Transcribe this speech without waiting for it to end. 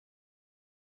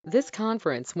This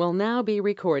conference will now be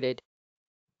recorded.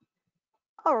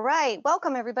 All right,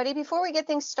 welcome everybody. Before we get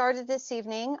things started this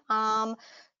evening,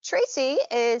 Tracy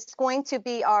is going to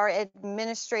be our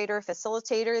administrator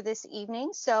facilitator this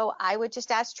evening. So I would just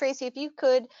ask Tracy if you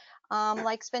could,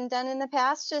 like's been done in the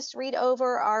past, just read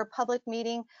over our public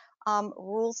meeting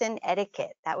rules and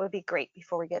etiquette. That would be great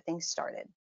before we get things started.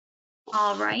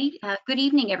 All right, good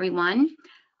evening, everyone.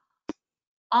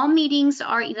 All meetings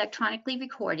are electronically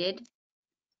recorded.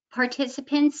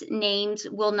 Participants' names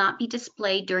will not be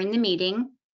displayed during the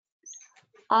meeting.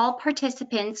 All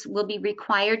participants will be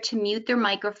required to mute their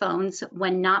microphones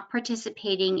when not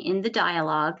participating in the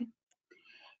dialogue.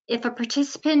 If a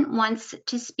participant wants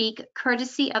to speak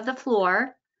courtesy of the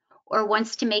floor, or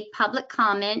wants to make public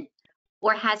comment,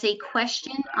 or has a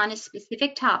question on a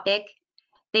specific topic,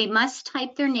 they must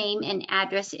type their name and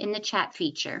address in the chat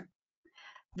feature.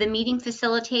 The meeting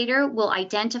facilitator will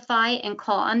identify and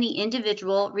call on the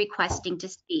individual requesting to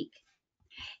speak.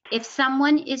 If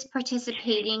someone is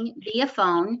participating via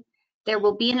phone, there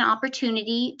will be an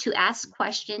opportunity to ask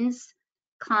questions,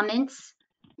 comments,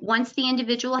 once the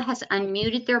individual has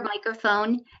unmuted their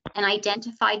microphone and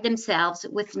identified themselves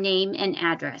with name and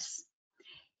address.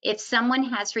 If someone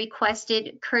has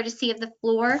requested courtesy of the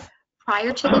floor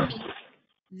prior to the meeting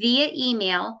via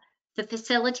email, the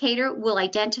facilitator will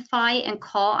identify and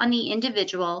call on the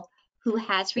individual who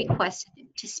has requested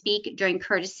to speak during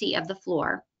courtesy of the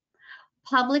floor.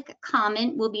 Public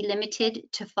comment will be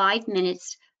limited to 5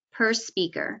 minutes per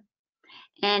speaker.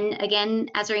 And again,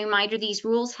 as a reminder, these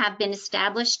rules have been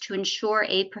established to ensure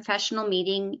a professional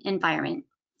meeting environment.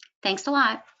 Thanks a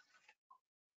lot.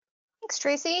 Thanks,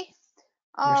 Tracy.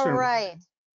 All right.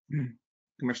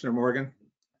 Commissioner Morgan.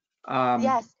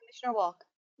 Yes, Commissioner Walk.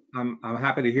 I'm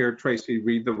happy to hear Tracy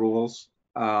read the rules.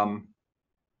 I'm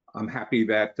happy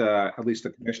that at least the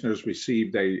commissioners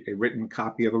received a written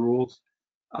copy of the rules.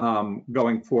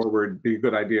 Going forward, it'd be a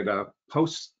good idea to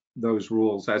post those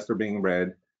rules as they're being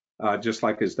read, just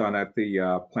like is done at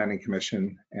the Planning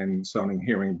Commission and Zoning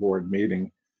Hearing Board meeting.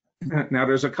 Now,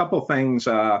 there's a couple things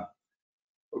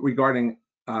regarding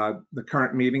the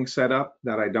current meeting setup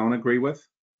that I don't agree with.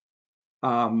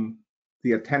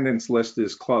 The attendance list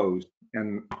is closed,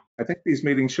 and I think these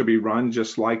meetings should be run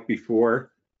just like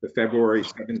before the February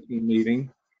 17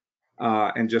 meeting,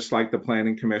 and just like the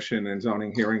Planning Commission and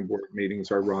Zoning Hearing Board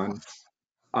meetings are run.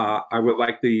 I would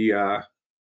like the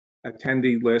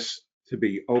attendee list to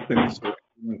be open so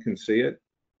everyone can see it.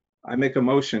 I make a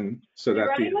motion so that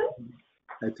the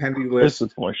attendee list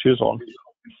is my shoes on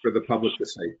for the public to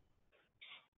see.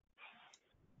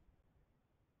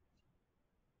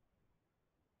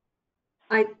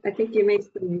 I think you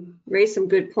raised some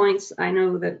good points. I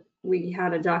know that we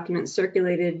had a document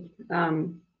circulated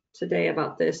today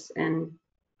about this, and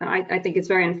I think it's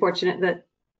very unfortunate that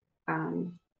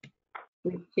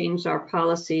we changed our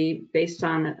policy based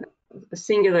on a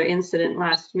singular incident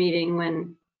last meeting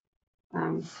when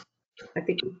I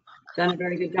think we've done a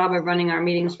very good job of running our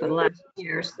meetings for the last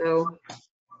year. So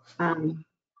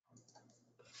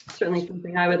certainly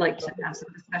something I would like to have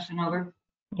some discussion over.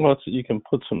 Well, you can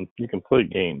play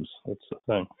games. That's the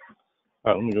thing.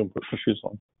 All right, let me go put my shoes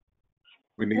on.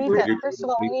 First of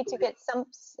all, we need to get some.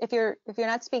 If you're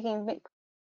not speaking.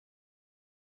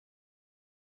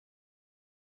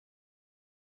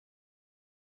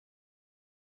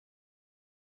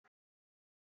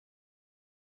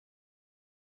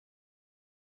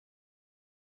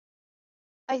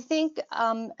 I think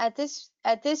at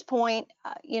this point,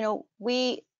 you know,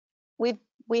 we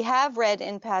have read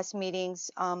in past meetings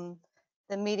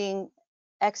the meeting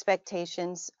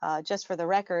expectations, just for the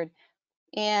record,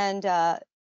 and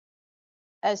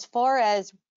as far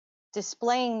as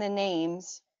displaying the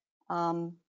names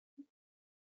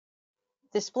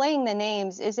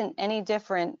isn't any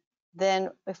different than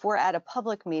if we're at a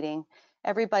public meeting.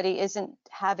 Everybody isn't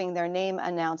having their name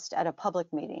announced at a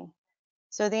public meeting.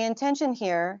 So the intention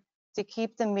here to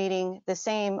keep the meeting the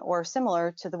same or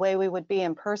similar to the way we would be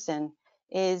in person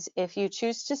is if you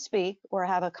choose to speak or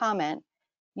have a comment,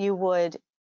 you would,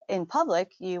 in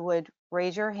public, you would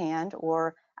raise your hand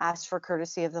or ask for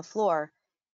courtesy of the floor.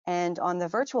 And on the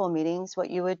virtual meetings, what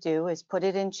you would do is put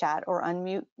it in chat or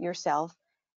unmute yourself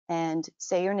and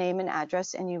say your name and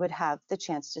address, and you would have the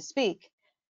chance to speak.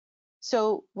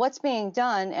 So what's being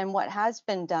done and what has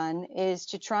been done is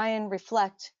to try and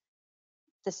reflect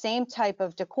the same type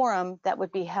of decorum that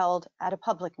would be held at a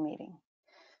public meeting.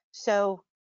 So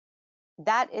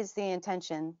that is the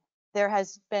intention. There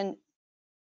has been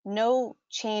no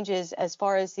changes as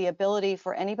far as the ability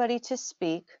for anybody to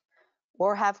speak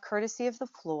or have courtesy of the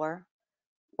floor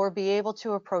or be able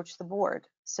to approach the board.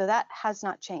 So that has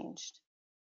not changed.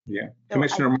 Yeah, So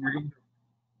Commissioner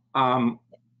Morgan,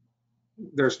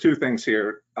 there's two things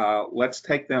here. Let's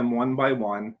take them one by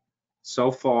one.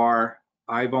 So far,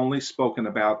 I've only spoken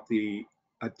about the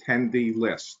attendee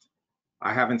list.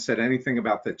 I haven't said anything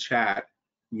about the chat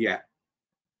yet.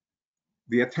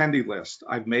 The attendee list,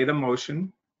 I've made a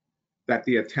motion that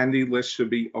the attendee list should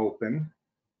be open.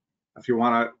 If you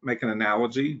want to make an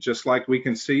analogy, just like we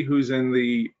can see who's in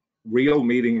the real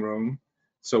meeting room,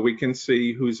 so we can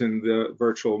see who's in the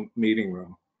virtual meeting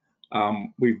room.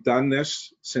 We've done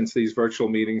this since these virtual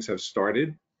meetings have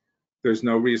started. There's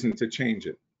no reason to change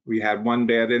it. We had one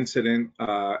bad incident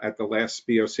at the last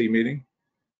BOC meeting.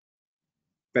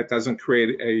 That doesn't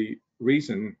create a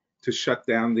reason to shut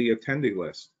down the attendee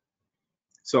list.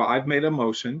 So I've made a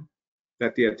motion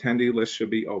that the attendee list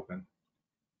should be open.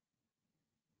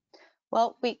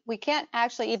 well, we can't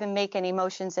actually even make any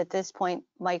motions at this point,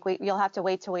 Mike. You'll have to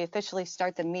wait till we officially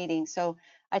start the meeting. So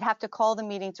I'd have to call the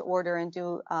meeting to order and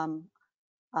do a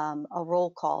roll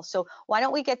call. So why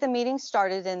don't we get the meeting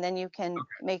started and then you can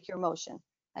make your motion.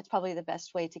 That's probably the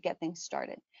best way to get things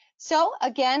started. So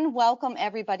again, welcome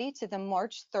everybody to the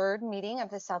March 3rd meeting of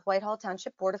the South Whitehall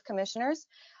Township Board of Commissioners.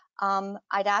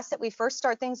 I'd ask that we first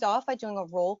start things off by doing a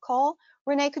roll call.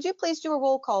 Renee, could you please do a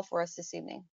roll call for us this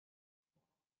evening?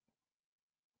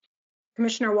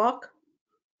 Commissioner Walk,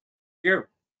 Here.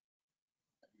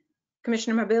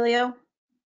 Commissioner Mobilio.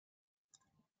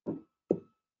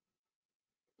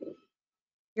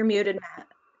 You're muted, Matt.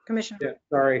 Commissioner. Yeah,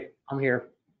 sorry, I'm here.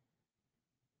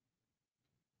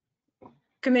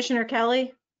 Commissioner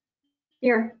Kelly,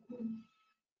 Here.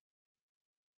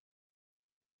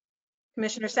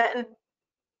 Commissioner Seton.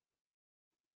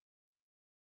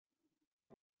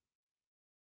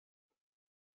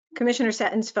 Commissioner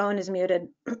Seton's phone is muted.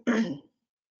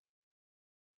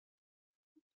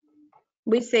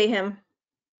 We see him.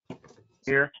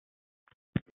 Here.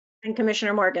 And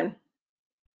Commissioner Morgan.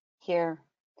 Here.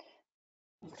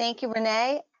 Thank you,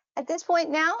 Renee. At this point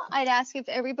now, I'd ask if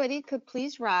everybody could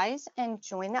please rise and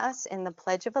join us in the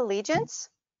Pledge of Allegiance.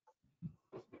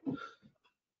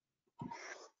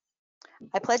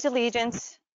 I pledge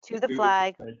allegiance to the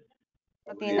flag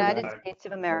of the United States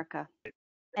of America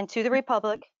and to the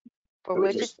republic for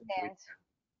which it stands,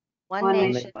 one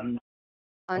nation,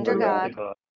 under God,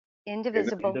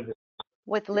 indivisible,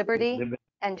 with liberty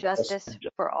and justice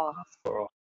for all.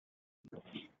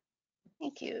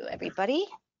 Thank you, everybody.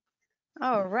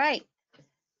 All right.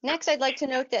 Next, I'd like to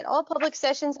note that all public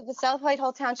sessions of the South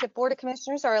Whitehall Township Board of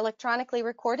Commissioners are electronically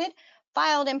recorded,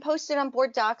 filed, and posted on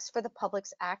board docs for the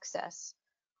public's access.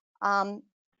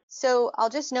 So I'll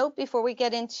just note before we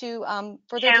get into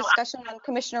further discussion on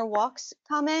Commissioner Walk's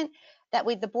comment that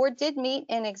the board did meet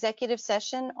in executive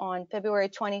session on February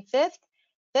 25th,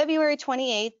 February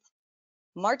 28th,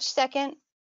 March 2nd,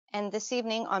 and this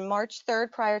evening on March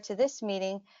 3rd prior to this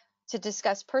meeting to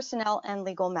discuss personnel and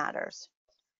legal matters.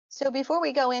 So before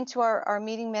we go into our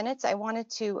meeting minutes, I wanted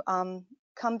to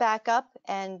come back up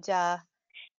and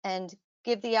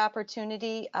give the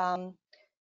opportunity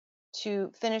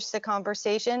to finish the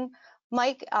conversation.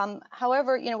 Mike,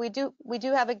 however, you know, we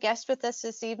do have a guest with us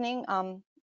this evening,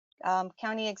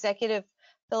 County Executive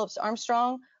Phillips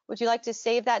Armstrong. Would you like to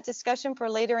save that discussion for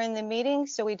later in the meeting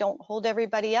so we don't hold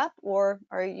everybody up, or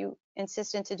are you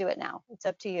insistent to do it now? It's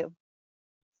up to you.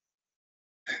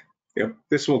 Yep,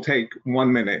 this will take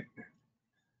 1 minute.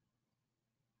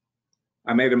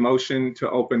 I made a motion to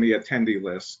open the attendee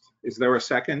list. Is there a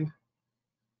second?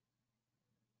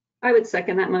 I would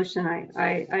second that motion.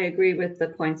 I agree with the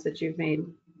points that you've made.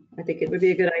 I think it would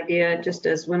be a good idea, just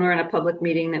as when we're in a public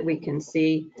meeting, that we can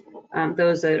see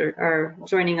those that are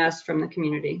joining us from the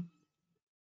community.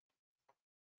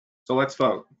 So let's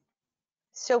vote.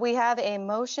 So we have a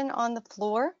motion on the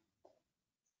floor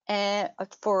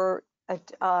for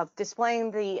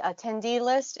displaying the attendee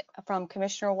list from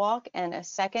Commissioner Walk and a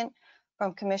second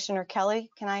from Commissioner Kelly.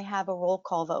 Can I have a roll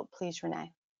call vote, please,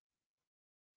 Renee?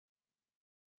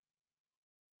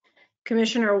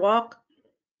 Commissioner Walk,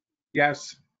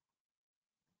 Yes.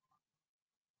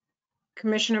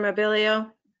 Commissioner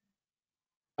Mobilio,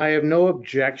 I have no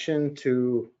objection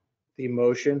to the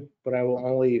motion, but I will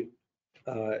only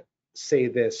say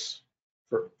this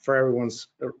for everyone's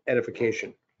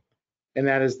edification. And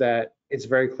that is that it's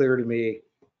very clear to me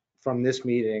from this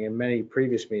meeting and many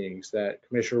previous meetings that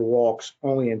Commissioner Walk's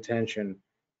only intention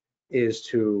is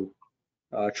to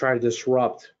try to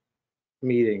disrupt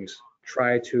meetings,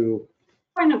 try to.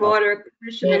 Point of order,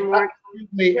 Commissioner Morgan.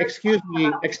 Excuse me,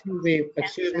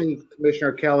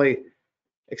 Commissioner Kelly.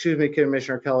 Excuse me,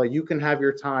 Commissioner Kelly. You can have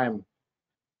your time.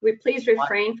 We please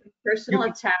refrain from personal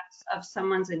attacks of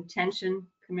someone's intention.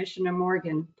 Commissioner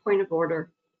Morgan, point of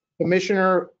order.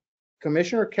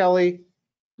 Commissioner Kelly,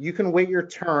 you can wait your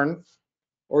turn,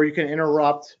 or you can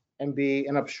interrupt and be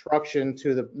an obstruction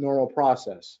to the normal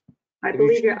process. I If you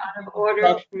believe you're choose out of order.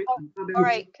 obstruction- Commissioner All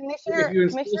right, If Commissioner you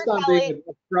insist on being Kelly, an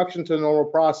obstruction to the normal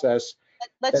process,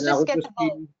 let's then that just will get the just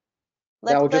vote. be,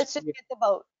 that will Let's just just be, get the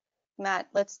vote. Matt,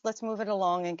 let's move it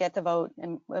along and get the vote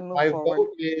and move my forward.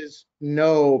 vote is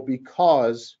no,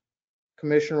 because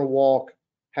Commissioner Walk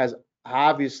has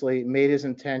obviously made his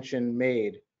intention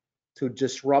made to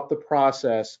disrupt the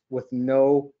process with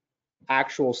no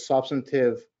actual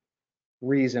substantive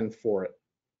reason for it.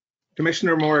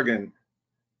 Commissioner Morgan,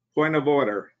 point of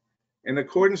order. In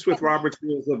accordance with Robert's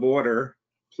Rules of Order,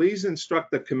 please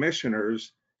instruct the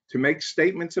commissioners to make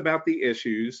statements about the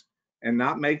issues and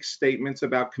not make statements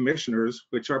about commissioners,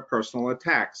 which are personal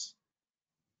attacks.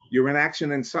 Your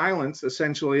inaction and silence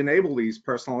essentially enable these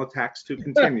personal attacks to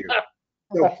continue.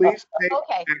 So please take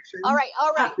Okay, action all right.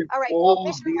 to Well, control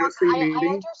Commissioner the Walker, DOC I meeting,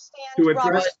 understand to Robert.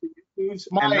 address the issues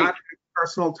and Mike. not have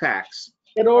personal attacks.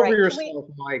 Get All over right, yourself,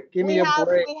 Mike. Give me We a have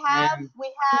break, we man. have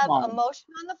Come a on. motion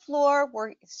on the floor.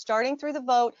 We're starting through the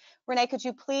vote. Renee, could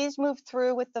you please move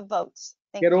through with the votes?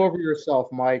 Thank Get you. over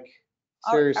yourself, Mike.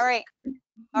 All Seriously. right,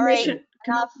 all right. Commissioner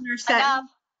Enough, Sutton. enough.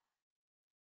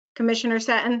 Commissioner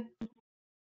Sutton.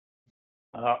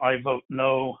 I vote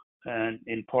no and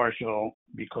impartial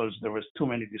because there was too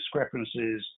many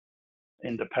discrepancies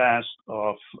in the past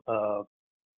of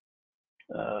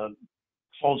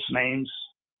false names,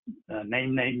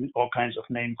 name, all kinds of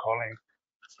name calling.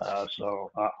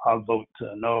 So I'll vote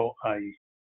no. I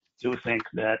do think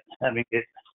that having it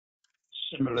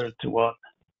similar to what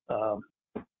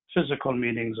physical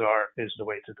meetings are is the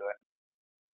way to do it.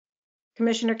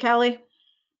 Commissioner Kelly.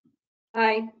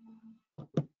 Aye.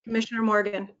 Commissioner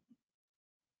Morgan.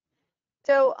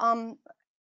 So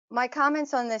my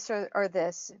comments on this are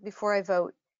this before I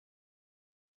vote.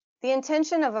 The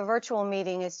intention of a virtual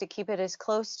meeting is to keep it as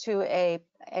close to an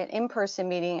in-person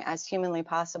meeting as humanly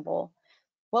possible.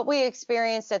 What we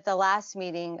experienced at the last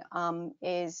meeting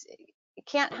is it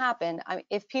can't happen.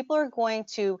 If people are going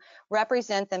to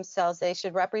represent themselves, they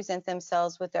should represent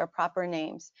themselves with their proper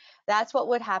names. That's what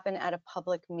would happen at a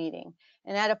public meeting.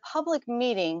 And at a public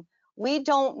meeting, we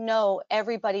don't know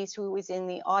everybody who is in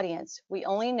the audience. We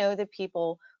only know the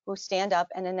people who stand up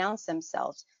and announce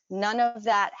themselves. None of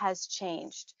that has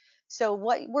changed. So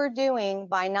what we're doing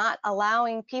by not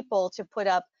allowing people to put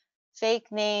up fake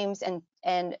names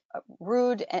and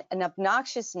rude and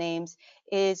obnoxious names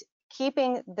is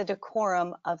keeping the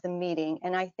decorum of the meeting.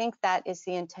 And I think that is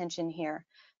the intention here.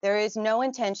 There is no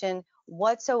intention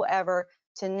whatsoever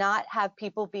to not have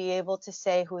people be able to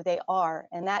say who they are.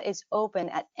 And that is open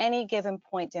at any given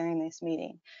point during this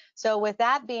meeting. So with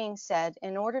that being said,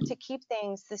 in order to keep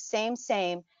things the same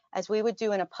as we would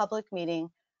do in a public meeting,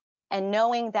 and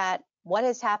knowing that what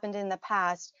has happened in the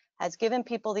past has given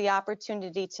people the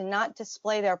opportunity to not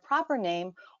display their proper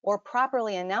name or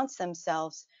properly announce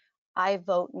themselves, I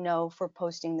vote no for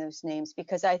posting those names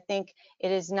because I think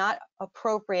it is not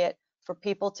appropriate for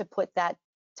people to put that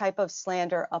type of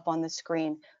slander up on the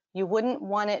screen. You wouldn't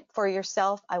want it for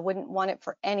yourself. I wouldn't want it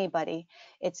for anybody.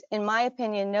 It's, in my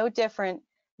opinion, no different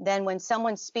than when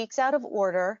someone speaks out of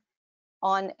order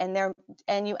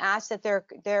and you ask that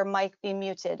their mic be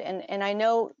muted. And I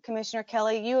know, Commissioner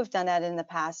Kelly, you have done that in the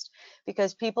past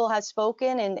because people have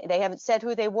spoken and they haven't said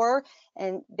who they were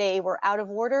and they were out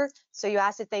of order. So you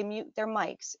ask that they mute their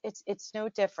mics. It's no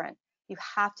different. You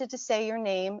have to just say your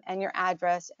name and your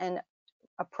address and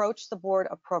approach the board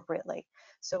appropriately.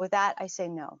 So with that, I say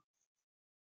no.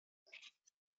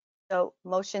 So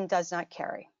motion does not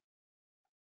carry.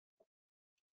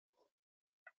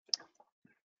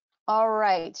 All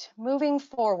right, moving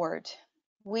forward,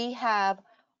 we have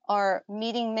our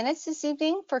meeting minutes this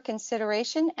evening for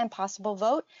consideration and possible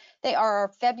vote. They are our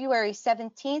February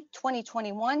 17th,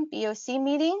 2021 BOC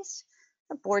meetings.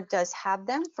 The board does have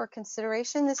them for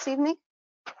consideration this evening.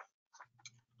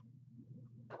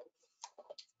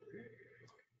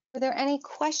 Are there any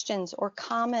questions or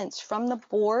comments from the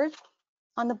board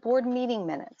on the board meeting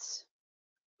minutes?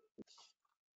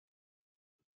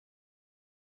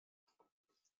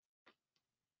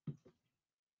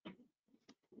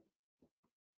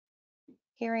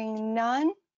 Hearing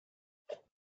none,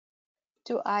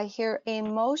 do I hear a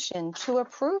motion to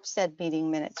approve said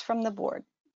meeting minutes from the board?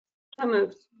 So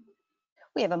moved.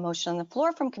 We have a motion on the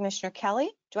floor from Commissioner Kelly.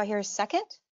 Do I hear a second?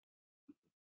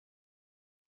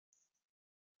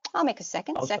 I'll make a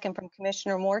second. Second from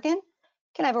Commissioner Morgan.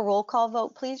 Can I have a roll call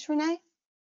vote, please, Renee?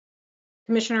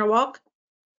 Commissioner Walk.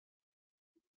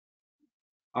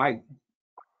 Aye.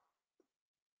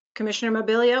 Commissioner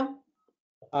Mobilio.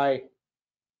 Aye.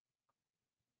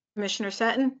 Commissioner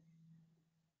Seton,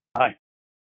 Aye.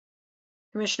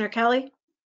 Commissioner Kelly,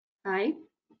 Aye.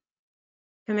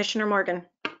 Commissioner Morgan.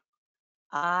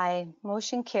 Aye,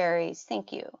 motion carries.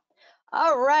 Thank you.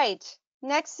 All right,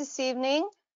 next this evening,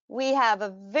 we have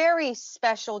a very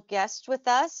special guest with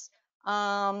us.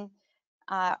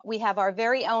 We have our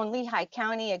very own Lehigh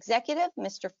County Executive,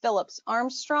 Mr. Phillips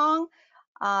Armstrong.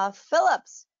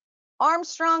 Phillips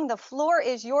Armstrong, the floor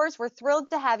is yours. We're thrilled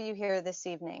to have you here this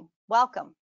evening.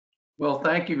 Welcome. Well,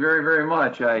 thank you very, very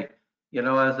much. As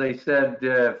I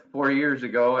said 4 years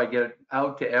ago, I get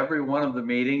out to every one of the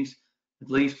meetings at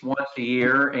least once a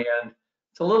year, and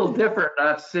it's a little different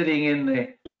not sitting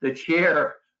in the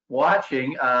chair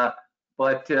watching,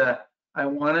 but I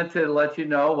wanted to let you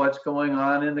know what's going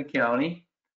on in the county.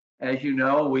 As you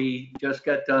know, we just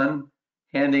got done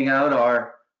handing out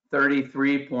our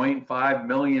 $33.5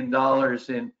 million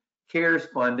in CARES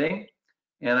funding,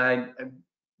 and I'm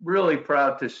really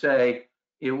proud to say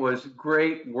it was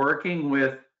great working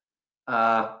with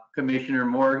Commissioner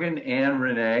Morgan and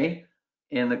Renee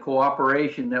and the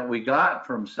cooperation that we got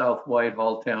from South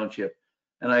Whitehall Township.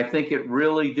 And I think it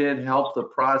really did help the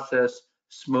process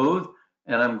smooth.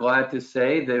 And I'm glad to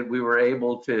say that we were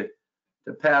able to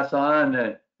pass on,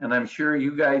 and I'm sure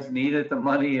you guys needed the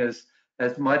money as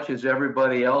much as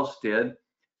everybody else did.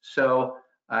 So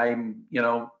I'm,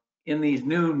 in these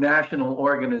new national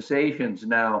organizations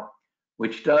now,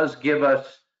 which does give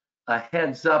us a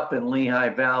heads up in Lehigh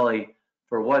Valley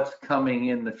for what's coming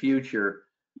in the future.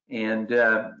 And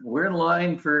we're in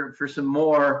line for some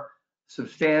more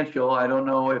substantial. I don't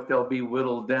know if they'll be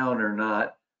whittled down or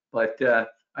not, but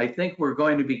I think we're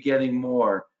going to be getting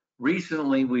more.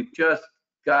 Recently, we've just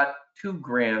got 2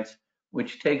 grants,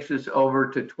 which takes us over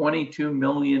to $22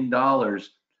 million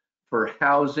for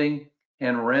housing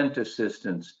and rent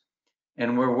assistance.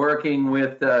 And we're working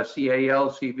with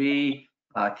CALCV,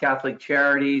 Catholic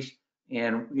Charities,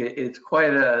 and it's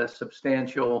quite a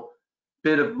substantial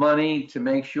bit of money to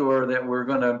make sure that we're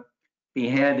going to be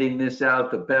handing this out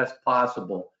the best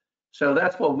possible. So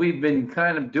that's what we've been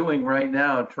kind of doing right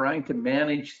now, trying to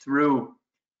manage through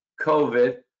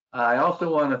COVID. I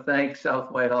also want to thank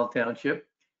South Whitehall Township.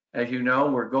 As you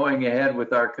know, we're going ahead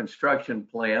with our construction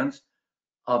plans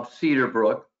of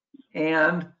Cedarbrook,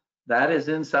 and that is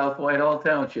in South Whitehall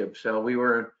Township. So we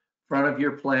were in front of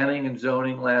your planning and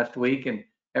zoning last week, and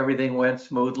everything went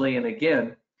smoothly. And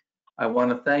again, I want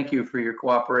to thank you for your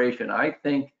cooperation. I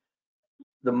think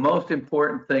the most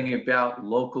important thing about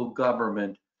local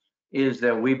government is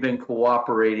that we've been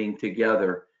cooperating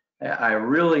together. I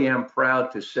really am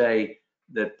proud to say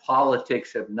that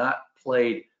politics have not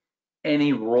played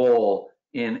any role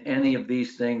in any of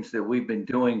these things that we've been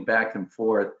doing back and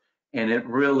forth. And it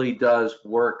really does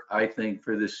work, I think,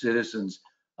 for the citizens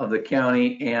of the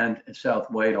county and South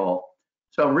Whitehall.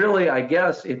 So really, I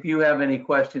guess if you have any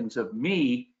questions of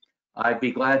me, I'd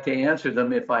be glad to answer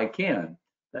them if I can.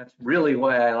 That's really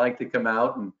why I like to come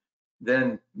out and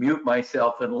then mute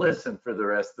myself and listen for the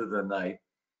rest of the night.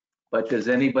 But does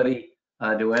anybody,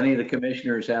 do any of the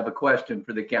commissioners have a question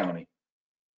for the county?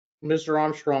 Mr.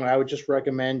 Armstrong, I would just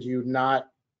recommend you not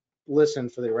listen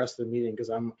for the rest of the meeting because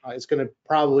it's going to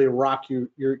probably rock you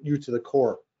to the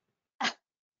core.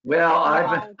 Well,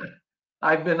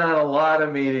 I've been on a lot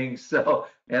of meetings, so,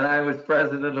 and I was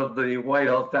president of the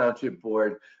Whitehall Township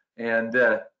Board, and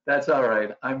that's all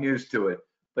right. I'm used to it.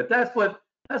 But that's what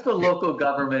local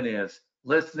government is: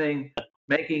 listening,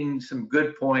 making some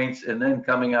good points, and then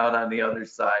coming out on the other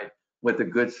side with a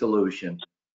good solution.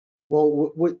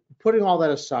 Well, putting all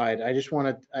that aside, I just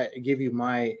want to give you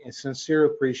my sincere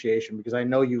appreciation because I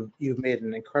know you've made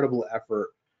an incredible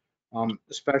effort,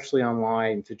 especially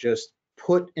online, to just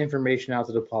put information out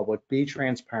to the public, be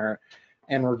transparent,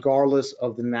 and regardless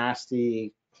of the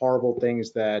nasty, horrible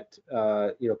things that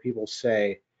people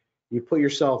say, you put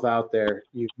yourself out there.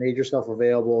 You've made yourself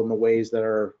available in the ways that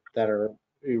are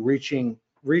reaching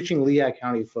Lehigh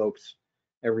County folks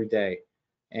every day.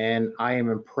 And I am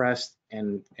impressed,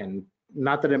 and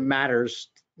not that it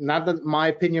matters, not that my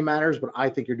opinion matters, but I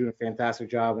think you're doing a fantastic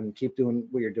job, and keep doing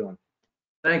what you're doing.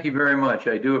 Thank you very much.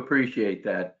 I do appreciate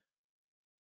that.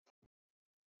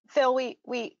 Phil,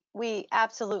 we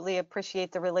absolutely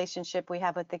appreciate the relationship we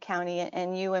have with the county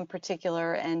and you in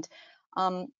particular, and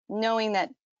knowing that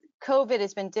COVID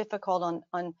has been difficult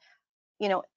on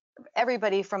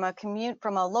everybody from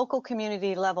a local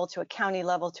community level to a county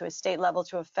level to a state level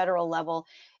to a federal level.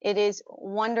 It is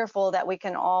wonderful that we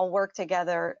can all work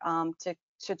together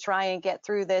to try and get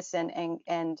through this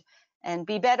and and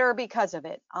be better because of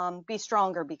it, be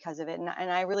stronger because of it. And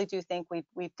I really do think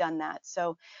we've done that.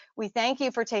 So we thank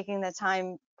you for taking the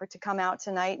time to come out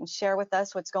tonight and share with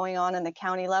us what's going on in the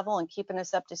county level and keeping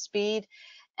us up to speed.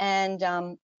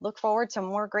 And look forward to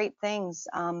more great things,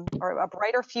 or a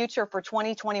brighter future for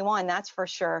 2021, that's for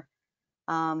sure.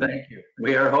 Thank you.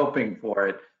 We are hoping for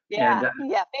it. Yeah, And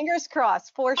yeah, fingers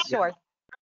crossed, for sure.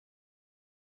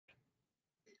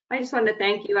 I just wanted to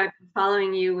thank you. I've been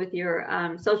following you with your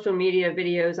social media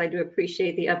videos. I do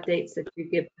appreciate the updates that you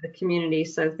give to the community.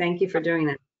 So thank you for doing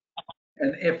that.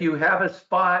 And if you have a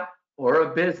spot or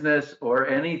a business or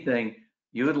anything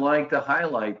you would like to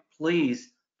highlight,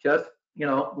 please just,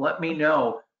 let me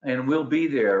know and we'll be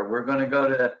there. We're going to go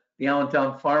to the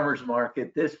Allentown Farmers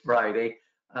Market this Friday.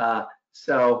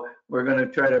 So we're going to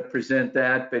try to present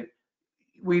that, but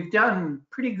we've done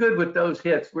pretty good with those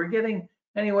hits. We're getting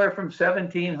anywhere from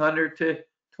 1,700 to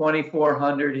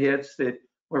 2,400 hits that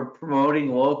we're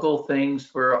promoting local things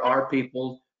for our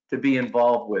people to be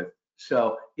involved with.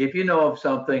 So if you know of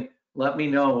something, let me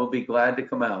know. We'll be glad to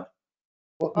come out.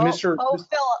 Well, Oh, Phil,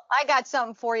 I got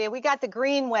something for you. We got the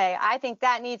Greenway. I think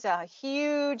that needs a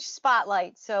huge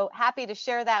spotlight. So happy to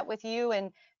share that with you,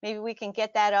 and maybe we can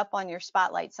get that up on your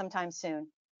spotlight sometime soon.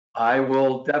 I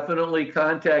will definitely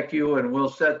contact you and we'll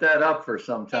set that up for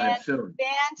sometime soon.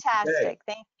 Fantastic. Okay.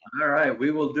 Thank you. All right,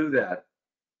 we will do that.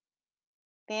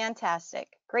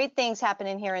 Fantastic. Great things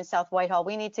happening here in South Whitehall.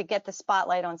 We need to get the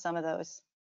spotlight on some of those.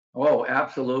 Oh,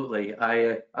 absolutely.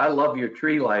 I love your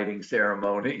tree lighting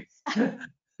ceremony.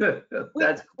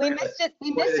 That's we missed it.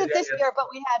 We missed it this year, but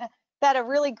we had a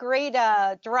really great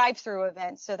drive-through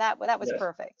event. So that was Yes.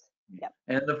 Perfect. Yep.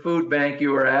 And the food bank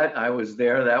you were at, I was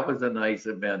there. That was a nice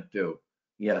event too.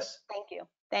 Yes. Thank you.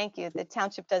 Thank you. The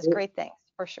township does great things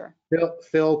for sure.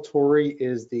 Phil Torrey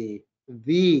is the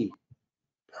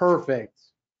perfect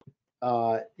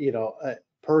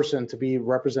person to be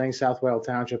representing South Whitehall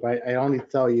Township. I only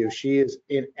tell you, she is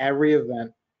in every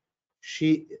event.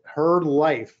 Her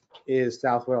life is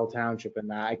South Whitehall Township,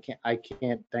 and I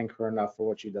can't thank her enough for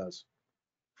what she does.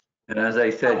 And as I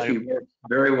said, she works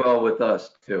very well with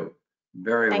us too.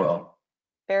 Very Thank well. You.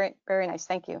 Very, very nice.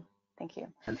 Thank you. Thank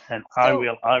you. And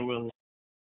So,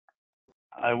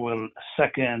 I will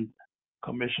second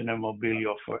Commissioner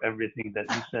Mobilio for everything that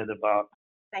he said about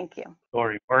thank you.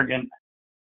 Tory Morgan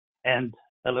and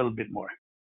a little bit more.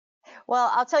 Well,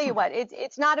 I'll tell you what,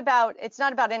 it's not about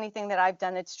anything that I've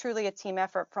done. It's truly a team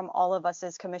effort from all of us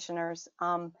as commissioners.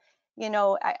 I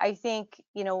think,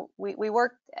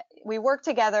 we work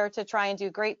together to try and do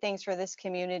great things for this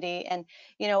community. And,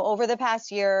 over the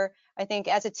past year, I think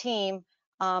as a team,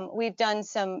 we've done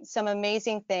some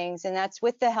amazing things, and that's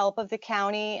with the help of the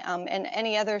county and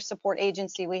any other support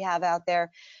agency we have out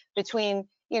there, between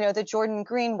the Jordan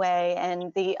Greenway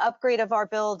and the upgrade of our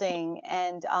building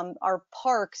and our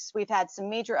parks. We've had some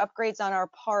major upgrades on our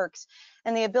parks,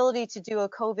 and the ability to do a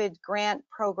COVID grant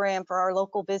program for our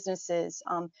local businesses.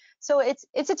 So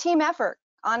it's a team effort.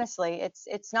 Honestly,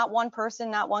 it's not one person,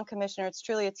 not one commissioner. It's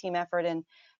truly a team effort, and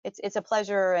it's a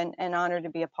pleasure and honor to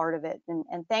be a part of it.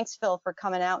 And thanks, Phil, for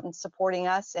coming out and supporting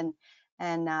us. And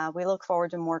we look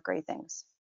forward to more great things.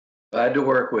 Glad to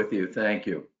work with you. Thank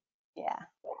you. Yeah,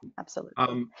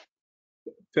 absolutely.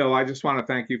 Phil, I just want to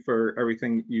thank you for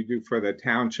everything you do for the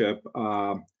township,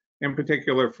 in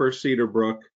particular for Cedar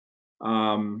Brook.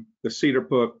 The Cedar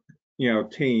Brook,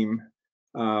 team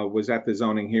was at the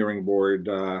zoning hearing board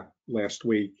last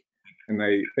week, and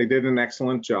they did an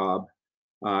excellent job,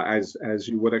 as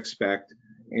you would expect.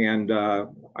 And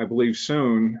I believe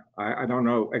soon, I don't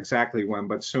know exactly when,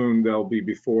 but soon they'll be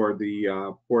before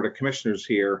the Board of Commissioners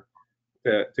here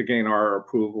to gain our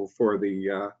approval for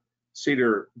the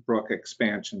Cedar Brook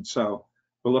expansion. So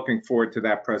we're looking forward to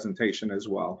that presentation as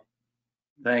well.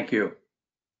 Thank you.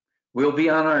 We'll be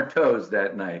on our toes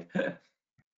that night.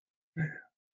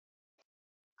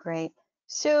 Great.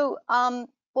 So,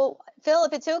 well, Phil,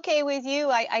 if it's okay with you,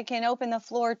 I can open the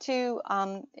floor to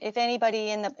if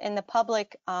anybody in the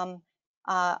public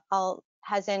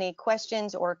has any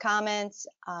questions or comments.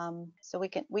 So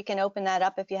we can open that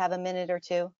up if you have a minute or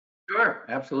two. Sure,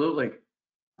 absolutely.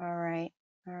 All right.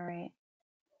 All right.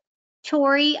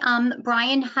 Tori,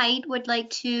 Brian Height would like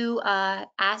to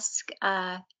ask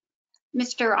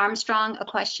Mr. Armstrong a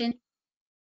question.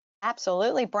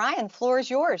 Absolutely. Brian, floor is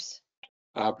yours.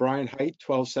 Brian Height,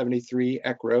 1273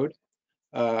 Eck Road.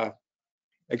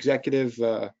 Executive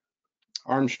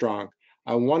Armstrong,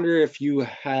 I wonder if you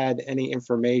had any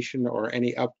information or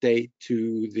any update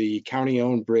to the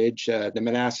county-owned bridge, the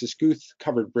Manassas Goose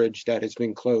covered bridge that has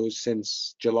been closed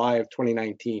since July of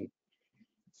 2019.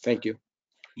 Thank you.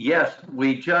 Yes,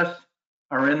 we just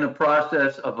are in the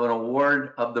process of an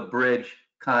award of the bridge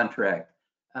contract.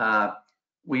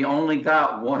 We only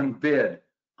got one bid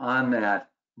on that,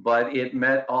 but it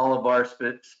met all of our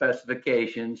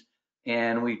specifications,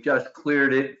 and we just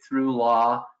cleared it through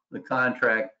law, the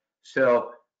contract.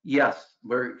 So yes,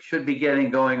 we should be getting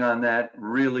going on that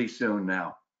really soon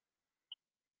now.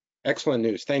 Excellent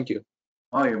news. Thank you.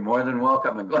 Oh, you're more than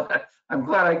welcome. I'm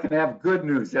glad I can have good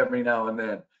news every now and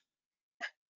then.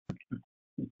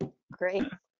 Great.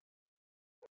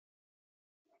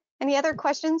 Any other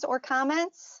questions or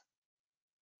comments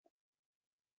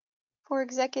for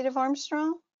Executive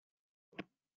Armstrong?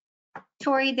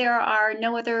 Tori, there are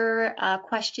no other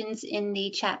questions in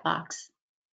the chat box.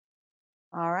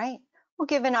 All right. We'll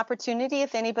give an opportunity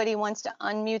if anybody wants to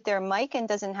unmute their mic and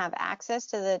doesn't have access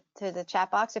to the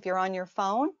chat box if you're on your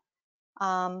phone,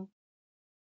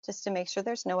 just to make sure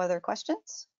there's no other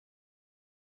questions.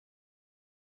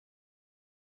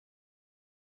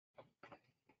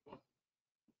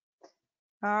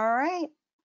 All right.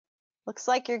 Looks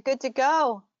like you're good to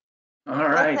go. All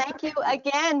right. Well, thank you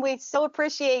again. We so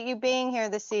appreciate you being here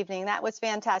this evening. That was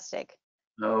fantastic.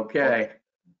 Okay.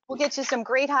 We'll get you some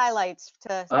great highlights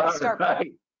to All start.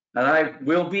 right. And I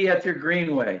will be at your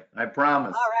greenway, I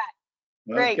promise. All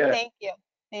right. Great. Okay. Thank you.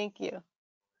 Thank you.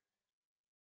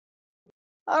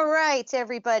 All right,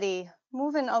 everybody.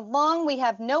 Moving along, we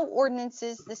have no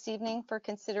ordinances this evening for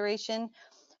consideration,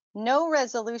 no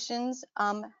resolutions.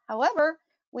 However,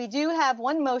 we do have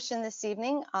one motion this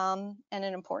evening, and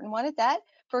an important one at that,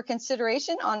 for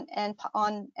consideration and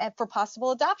for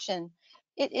possible adoption.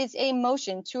 It is a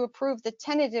motion to approve the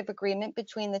tentative agreement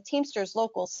between the Teamsters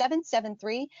Local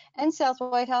 773 and South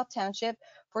Whitehall Township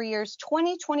for years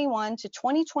 2021 to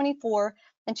 2024,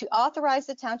 and to authorize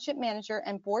the Township Manager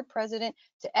and Board President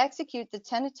to execute the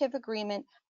tentative agreement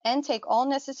and take all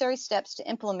necessary steps to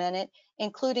implement it,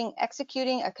 including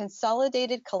executing a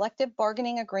consolidated collective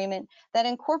bargaining agreement that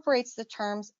incorporates the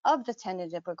terms of the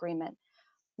tentative agreement.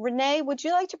 Renee, would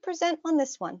you like to present on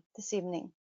this one this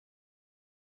evening?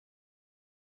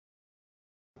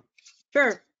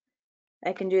 Sure,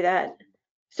 I can do that.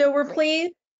 So we're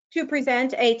pleased to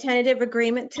present a tentative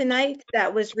agreement tonight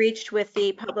that was reached with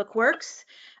the Public Works.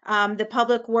 The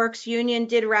Public Works Union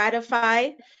did ratify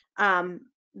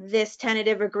this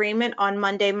tentative agreement on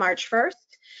Monday, March 1st.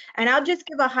 And I'll just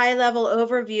give a high-level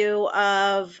overview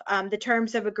of the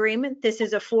terms of agreement. This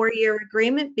is a 4-year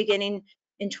agreement beginning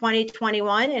in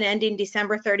 2021 and ending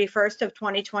December 31st of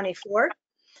 2024.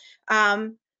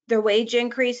 Their wage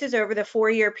increases over the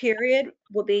 4-year period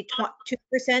will be 2%,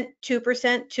 2%,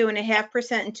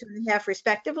 2.5%, and 2.5%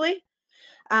 respectively.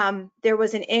 There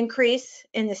was an increase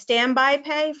in the standby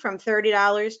pay from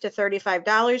 $30 to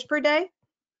 $35 per day.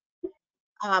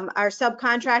 Our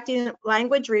subcontracting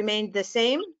language remained the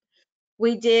same.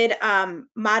 We did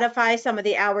modify some of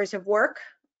the hours of work.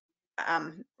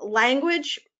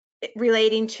 Language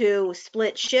relating to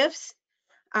split shifts,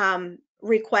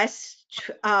 requests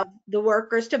of the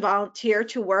workers to volunteer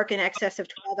to work in excess of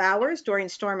 12 hours during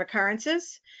storm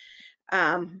occurrences.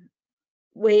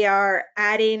 We are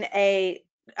adding a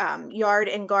yard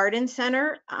and garden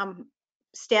center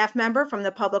staff member from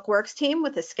the Public Works team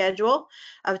with a schedule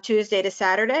of Tuesday to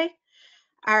Saturday.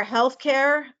 Our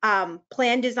healthcare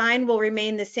plan design will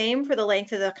remain the same for the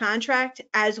length of the contract,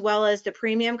 as well as the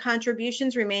premium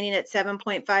contributions remaining at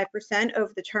 7.5%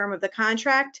 over the term of the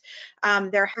contract.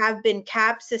 There have been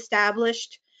caps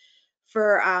established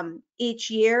for each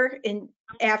year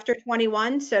after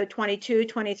 21, so 22,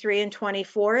 23, and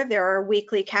 24. There are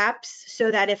weekly caps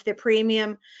so that if the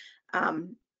premium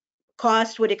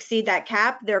cost would exceed that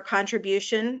cap, their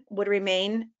contribution would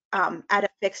remain at a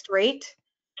fixed rate.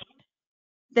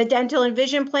 The dental and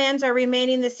vision plans are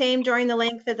remaining the same during the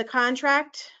length of the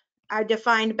contract. Our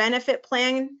defined benefit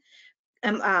plan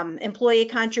employee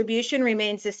contribution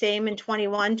remains the same in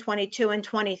 21, 22, and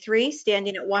 23,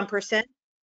 standing at 1%,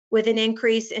 with an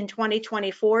increase in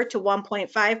 2024 to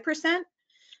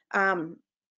 1.5%.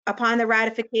 Upon the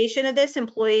ratification of this,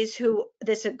 employees who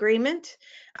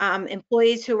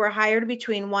were hired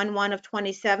between 1/1 of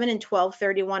 27 and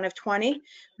 12/31 of 20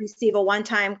 receive a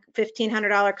one-time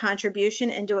 $1,500 contribution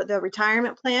into the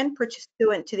retirement plan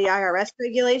pursuant to the IRS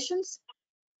regulations.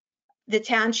 The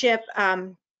township,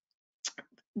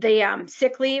 the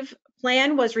sick leave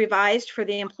plan was revised for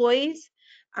the employees.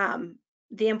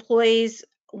 The employees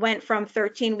went from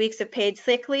 13 weeks of paid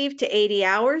sick leave to 80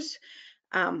 hours.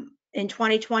 In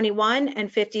 2021 and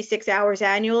 56 hours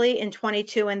annually in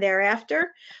 22 and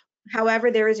thereafter.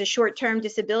 However, there is a short-term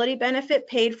disability benefit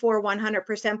paid for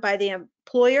 100% by the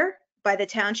employer, by the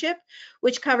township,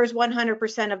 which covers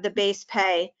 100% of the base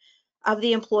pay of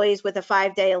the employees with a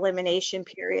 5-day elimination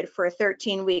period for a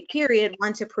 13-week period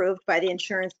once approved by the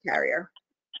insurance carrier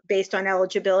based on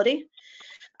eligibility.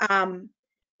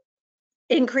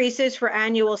 Increases for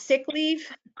annual sick leave.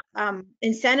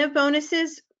 Incentive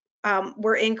bonuses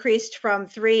were increased from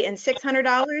 $300 and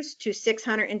 $600 to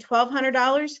 $600 and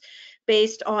 $1,200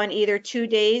 based on either 2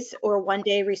 days or 1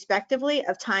 day respectively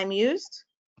of time used.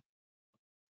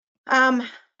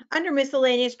 Under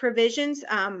miscellaneous provisions,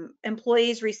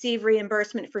 employees receive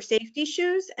reimbursement for safety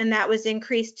shoes, and that was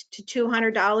increased to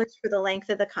 $200 for the length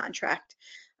of the contract.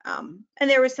 And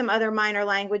there were some other minor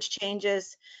language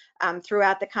changes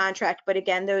throughout the contract, but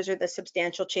again, those are the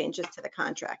substantial changes to the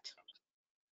contract.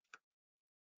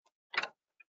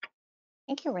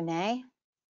 Thank you, Renee.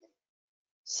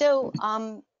 So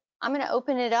I'm going to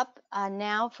open it up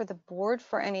now for the board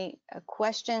for any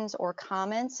questions or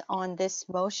comments on this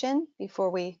motion before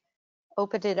we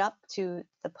open it up to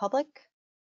the public.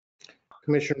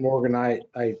 Commissioner Morgan, I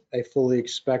fully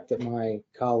expect that my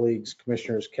colleagues,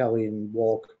 Commissioners Kelly and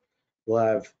Walk, will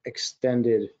have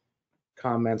extended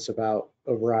comments about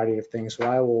a variety of things. So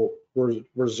I will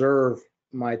reserve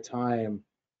my time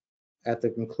at the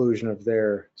conclusion of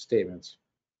their statements.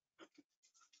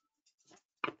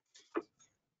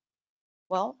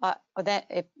 Well,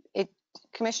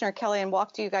 Commissioner Kelly and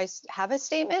Walk, do you guys have a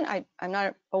statement? I'm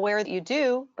not aware that you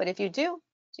do, but if you do,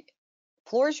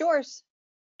 floor is yours.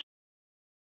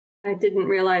 I didn't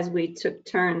realize we took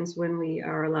turns when we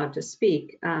are allowed to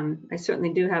speak. I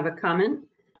certainly do have a comment.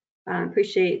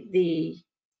 Appreciate the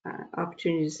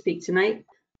opportunity to speak tonight.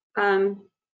 I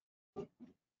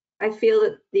feel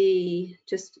that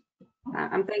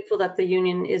I'm thankful that the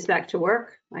union is back to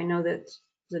work. I know that it's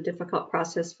a difficult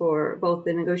process for both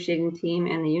the negotiating team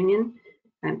and the union.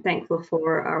 I'm thankful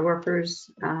for our workers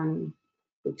who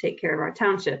take care of our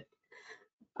township.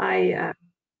 I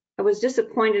was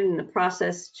disappointed in the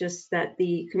process, just that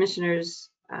the commissioners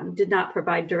did not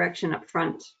provide direction up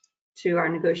front to our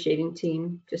negotiating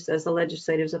team, just as the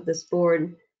legislators of this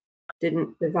board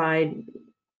didn't provide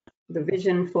the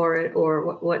vision for it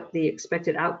or what the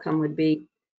expected outcome would be.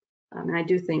 And I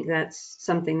do think that's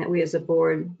something that we as a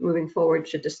board moving forward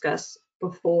should discuss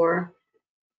before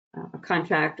a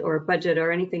contract or a budget or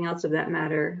anything else of that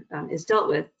matter is dealt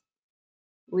with.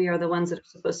 We are the ones that are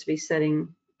supposed to be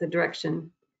setting the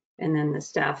direction, and then the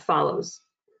staff follows.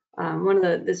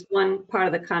 This one part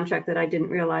of the contract that I didn't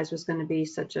realize was going to be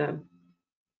such a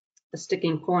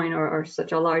sticking point or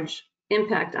such a large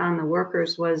impact on the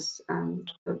workers was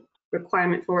the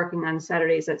requirement for working on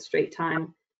Saturdays at straight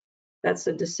time. That's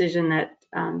a decision that,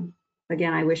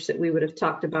 again, I wish that we would have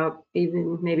talked about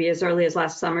even maybe as early as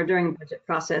last summer during the budget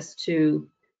process to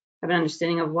have an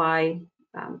understanding of why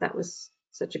that was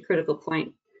such a critical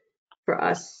point for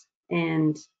us.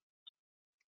 And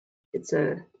it's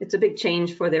a big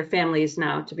change for their families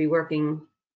now to be working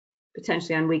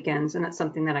potentially on weekends. And that's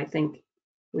something that I think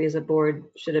we as a board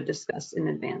should have discussed in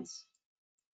advance.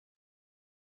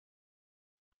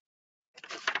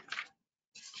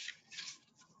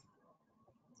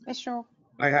 Commissioner?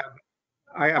 I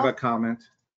have a comment.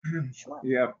 Sure.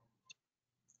 Yeah.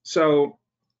 So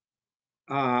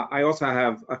I also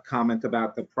have a comment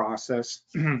about the process.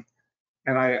 And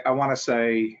I want to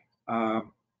say,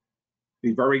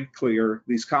 be very clear,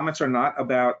 these comments are not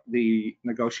about the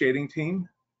negotiating team.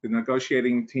 The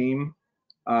negotiating team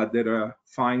did a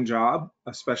fine job,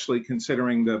 especially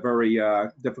considering the very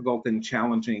difficult and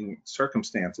challenging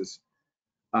circumstances.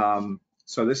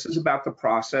 So this is about the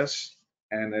process,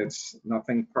 and it's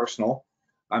nothing personal.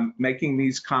 I'm making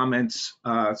these comments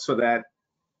so that,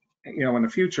 you know, in the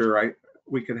future,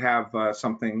 we could have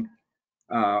something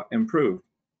improved.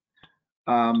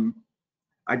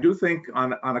 I do think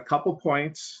on a couple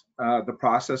points, the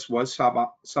process was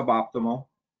suboptimal.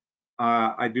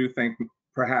 I do think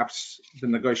perhaps the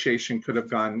negotiation could have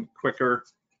gone quicker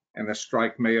and the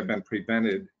strike may have been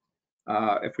prevented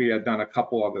if we had done a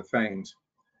couple other things.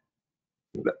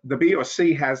 The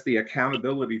BOC has the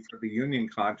accountability for the union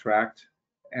contract,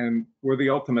 and we're the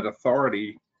ultimate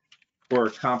authority for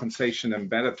compensation and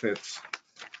benefits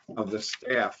of the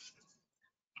staff.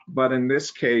 But in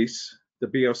this case, the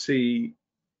BOC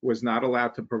was not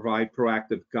allowed to provide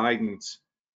proactive guidance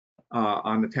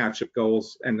on the township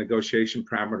goals and negotiation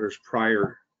parameters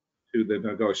prior to the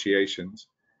negotiations.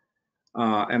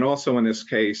 And also in this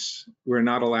case, we're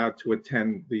not allowed to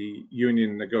attend the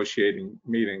union negotiating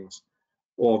meetings,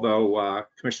 although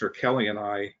Commissioner Kelly and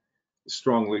I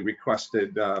strongly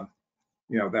requested that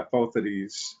both of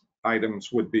these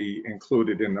items would be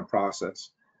included in the process.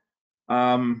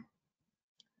 I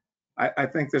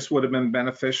think this would have been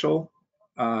beneficial,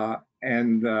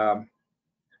 and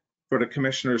for the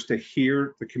commissioners to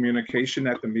hear the communication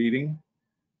at the meeting,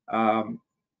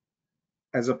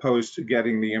 as opposed to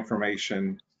getting the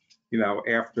information,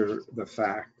 after the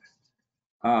fact.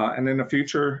 And in the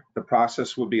future, the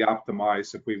process will be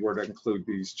optimized if we were to include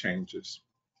these changes.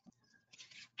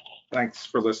 Thanks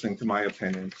for listening to my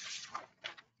opinion.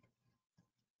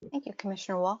 Thank you,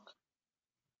 Commissioner Walk.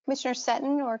 Commissioner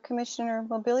Seton or Commissioner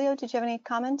Mobilio, did you have any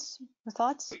comments or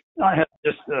thoughts? I have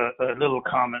just a little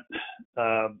comment.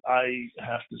 I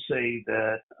have to say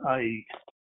that I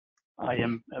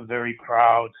am very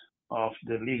proud of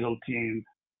the legal team,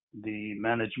 the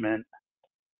management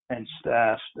and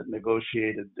staff that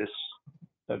negotiated this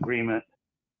agreement.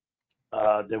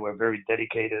 They were very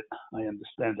dedicated. I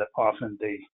understand that often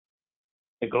they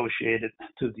negotiated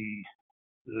to the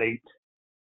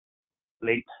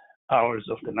late hours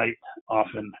of the night,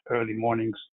 often early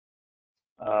mornings.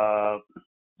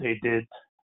 They did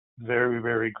very,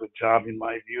 very good job in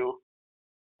my view.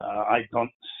 I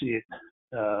don't see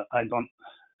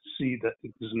that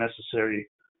it is necessary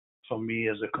for me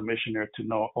as a commissioner to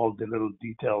know all the little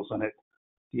details on it.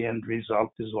 The end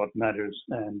result is what matters,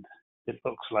 and it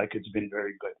looks like it's been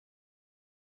very good.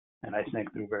 And I thank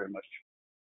you very much.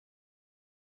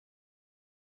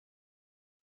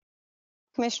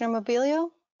 Commissioner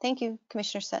Mobilio? Thank you,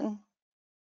 Commissioner Seton.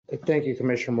 Thank you,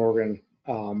 Commissioner Morgan.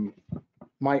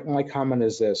 My comment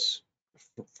is this: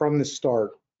 from the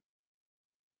start,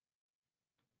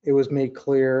 it was made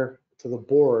clear to the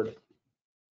board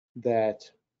that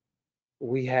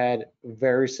we had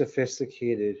very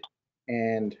sophisticated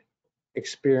and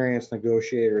experienced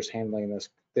negotiators handling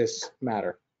this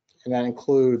matter, and that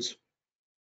includes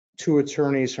 2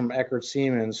 attorneys from Eckerd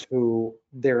Siemens who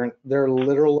their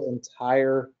literal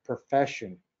entire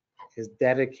profession is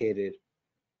dedicated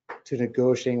to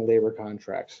negotiating labor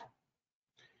contracts.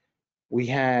 We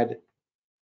had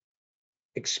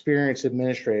experienced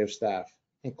administrative staff,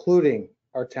 including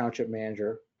our township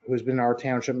manager, who's been our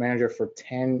township manager for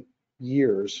 10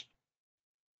 years,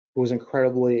 who was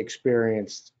incredibly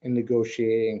experienced in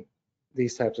negotiating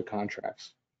these types of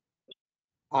contracts.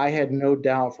 I had no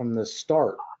doubt from the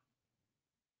start,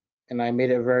 and I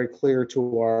made it very clear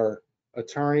to our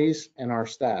attorneys and our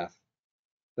staff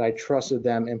that I trusted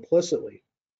them implicitly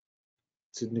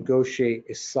to negotiate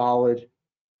a solid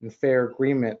and fair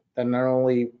agreement that not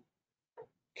only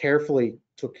carefully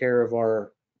took care of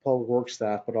our public works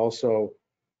staff, but also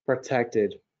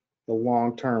protected the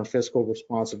long-term fiscal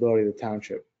responsibility of the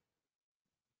township.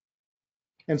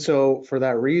 And so for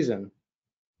that reason,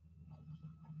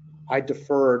 I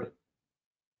deferred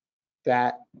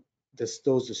that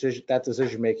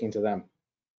decision making to them.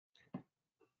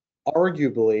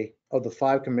 Arguably, of the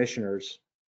 5 commissioners,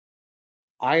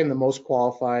 I am the most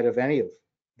qualified of any of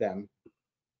them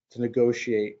to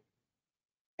negotiate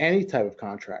any type of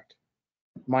contract.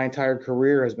 My entire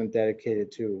career has been dedicated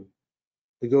to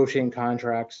negotiating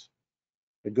contracts,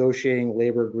 negotiating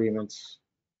labor agreements,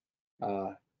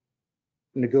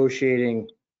 negotiating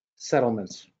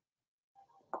settlements.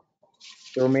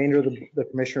 The remainder of the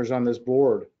commissioners on this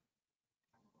board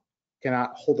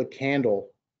cannot hold a candle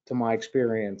to my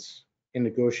experience in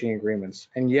negotiating agreements.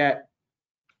 And yet,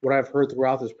 what I've heard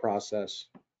throughout this process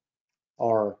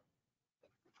are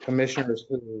commissioners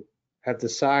who have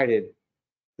decided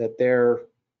that their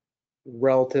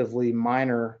relatively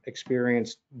minor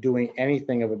experience doing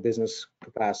anything of a business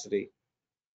capacity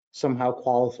somehow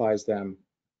qualifies them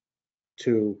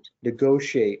to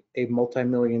negotiate a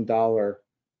multi-million-dollar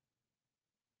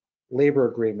labor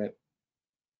agreement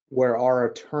where our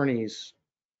attorneys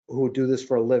who do this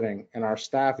for a living and our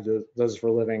staff who does this for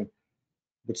a living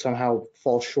would somehow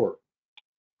fall short.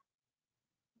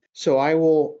 So I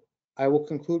will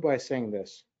conclude by saying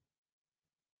this.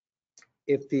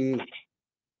 If the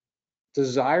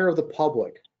desire of the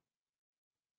public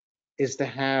is to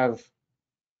have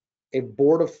a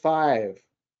board of 5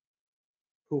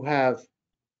 who have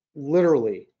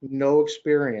literally no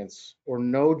experience or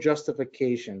no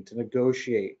justification to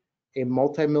negotiate a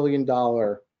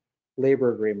multi-million-dollar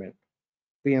labor agreement,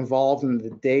 be involved in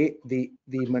the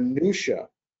minutia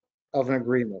of an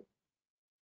agreement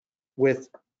with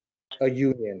a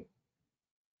union,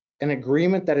 an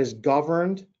agreement that is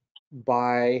governed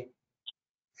by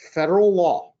federal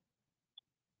law,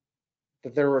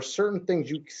 that there are certain things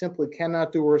you simply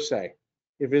cannot do or say.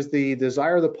 If it's the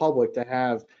desire of the public to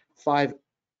have 5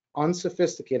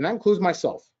 unsophisticated, and that includes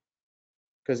myself,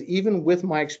 because even with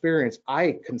my experience,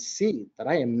 I concede that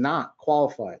I am not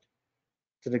qualified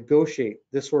to negotiate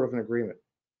this sort of an agreement.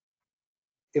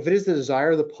 If it is the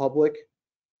desire of the public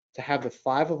to have the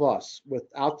 5 of us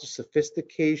without the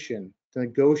sophistication to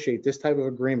negotiate this type of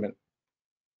agreement,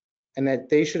 and that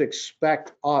they should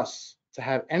expect us to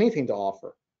have anything to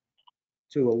offer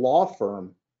to a law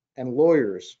firm and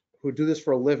lawyers who do this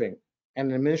for a living,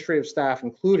 and administrative staff,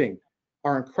 including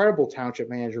our incredible township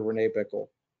manager, Renee Bickle.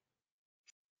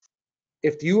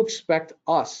 If you expect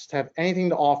us to have anything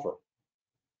to offer,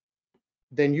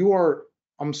 then you are,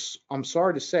 I'm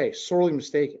sorry to say, sorely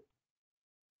mistaken,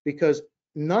 because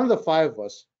none of the five of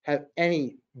us have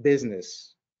any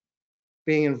business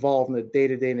being involved in the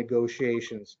day-to-day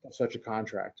negotiations of such a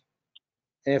contract.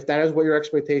 And if that is what your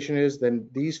expectation is, then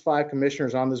these five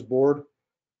commissioners on this board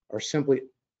are simply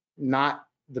not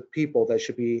the people that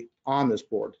should be on this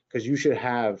board, because you should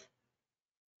have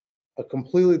a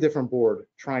completely different board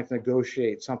trying to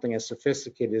negotiate something as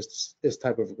sophisticated as this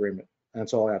type of agreement. And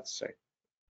that's all I have to say.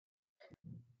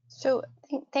 So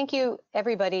thank you,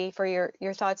 everybody, for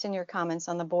your thoughts and your comments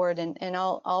on the board. And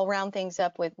I'll round things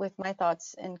up with my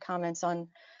thoughts and comments on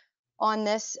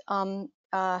this.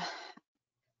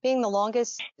 Being the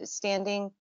longest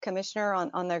standing commissioner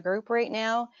on their group right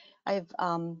now, I've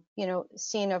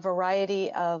seen a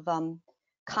variety of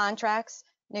contracts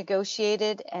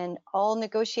negotiated, and all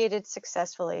negotiated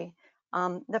successfully.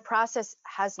 The process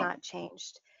has not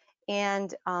changed,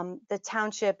 and the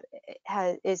township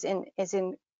is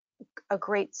in a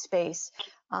great space,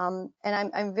 and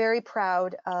I'm very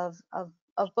proud of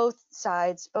both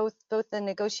sides, both the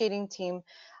negotiating team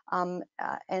and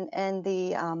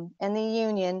the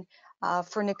union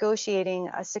for negotiating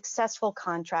a successful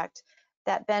contract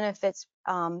that benefits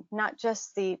not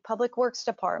just the Public Works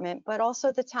Department, but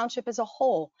also the township as a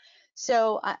whole.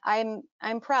 So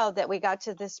I'm proud that we got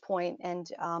to this point, and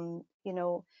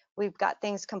we've got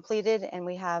things completed, and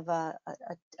we have a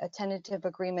tentative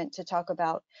agreement to talk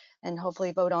about and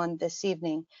hopefully vote on this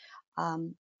evening.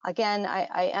 Again,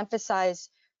 I emphasize,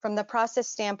 from the process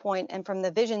standpoint and from the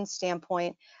vision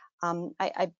standpoint,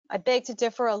 I beg to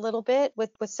differ a little bit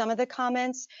with some of the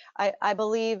comments. I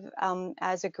believe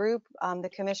as a group, the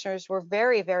commissioners were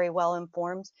very, very well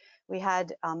informed. We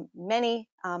had many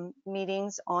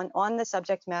meetings on the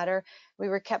subject matter. We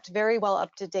were kept very well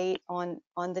up to date on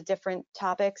the different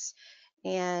topics,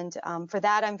 and for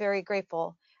that I'm very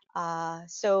grateful.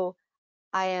 So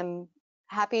I am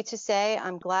happy to say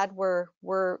I'm glad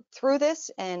we're through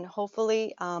this, and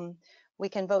hopefully we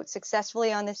can vote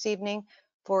successfully on this evening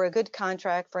for a good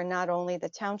contract for not only the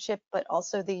township but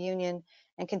also the union,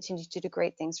 and continue to do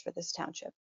great things for this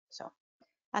township. So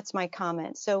that's my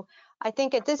comment. So I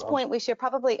think at this point we should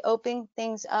probably open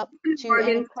things up to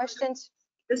any questions.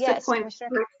 Just Yes, a point Commissioner.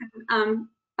 of correction.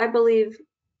 I believe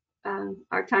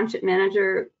our township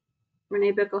manager,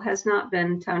 Renee Bickle, has not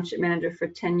been township manager for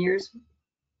 10 years.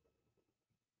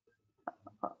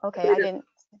 Okay,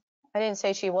 I didn't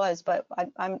say she was, but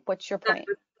what's your point?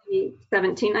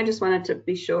 17. I just wanted to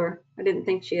be sure. I didn't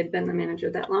think she had been the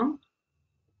manager that long.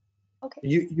 Okay.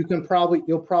 You'll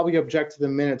probably object to the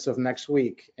minutes of next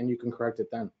week, and you can correct it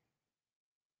then.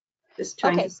 Just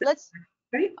trying Okay, to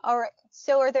right. All right.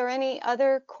 So are there any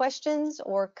other questions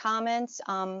or comments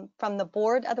from the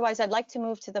board? Otherwise, I'd like to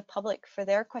move to the public for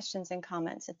their questions and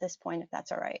comments at this point, if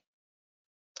that's all right.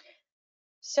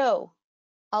 So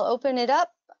I'll open it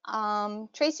up.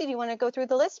 Tracy, do you want to go through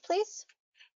the list, please?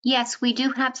 Yes, we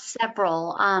do have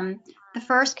several. The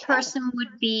first person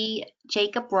would be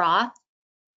Jacob Roth.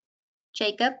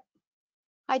 Jacob?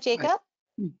 Hi, Jacob.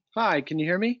 Hi, can you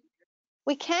hear me?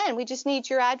 We can. We just need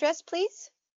your address,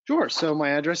 please. Sure. So my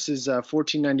address is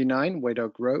 1499 White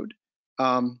Oak Road.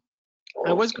 I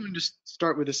was going to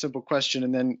start with a simple question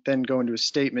and then go into a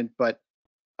statement, but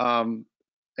I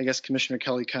guess Commissioner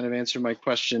Kelly kind of answered my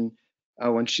question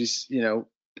when she's,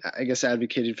 I guess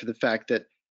advocated for the fact that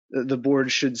the board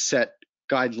should set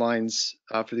guidelines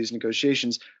for these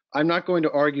negotiations. I'm not going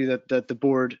to argue that the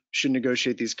board should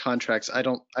negotiate these contracts. I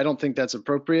don't think that's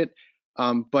appropriate.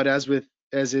 But as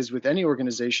is with any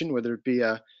organization, whether it be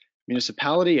a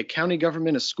municipality, a county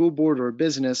government, a school board, or a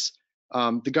business,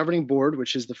 the governing board,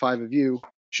 which is the five of you,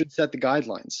 should set the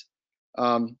guidelines.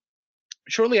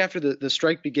 Shortly after the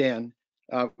strike began,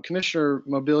 Commissioner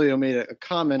Mobilio made a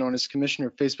comment on his commissioner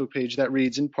Facebook page that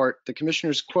reads, in part, the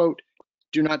commissioners, quote,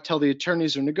 do not tell the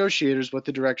attorneys or negotiators what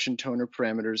the direction, tone, or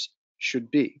parameters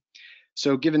should be.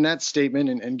 So given that statement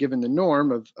and given the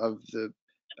norm of the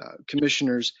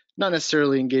commissioners not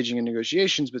necessarily engaging in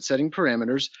negotiations but setting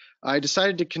parameters, I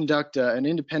decided to conduct an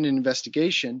independent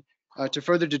investigation to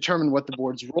further determine what the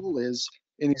board's role is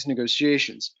in these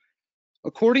negotiations.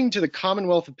 According to the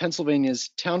Commonwealth of Pennsylvania's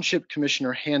Township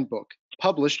Commissioner Handbook,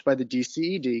 published by the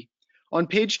DCED, on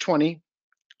page 20,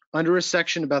 under a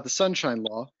section about the Sunshine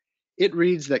Law, it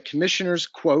reads that commissioners,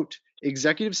 quote,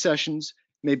 executive sessions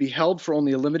may be held for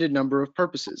only a limited number of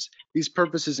purposes. These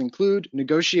purposes include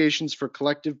negotiations for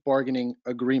collective bargaining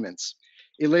agreements.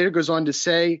 It later goes on to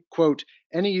say, quote,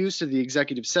 any use of the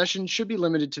executive session should be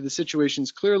limited to the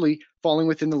situations clearly falling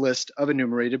within the list of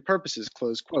enumerated purposes,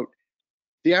 close quote.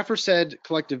 The aforesaid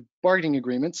collective bargaining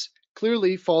agreements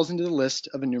clearly falls into the list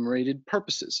of enumerated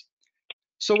purposes.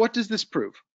 So what does this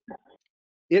prove?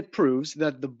 It proves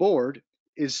that the board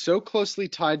is so closely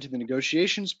tied to the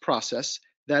negotiations process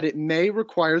that it may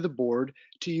require the board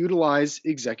to utilize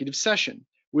executive session,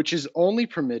 which is only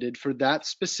permitted for that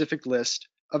specific list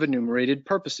of enumerated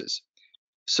purposes.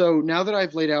 So now that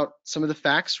I've laid out some of the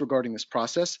facts regarding this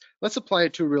process, let's apply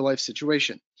it to a real-life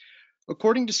situation.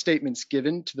 According to statements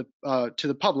given to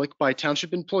the public by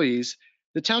township employees,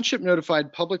 the township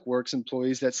notified Public Works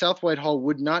employees that South Whitehall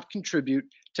would not contribute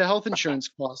to health insurance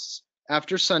costs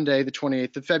after Sunday, the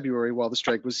 28th of February, while the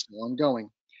strike was still ongoing.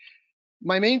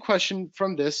 My main question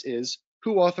from this is,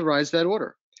 who authorized that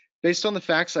order? Based on the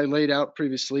facts I laid out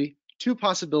previously, two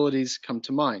possibilities come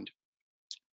to mind.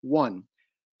 One,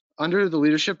 under the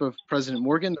leadership of President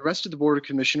Morgan, the rest of the Board of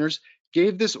Commissioners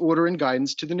gave this order and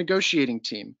guidance to the negotiating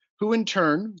team, who in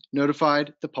turn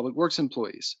notified the Public Works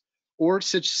employees. Or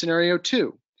scenario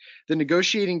two, the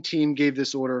negotiating team gave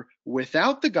this order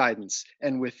without the guidance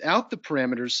and without the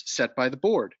parameters set by the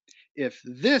board. If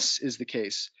this is the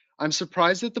case, I'm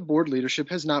surprised that the board leadership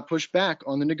has not pushed back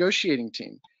on the negotiating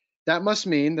team. That must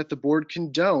mean that the board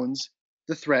condones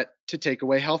the threat to take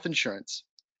away health insurance.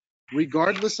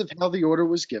 Regardless of how the order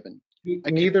was given.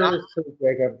 Neither is true,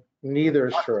 Jacob. Neither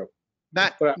is true.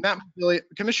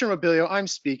 Commissioner Mobilio, I'm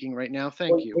speaking right now.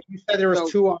 Thank you. You said there was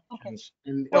two options.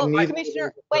 And Well, neither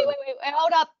Commissioner, is wait, true.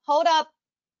 hold up.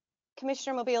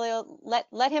 Commissioner Mobilio,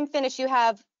 let him finish. You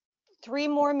have 2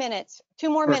 more minutes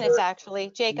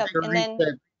actually, Jacob, and then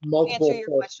Multiple answer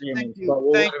your question. Thank you,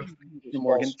 Commissioner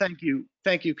Morgan.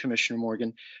 Thank you, Commissioner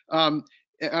Morgan.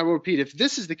 I will repeat, if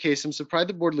this is the case, I'm surprised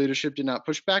the board leadership did not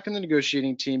push back on the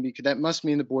negotiating team, because that must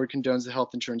mean the board condones the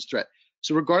health insurance threat.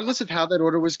 So regardless of how that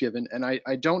order was given, and I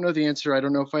don't know the answer, I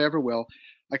don't know if I ever will,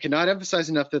 I cannot emphasize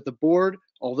enough that the board,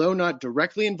 although not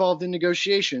directly involved in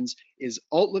negotiations, is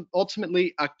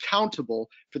ultimately accountable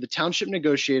for the township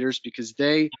negotiators, because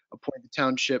they appoint the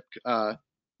township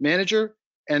manager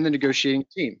and the negotiating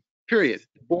team, period.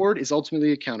 The board is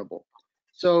ultimately accountable.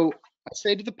 So I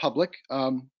say to the public,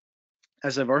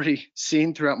 as I've already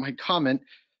seen throughout my comment,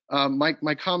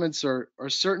 my comments are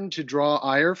certain to draw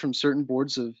ire from certain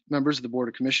members of the Board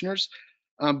of Commissioners,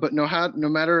 but no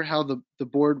matter how the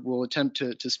board will attempt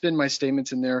to spin my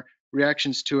statements and their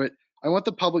reactions to it, I want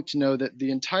the public to know that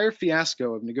the entire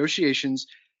fiasco of negotiations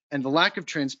and the lack of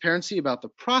transparency about the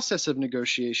process of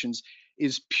negotiations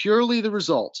is purely the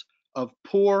result of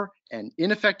poor and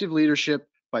ineffective leadership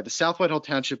by the South Whitehall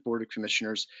Township Board of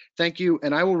Commissioners. Thank you,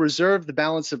 and I will reserve the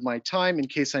balance of my time in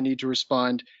case I need to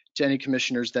respond to any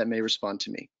commissioners that may respond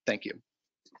to me. Thank you.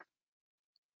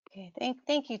 Okay,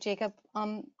 thank you, Jacob.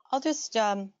 I'll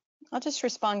just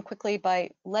respond quickly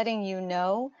by letting you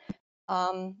know,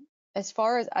 as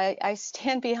far as I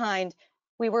stand behind,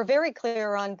 we were very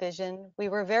clear on vision. We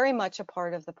were very much a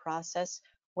part of the process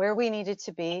where we needed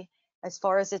to be, as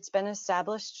far as it's been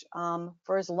established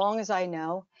for as long as I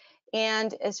know.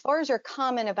 And as far as your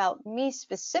comment about me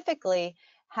specifically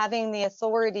having the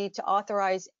authority to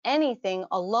authorize anything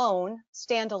alone,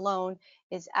 stand alone,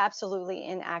 is absolutely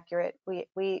inaccurate.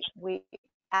 We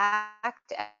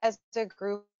act as a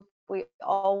group. We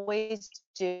always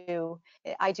do.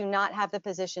 I do not have the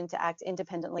position to act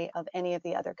independently of any of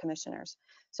the other commissioners.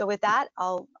 So with that,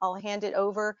 I'll hand it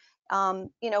over. I'll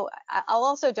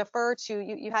also defer to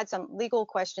you. You had some legal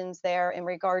questions there in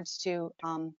regards to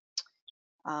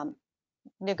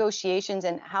negotiations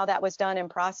and how that was done in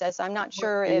process. I'm not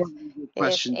sure if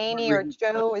Amy or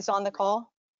Joe is on the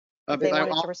call. If they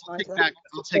wanted to respond to that.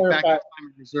 I'll take back the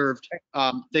time reserved.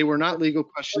 They were not legal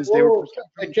questions. They were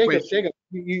Jacob,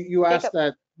 you asked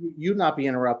that you not be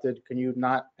interrupted. Can you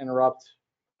not interrupt?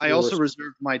 I also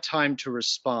reserved my time to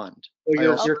respond. Well,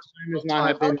 your time has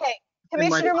not been. Okay,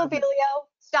 Commissioner Mobilio,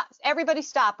 stop. Everybody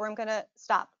stop, or I'm going to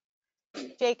stop.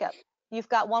 Jacob, you've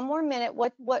got 1 more minute.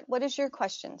 What is your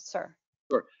question, sir?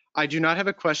 Sure. I do not have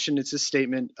a question. It's a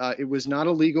statement. It was not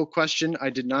a legal question. I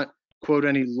did not quote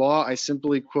any law. I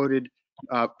simply quoted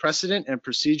precedent and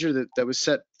procedure that was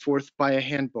set forth by a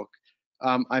handbook.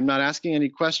 I'm not asking any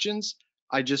questions.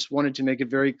 I just wanted to make it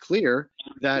very clear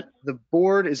that the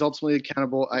board is ultimately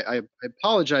accountable. I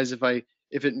apologize if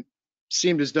it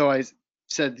seemed as though I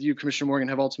said you, Commissioner Morgan,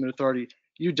 have ultimate authority.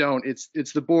 You don't.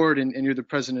 It's the board, and you're the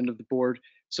president of the board.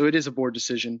 So it is a board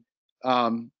decision.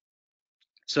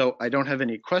 So I don't have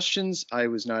any questions. I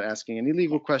was not asking any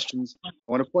legal questions. I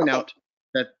want to point Okay. out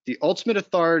that the ultimate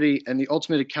authority and the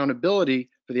ultimate accountability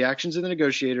for the actions of the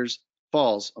negotiators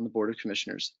falls on the Board of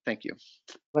Commissioners. Thank you.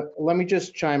 Let me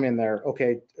just chime in there.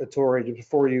 Okay, Tori,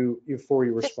 before you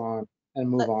respond and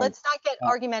move on. Let's not get Uh,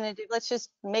 argumentative. Let's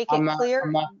just make it clear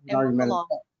I'm not and move argumentative.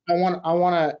 along. I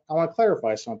want to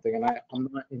clarify something, and I'm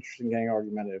not interested in getting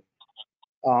argumentative.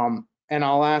 And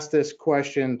I'll ask this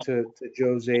question to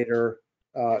Joe Zader,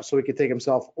 so he could take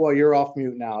himself. Well, you're off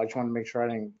mute now. I just want to make sure I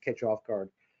didn't catch you off guard.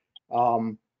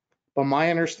 But my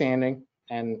understanding,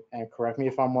 and correct me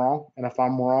if I'm wrong, and if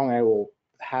I'm wrong, I will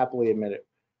happily admit it,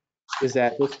 is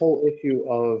that this whole issue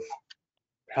of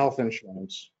health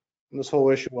insurance, and this whole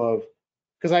issue of,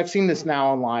 because I've seen this now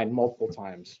online multiple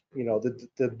times, you know,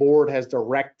 the board has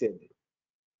directed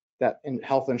that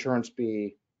health insurance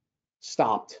be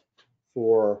stopped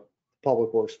for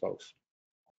public works folks.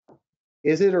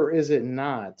 Is it or is it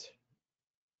not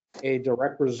a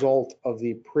direct result of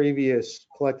the previous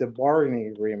collective bargaining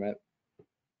agreement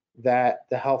that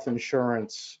the health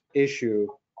insurance issue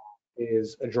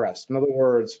is addressed? In other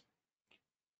words,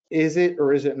 is it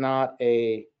or is it not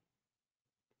a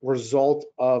result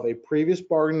of a previous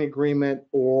bargaining agreement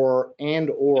or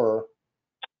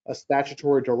a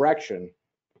statutory direction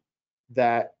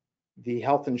that the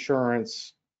health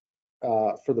insurance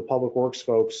for the public works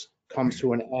folks comes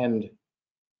to an end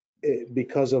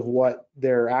because of what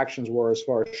their actions were as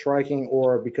far as striking,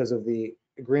 or because of the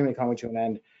agreement coming to an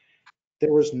end?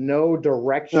 There was no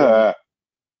direction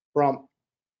from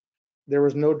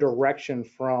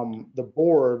the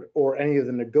board or any of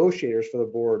the negotiators for the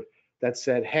board that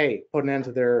said, hey, put an end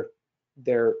to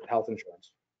their health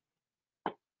insurance.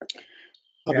 I'll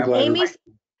be Yeah, glad to- Amy's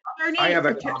I have a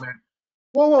attorney, comment.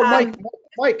 Whoa, Um,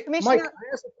 Mike, Commissioner- can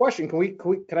I ask a question?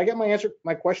 Can I get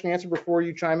my question answered before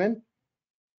you chime in?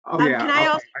 Oh, yeah. can I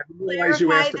also I didn't realize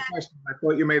you asked a clarify that- question. I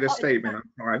thought you made a statement.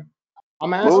 I'm sorry.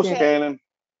 I'm Loose asking. cannon.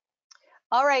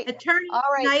 All right, Attorney all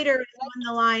right. Snyder is on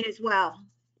the line as well.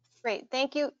 Great.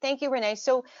 Thank you, Renee.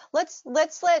 So let's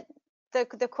let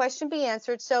the question be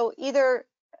answered. So either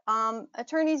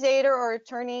Attorney Zader or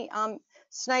Attorney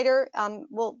Snyder,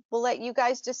 we'll let you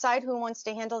guys decide who wants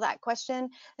to handle that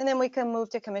question, and then we can move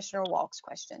to Commissioner Walk's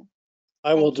question.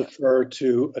 I will Thank you. defer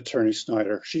to Attorney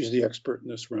Snyder. She's the expert in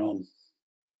this realm.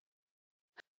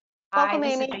 Welcome, Hi,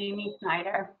 this Amy. is Amy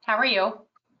Snyder. How are you?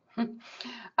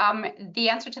 The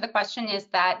answer to the question is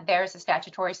that there's a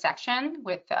statutory section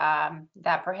with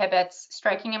that prohibits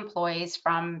striking employees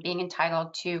from being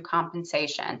entitled to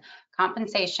compensation.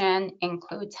 Compensation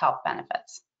includes health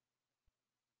benefits.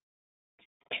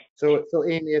 So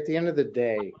Amy, at the end of the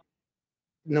day,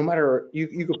 no matter,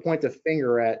 you could point the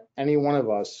finger at any one of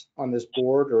us on this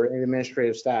board or any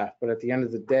administrative staff, but at the end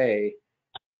of the day,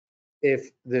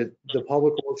 if the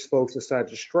public works folks decide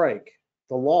to strike,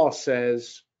 the law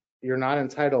says you're not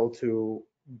entitled to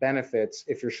benefits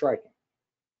if you're striking.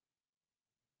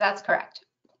 That's correct.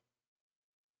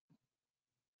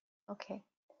 Okay.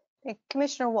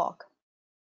 Commissioner Walk.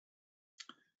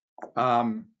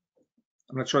 I'm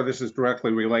not sure this is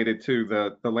directly related to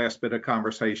the last bit of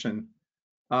conversation.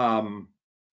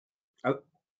 I'd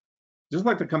just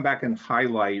like to come back and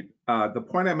highlight the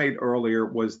point I made earlier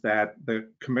was that the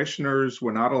commissioners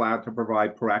were not allowed to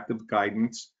provide proactive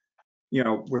guidance, you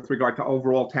know, with regard to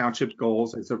overall township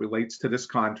goals as it relates to this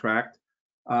contract,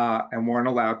 and weren't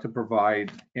allowed to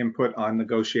provide input on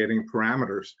negotiating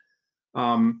parameters.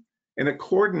 In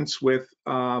accordance with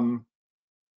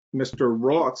Mr.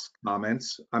 Roth's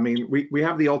comments, I mean, we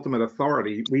have the ultimate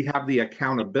authority. We have the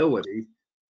accountability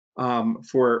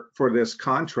for this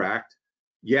contract.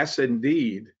 Yes,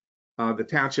 indeed, the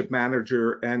township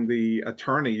manager and the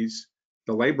attorneys,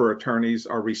 the labor attorneys,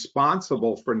 are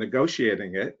responsible for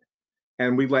negotiating it,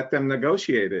 and we let them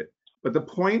negotiate it. But the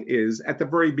point is, at the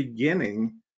very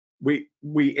beginning,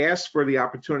 we asked for the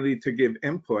opportunity to give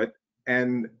input,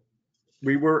 and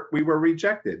we were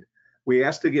rejected. We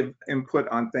asked to give input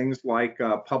on things like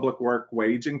public work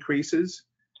wage increases,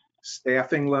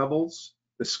 staffing levels,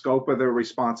 the scope of their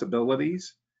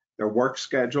responsibilities, their work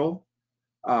schedule,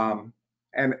 and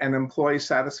employee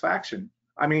satisfaction.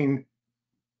 I mean,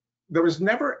 there was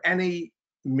never any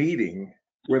meeting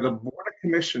where the Board of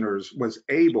Commissioners was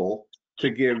able to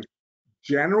give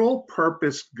general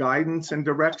purpose guidance and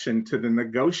direction to the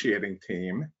negotiating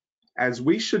team, as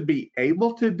we should be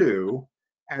able to do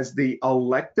as the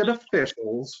elected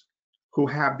officials who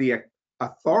have the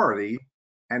authority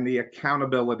and the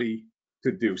accountability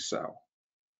to do so.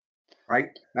 Right?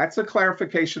 That's a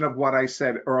clarification of what I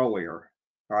said earlier.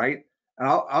 Right? And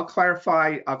I'll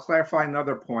clarify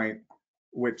another point,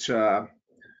 which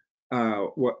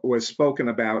was spoken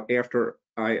about after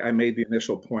I made the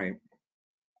initial point.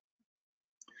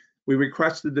 We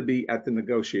requested to be at the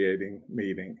negotiating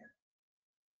meeting.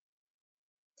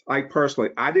 I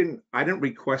personally, I didn't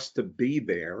request to be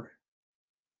there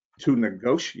to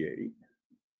negotiate.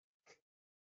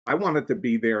 I wanted to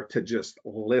be there to just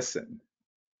listen,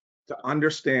 to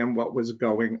understand what was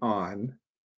going on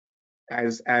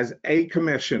as a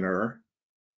commissioner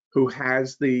who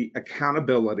has the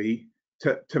accountability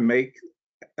to make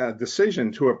a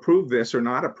decision to approve this or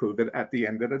not approve it at the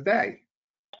end of the day.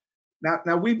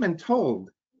 Now we've been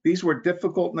told these were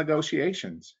difficult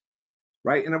negotiations,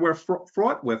 right? And we're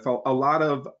fraught with a lot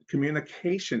of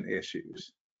communication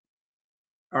issues.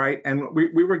 All right, and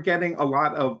we were getting a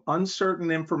lot of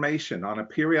uncertain information on a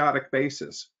periodic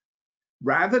basis.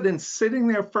 Rather than sitting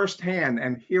there firsthand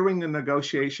and hearing the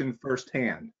negotiation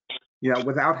firsthand,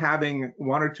 without having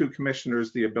one or two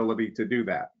commissioners the ability to do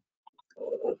that.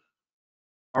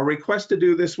 Our request to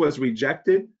do this was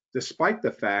rejected, despite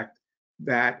the fact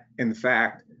that, in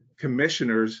fact,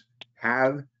 commissioners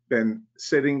have been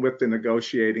sitting with the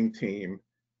negotiating team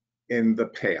in the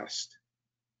past.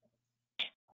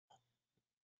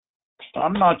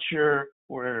 I'm not sure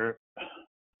where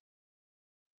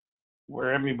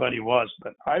everybody was,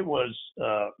 but I was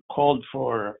called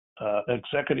for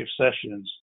executive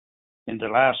sessions in the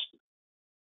last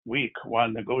week while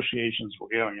negotiations were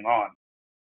going on.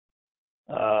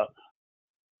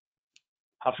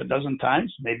 Half a dozen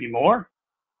times, maybe more.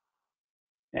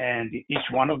 And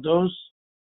each one of those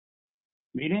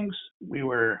meetings, we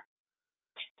were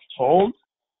told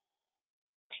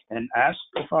and asked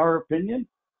of our opinion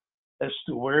as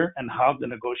to where and how the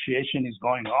negotiation is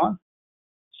going on.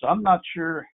 So I'm not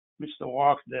sure, Mr.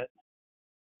 Walk, that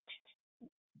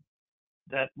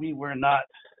we were not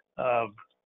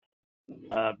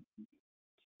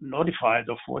notified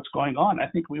of what's going on. I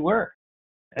think we were,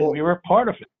 and we were part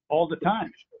of it all the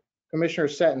time. Commissioner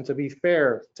Seton, to be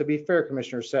fair,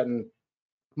 Commissioner Seton,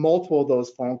 multiple of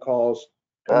those phone calls,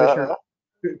 Commissioner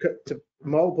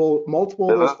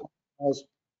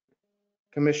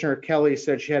Commissioner Kelly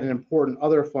said she had an important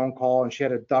other phone call and she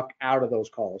had to duck out of those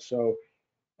calls. So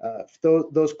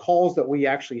those calls that we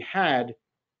actually had,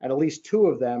 at least two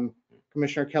of them,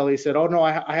 Commissioner Kelly said, "Oh no,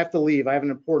 I have to leave. I have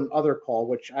an important other call,"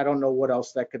 which I don't know what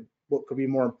could be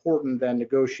more important than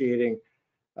negotiating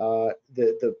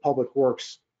the Public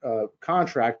Works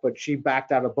contract, but she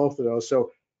backed out of both of those.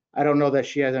 So I don't know that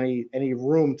she has any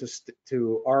room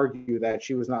to argue that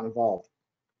she was not involved.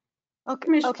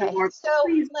 Okay. So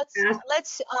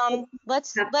let's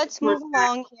move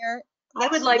along here.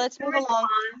 Let's move along.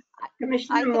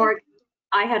 Commissioner Morgan,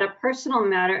 I had a personal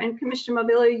matter, and Commissioner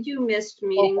Mobilio, you missed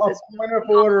meetings. Point of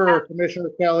order, Commissioner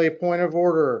Kelly. Point of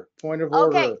order. Point of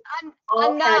order. Okay.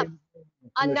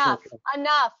 Enough.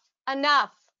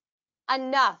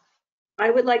 I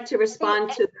would like to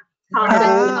respond to we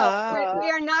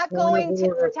are not going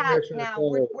tit for tat now.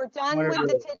 We're done with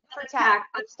the tit for tat.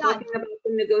 It's done. Talking about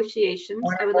the negotiations.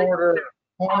 Point of order.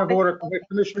 Point of order.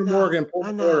 Commissioner Morgan,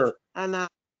 point of order.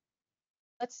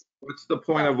 What's the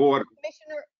point of order?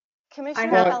 Commissioner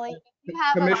Kelly, you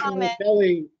have a comment.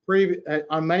 Kelly,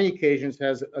 on many occasions,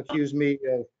 has accused me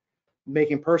of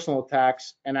making personal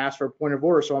attacks and asked for a point of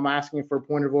order. So I'm asking for a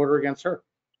point of order against her.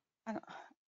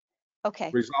 Okay.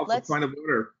 Resolve the point of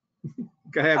order.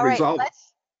 Go ahead, all right, resolve.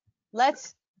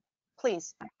 Let's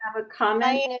please. I have a comment.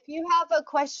 Diane, if you have a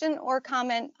question or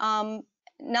comment,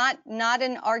 not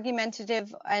an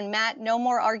argumentative, and Matt, no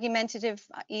more argumentative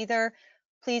either.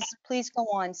 Please go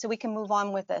on so we can move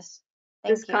on with this.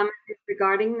 Thank you. Comment is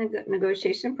regarding the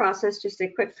negotiation process. Just a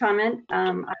quick comment.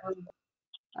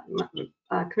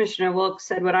 Commissioner Wilk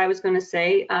said what I was going to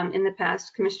say. In the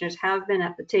past, commissioners have been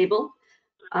at the table,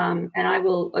 and I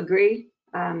will agree.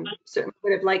 Certainly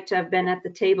would have liked to have been at the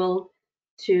table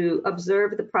to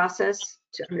observe the process,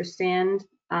 to understand,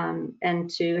 and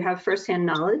to have firsthand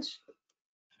knowledge.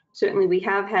 Certainly, we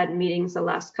have had meetings the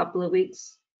last couple of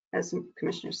weeks, as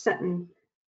Commissioner Seton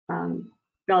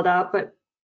spelled out, but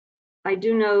I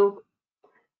do know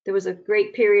there was a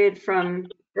great period from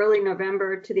early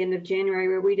November to the end of January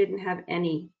where we didn't have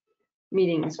any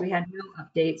meetings. We had no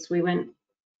updates. We went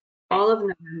all of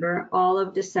November, all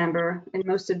of December, and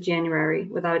most of January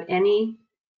without any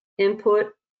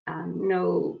input,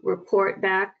 no report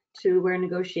back to where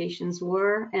negotiations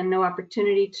were, and no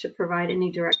opportunity to provide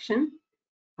any direction.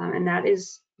 And that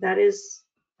is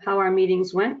how our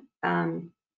meetings went.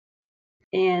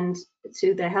 And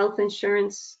to the health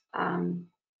insurance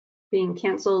being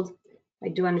canceled, I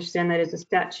do understand that is a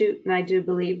statute, and I do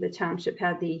believe the township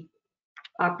had the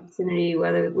opportunity,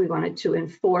 whether we wanted to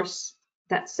enforce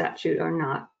that statute or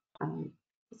not.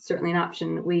 it's certainly an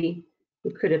option that we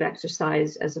could have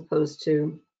exercised, as opposed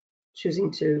to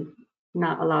choosing to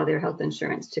not allow their health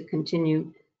insurance to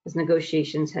continue as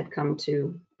negotiations had come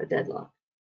to a deadlock.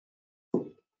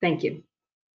 Thank you.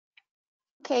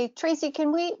 Okay, Tracy,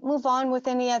 can we move on with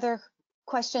any other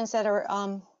questions that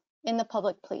are in the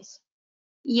public, please?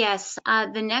 Yes,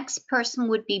 the next person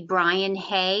would be Brian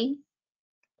Hay.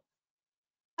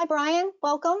 Hi, Brian,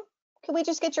 welcome. Can we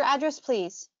just get your address,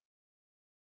 please?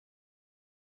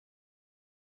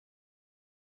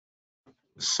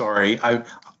 Sorry, I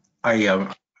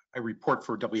report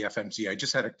for WFMZ. I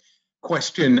just had a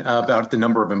question about the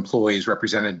number of employees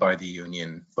represented by the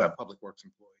union, Public Works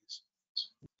employees.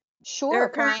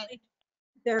 Sure, Brian.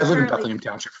 I live in Bethlehem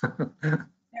Township.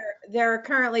 There are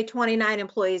currently 29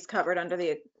 employees covered under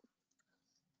the.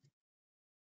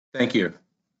 Thank you.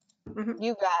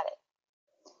 You got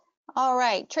it. All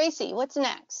right, Tracy, what's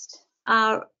next?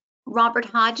 Robert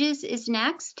Hodges is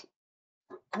next.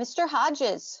 Mr.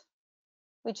 Hodges,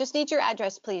 we just need your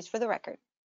address, please, for the record.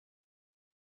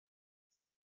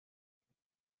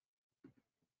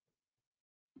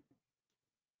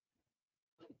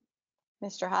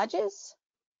 Mr. Hodges?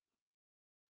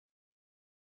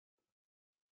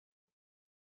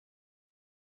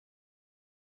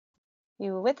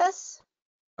 You with us?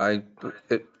 Am there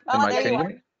I, you can you hear are.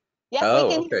 me? Yep, Oh,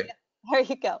 we can hear okay. you. There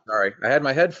you go. All right. I had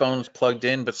my headphones plugged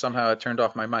in, but somehow I turned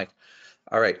off my mic.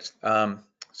 All right.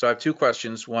 So I have two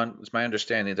questions. One, it's my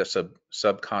understanding that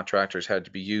subcontractors had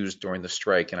to be used during the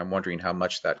strike, and I'm wondering how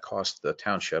much that cost the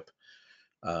township.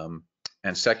 And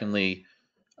secondly,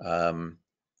 the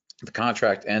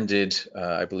contract ended,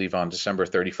 I believe, on December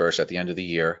 31st at the end of the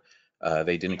year.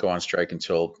 They didn't go on strike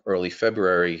until early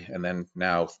February, and then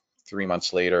now 3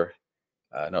 months later,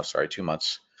 no, sorry, 2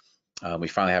 months, we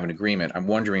finally have an agreement. I'm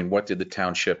wondering, what did the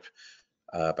township,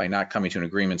 by not coming to an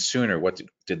agreement sooner, what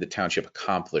did the township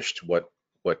accomplish? What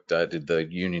did the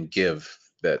union give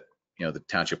that, you know, the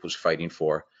township was fighting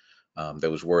for,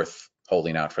 that was worth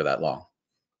holding out for that long?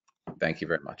 Thank you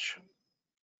very much.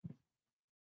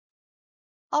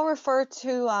 I'll defer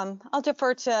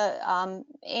to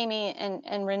Amy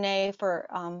and Renee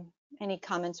for any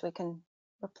comments we can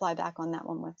reply back on that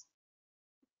one with.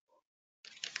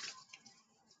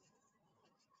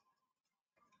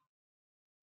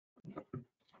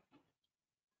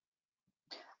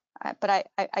 But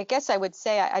I guess I would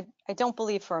say I don't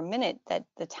believe for a minute that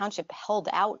the township held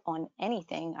out on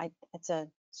anything. It's a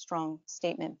strong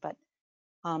statement, but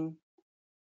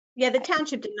Yeah, the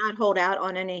township did not hold out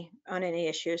on any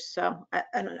issues. So I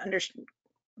don't understand.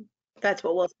 That's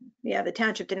what we'll. Yeah, the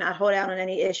township did not hold out on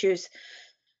any issues.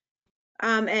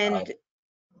 And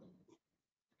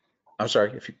I'm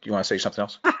sorry, if you want to say something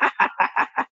else.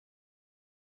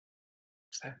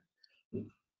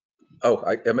 Oh,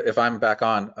 if I'm back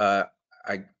on,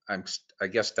 I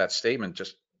guess that statement,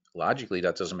 just logically,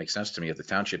 that doesn't make sense to me. If the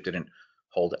township didn't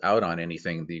hold out on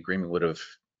anything, we would have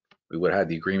had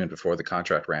the agreement before the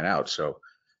contract ran out. So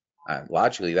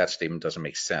logically, that statement doesn't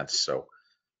make sense. So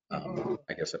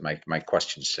I guess that my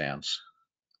question stands.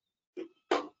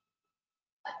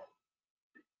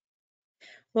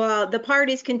 well, the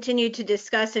parties continued to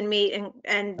discuss and meet,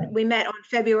 and we met on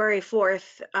February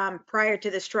 4th prior to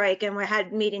the strike, and we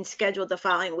had meetings scheduled the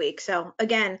following week. So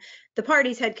again, the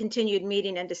parties had continued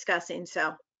meeting and discussing.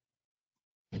 So.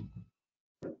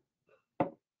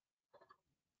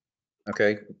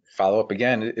 Okay, follow up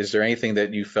again. Is there anything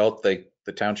that you felt that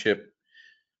the township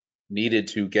needed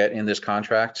to get in this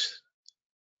contract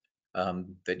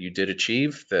that you did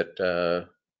achieve that,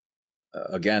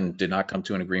 again, did not come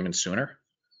to an agreement sooner?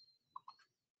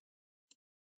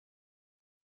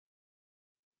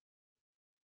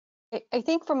 I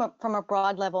think from a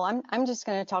broad level, I'm just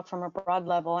going to talk from a broad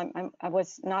level. I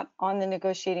was not on the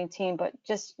negotiating team, but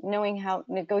just knowing how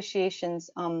negotiations,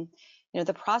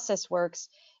 the process works,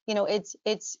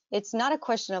 it's not a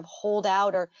question of hold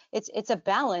out, or it's a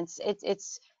balance.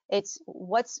 It's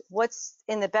what's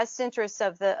in the best interest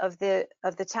of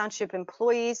the township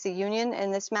employees, the union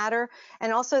in this matter,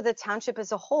 and also the township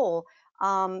as a whole.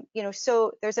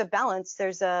 So there's a balance.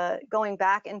 There's a going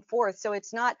back and forth. So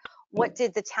it's not what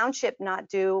did the township not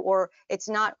do, or it's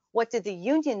not what did the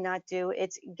union not do.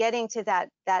 It's getting to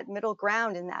that middle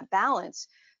ground and that balance.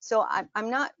 So I'm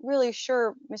not really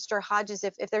sure, Mr. Hodges,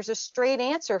 if there's a straight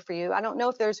answer for you. I don't know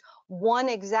if there's one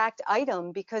exact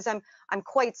item, because I'm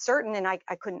quite certain, and I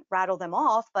couldn't rattle them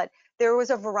off, but there was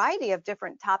a variety of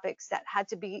different topics that had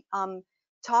to be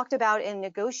talked about and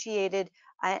negotiated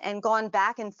and gone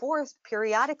back and forth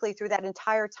periodically through that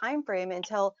entire time frame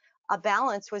until a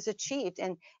balance was achieved.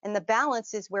 And the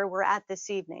balance is where we're at this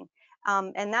evening.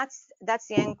 And that's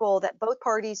the end goal that both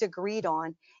parties agreed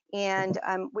on, and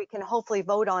we can hopefully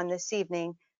vote on this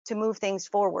evening to move things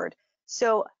forward.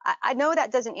 So I know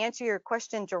that doesn't answer your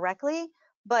question directly,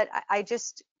 but I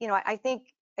just, I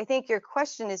think your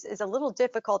question is a little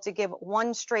difficult to give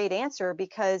one straight answer,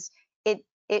 because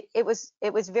it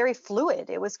was very fluid.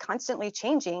 It was constantly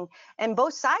changing, and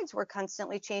both sides were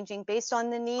constantly changing based on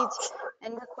the needs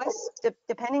and requests,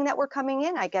 depending that were coming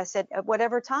in, I guess, at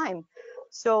whatever time.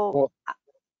 So, Well,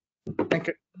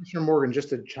 and Commissioner Morgan, just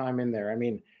to chime in there, I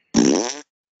mean, okay,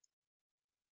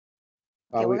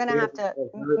 we're gonna have to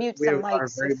mute we some have our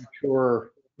mics.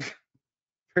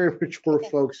 very mature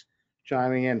folks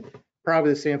chiming in.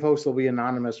 Probably the same folks will be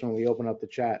anonymous when we open up the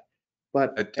chat.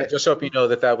 But I just hope you know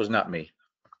that that was not me.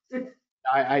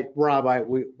 Rob, I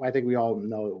think we all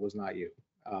know it was not you.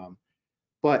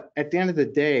 But at the end of the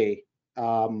day,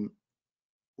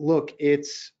 look,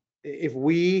 if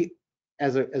we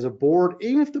as a board,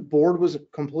 even if the board was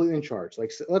completely in charge,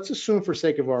 like let's assume for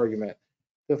sake of argument,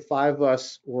 the 5 of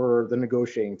us were the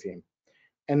negotiating team,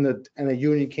 and the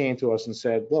union came to us and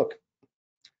said, look,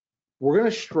 we're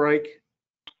going to strike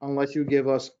unless you give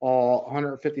us all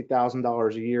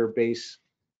 $150,000 a year base,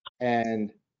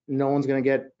 and no one's going to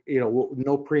get,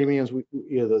 no premiums.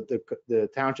 The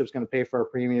township's going to pay for our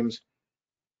premiums.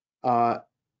 No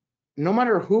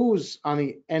matter who's on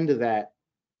the end of that,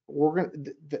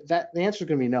 the answer is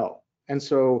going to be no. And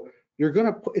so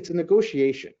it's a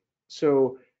negotiation.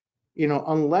 So,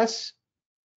 unless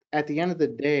at the end of the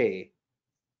day,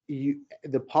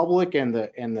 the public and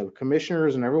the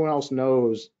commissioners and everyone else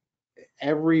knows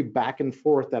every back and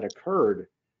forth that occurred,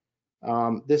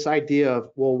 this idea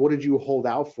of, well, what did you hold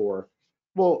out for?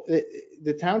 Well,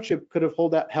 the township could have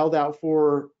held out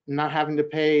for not having to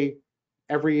pay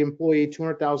every employee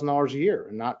 $200,000 a year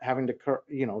and not having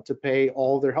to pay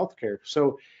all their health care.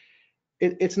 So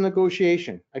it's a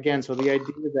negotiation again. So the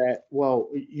idea that, well,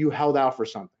 you held out for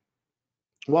something.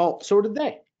 Well, so did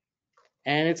they.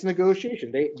 And it's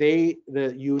negotiation.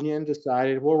 The union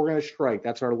decided, well, we're going to strike.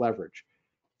 That's our leverage.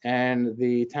 And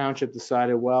the township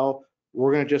decided, well,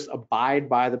 we're going to just abide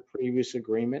by the previous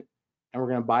agreement, and we're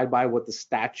going to abide by what the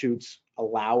statutes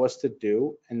allow us to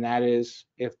do. And that is,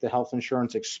 if the health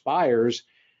insurance expires,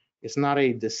 it's not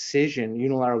a decision,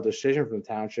 unilateral decision from the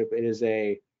township. It is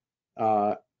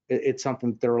it's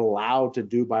something they're allowed to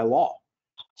do by law.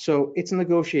 So it's a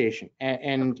negotiation.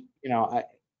 And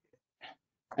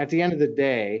at the end of the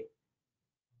day,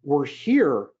 we're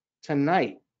here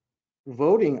tonight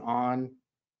voting on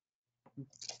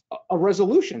a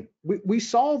resolution. We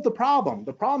solved the problem.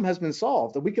 The problem has been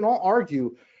solved. We can all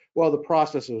argue, well, the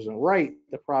process wasn't right.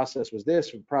 The process was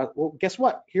this. Well, guess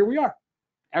what? Here we are.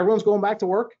 Everyone's going back to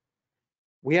work.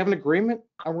 We have an agreement,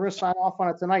 and we're going to sign off on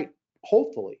it tonight,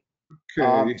 hopefully.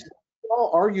 Okay. We can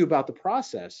all argue about the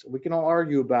process. We can all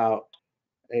argue about,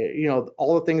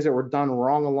 all the things that were done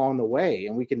wrong along the way,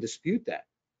 and we can dispute that.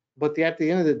 But at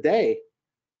the end of the day,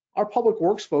 our public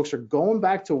works folks are going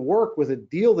back to work with a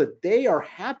deal that they are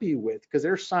happy with because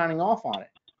they're signing off on it.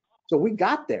 So we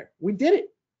got there. We did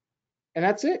it. And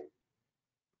that's it.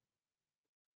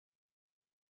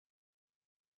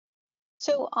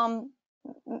 So,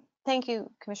 thank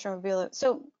you, Commissioner Rubio.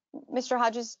 So, Mr.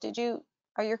 Hodges,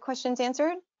 are your questions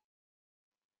answered?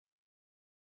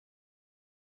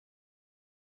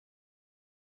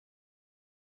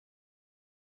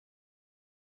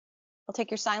 I'll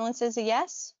take your silence as a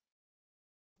yes.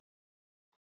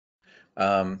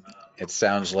 It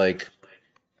sounds like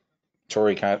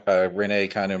Renee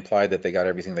kind of implied that they got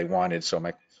everything they wanted. So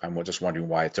I'm just wondering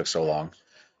why it took so long.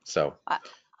 So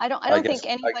I don't think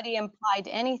anybody implied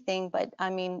anything, but I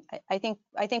mean, I think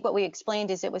what we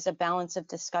explained is it was a balance of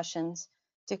discussions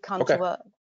to come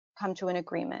to an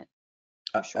agreement.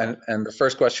 Sure. And the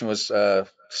first question was the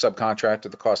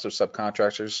cost of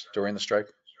subcontractors during the strike.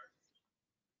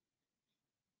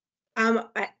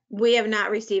 We have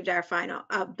not received our final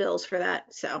bills for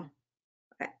that, so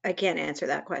I can't answer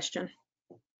that question.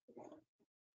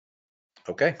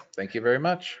 Okay, thank you very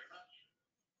much.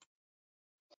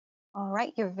 All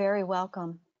right, you're very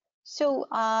welcome. So,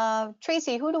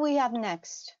 Tracy, who do we have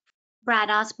next? Brad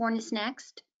Osborne is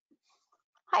next.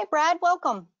 Hi, Brad,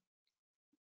 welcome.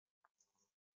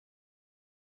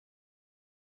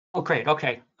 Oh, great.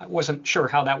 Okay. I wasn't sure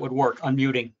how that would work,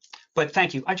 unmuting, but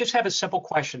thank you. I just have a simple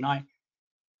question.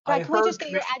 Brad, can we just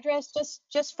get your address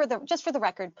just for the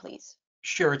record, please?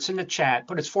 Sure, it's in the chat,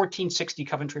 but it's 1460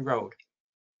 Coventry Road.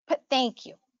 Thank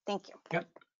you. Thank you. Yep.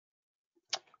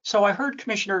 So I heard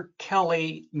Commissioner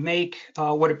Kelly make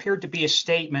what appeared to be a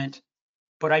statement,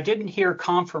 but I didn't hear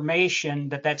confirmation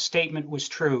that that statement was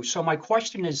true. So my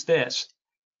question is this,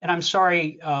 and I'm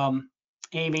sorry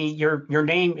Amy, your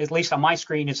name, at least on my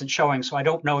screen, isn't showing, so I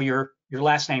don't know your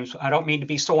last name. So I don't mean to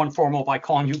be so informal by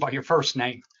calling you by your first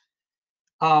name.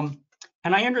 And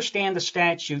I understand the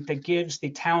statute that gives the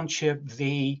township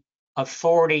the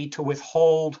authority to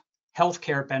withhold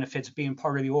healthcare benefits being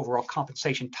part of the overall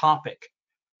compensation topic.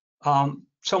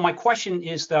 So my question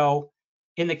is, though,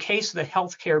 in the case of the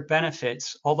healthcare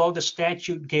benefits, although the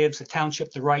statute gives the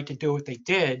township the right to do what they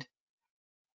did,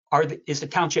 is the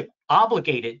township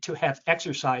obligated to have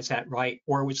exercised that right,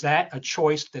 or was that a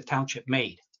choice the township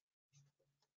made?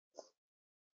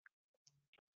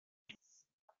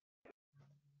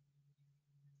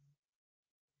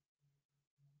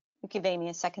 We'll give Amy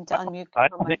a second to unmute I her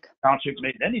don't think mic. the township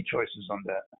made any choices on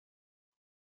that.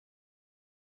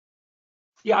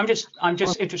 Yeah, I'm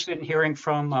just interested in hearing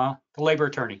from the labor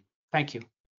attorney. Thank you.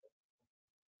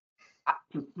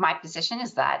 My position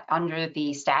is that under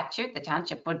the statute, the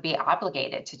township would be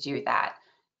obligated to do that.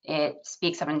 It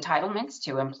speaks of entitlements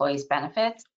to employees'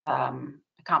 benefits,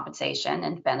 compensation,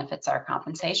 and benefits are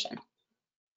compensation.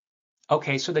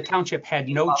 Okay, so the township had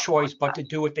no choice but to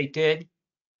do what they did?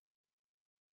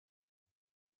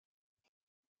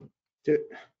 To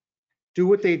do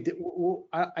what they did. Well,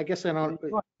 I guess I don't,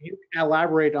 you can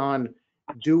elaborate on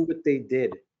do what they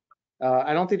did.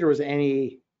 I don't think there was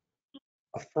any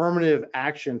affirmative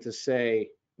action to say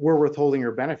we're withholding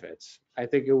your benefits. I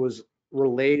think it was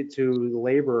related to the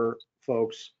labor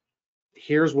folks.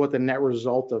 Here's what the net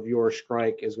result of your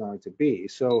strike is going to be.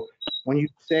 So when you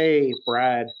say,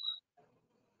 Brad,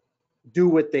 do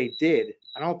what they did,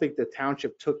 I don't think the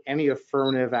township took any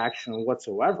affirmative action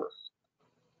whatsoever.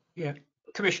 Yeah,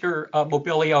 Commissioner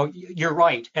Mobilio, you're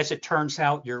right. As it turns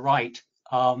out, you're right.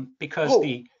 Because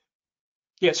the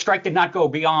strike did not go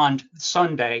beyond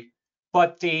Sunday,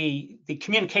 but the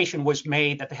communication was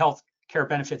made that the health care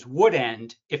benefits would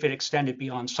end if it extended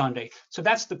beyond Sunday. So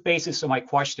that's the basis of my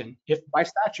question. By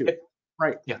statute,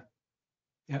 right. Yeah.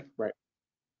 Right.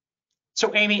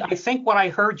 So Amy, I think what I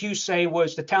heard you say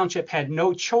was the township had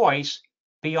no choice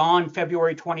beyond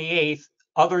February 28th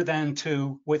other than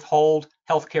to withhold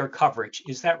healthcare coverage.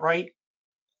 Is that right?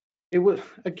 It was,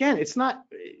 again, it's not,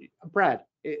 Brad,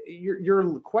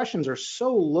 your questions are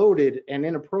so loaded and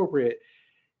inappropriate.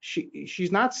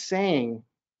 She's not saying,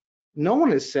 no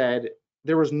one has said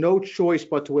there was no choice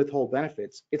but to withhold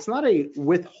benefits. It's not a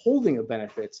withholding of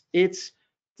benefits. It's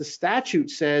the statute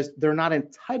says they're not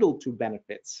entitled to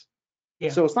benefits. Yeah.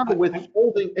 So it's not a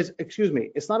withholding, excuse me,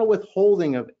 it's not a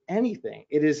withholding of anything.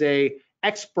 It is a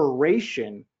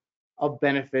expiration of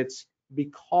benefits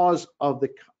because of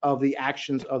the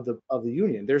actions of the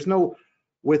union. There's no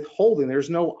withholding. There's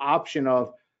no option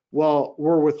of, well,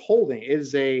 we're withholding.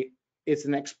 It's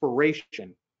an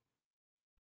expiration.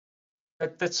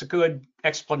 That's a good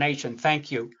explanation.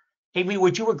 Thank you. Amy,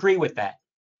 would you agree with that?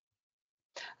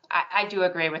 I do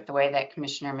agree with the way that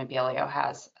Commissioner Mobilio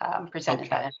has presented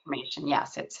that information.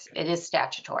 Yes, it is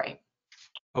statutory.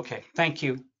 Okay, thank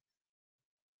you.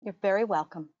 You're very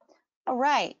welcome. All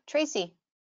right, Tracy,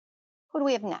 who do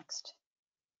we have next?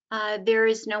 There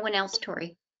is no one else,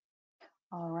 Tori.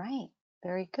 All right,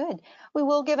 very good. We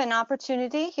will give an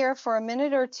opportunity here for a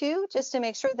minute or two just to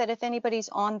make sure that if anybody's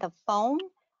on the phone,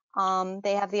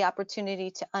 they have the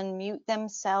opportunity to unmute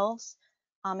themselves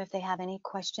if they have any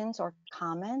questions or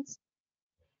comments.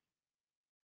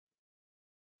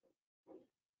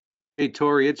 Hey,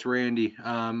 Tori, it's Randy.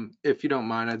 If you don't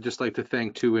mind, I'd just like to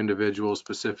thank two individuals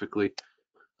specifically.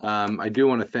 I do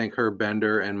want to thank Herb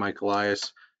Bender and Mike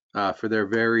Elias for their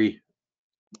very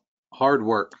hard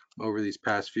work over these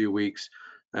past few weeks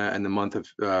and the month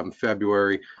of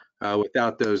February.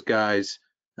 Without those guys,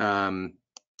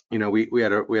 you know, we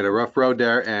had a rough road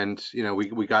there, and you know,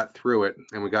 we got through it,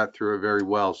 and we got through it very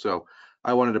well. So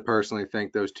I wanted to personally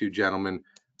thank those two gentlemen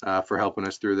for helping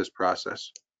us through this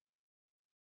process.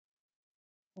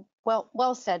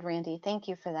 Well said, Randy. Thank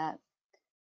you for that.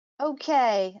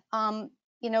 Okay,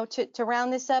 you know, to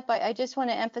round this up, I just want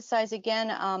to emphasize again,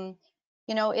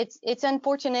 you know, it's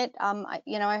unfortunate.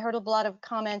 You know, I heard a lot of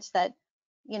comments that,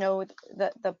 you know,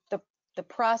 the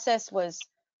process was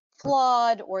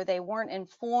flawed, or they weren't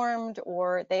informed,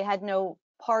 or they had no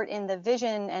part in the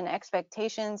vision and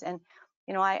expectations. And,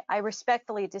 you know, I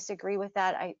respectfully disagree with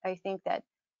that. I think that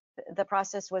the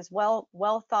process was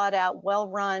well thought out, well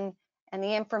run, and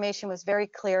the information was very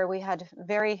clear. We had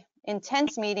very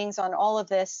intense meetings on all of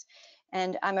this,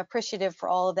 and I'm appreciative for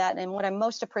all of that. And what I'm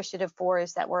most appreciative for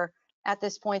is that we're at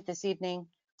this point this evening,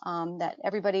 that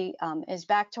everybody is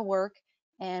back to work,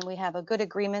 and we have a good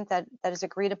agreement that is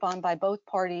agreed upon by both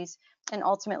parties, and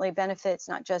ultimately benefits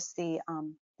not just the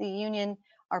union,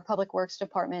 our public works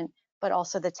department, but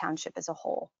also the township as a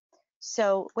whole.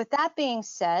 So with that being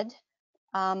said,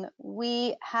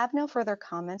 we have no further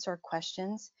comments or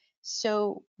questions.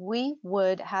 So we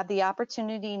would have the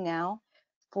opportunity now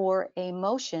for a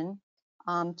motion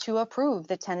to approve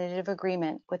the tentative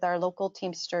agreement with our local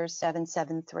Teamsters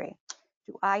 773.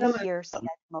 Do I So moved. hear said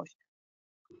motion?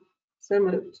 So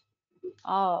moved.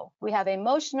 Oh, we have a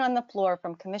motion on the floor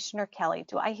from Commissioner Kelly.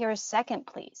 Do I hear a second,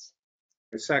 please?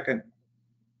 A second.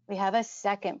 We have a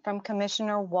second from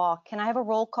Commissioner Walk. Can I have a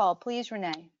roll call, please,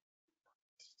 Renee?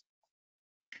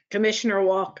 Commissioner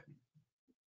Walk.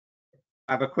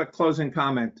 I have a quick closing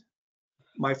comment.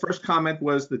 My first comment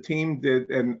was the team did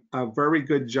a very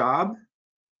good job,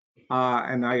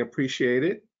 and I appreciate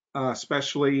it,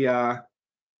 especially our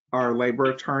labor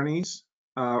attorneys,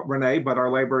 Renee, but our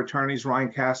labor attorneys,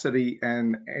 Ryan Cassidy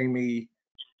and Amy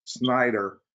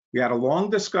Snyder. We had a long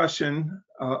discussion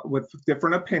with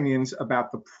different opinions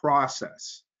about the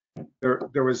process.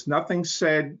 There was nothing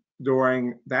said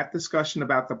during that discussion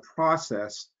about the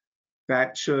process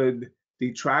that should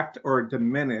detract or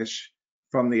diminish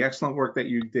from the excellent work that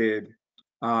you did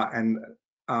and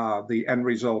the end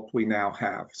result we now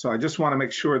have. So I just want to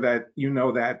make sure that you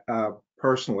know that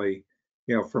personally,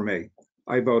 for me.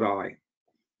 I vote aye.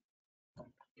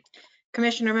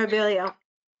 Commissioner Mobilio.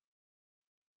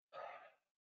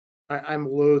 I'm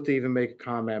loath to even make a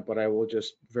comment, but I will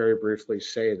just very briefly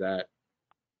say that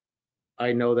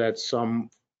I know that some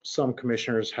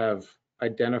commissioners have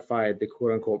identified the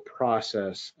quote unquote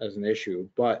process as an issue,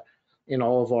 but in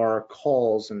all of our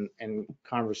calls and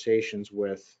conversations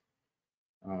with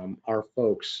our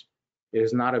folks, it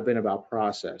has not been about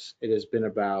process. It has been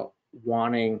about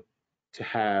wanting to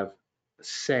have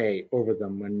say over the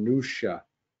minutia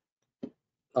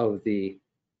of the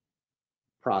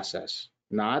process,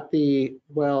 not the,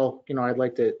 well, I'd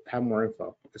like to have more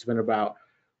info. It's been about,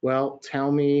 well, tell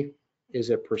me, is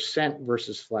it percent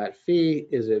versus flat fee?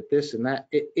 Is it this and that?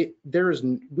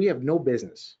 We have no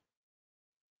business,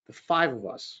 the five of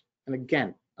us. And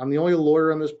again, I'm the only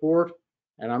lawyer on this board,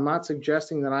 and I'm not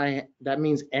suggesting that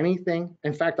means anything.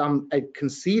 In fact, I'm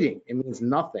conceding it means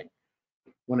nothing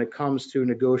when it comes to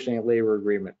negotiating a labor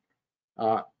agreement.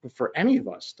 But for any of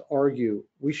us to argue,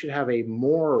 we should have a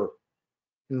more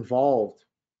involved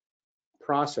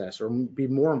process or be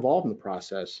more involved in the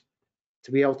process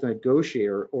to be able to negotiate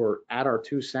or add our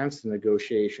 2 cents to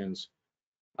negotiations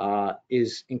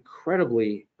is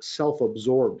incredibly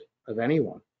self-absorbed of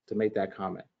anyone to make that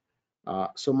comment.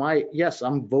 So yes,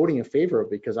 I'm voting in favor of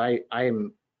it because I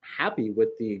am happy with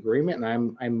the agreement,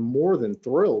 and I'm more than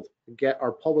thrilled to get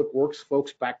our public works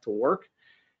folks back to work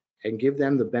and give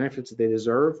them the benefits that they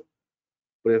deserve.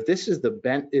 But if this is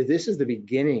the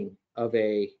beginning of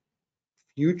a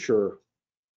future,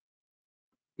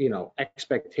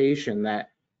 expectation that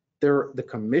the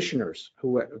commissioners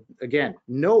who, again,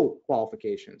 no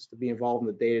qualifications to be involved in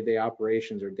the day-to-day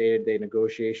operations or day-to-day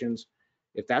negotiations,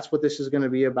 if that's what this is going to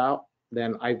be about,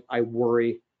 then I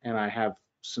worry and I have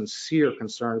sincere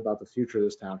concern about the future of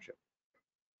this township.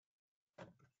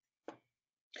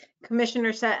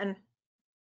 Commissioner Sutton.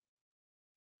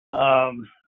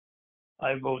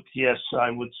 I vote yes.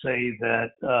 I would say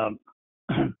that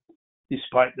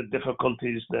despite the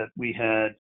difficulties that we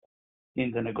had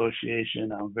in the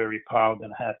negotiation, I'm very proud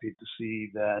and happy to see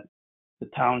that the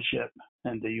township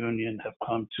and the union have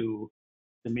come to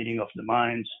the meeting of the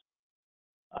minds.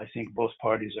 I think both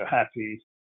parties are happy.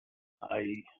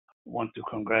 I want to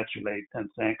congratulate and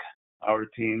thank our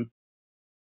team,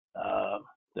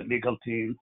 the legal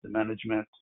team, the management,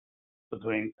 for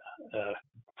doing a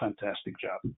fantastic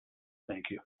job. Thank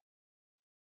you.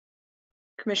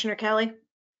 Commissioner Kelly.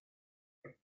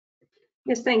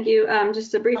 Yes, thank you.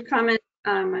 Just a brief comment.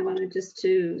 I wanted just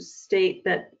to state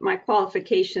that my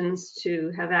qualifications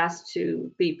to have asked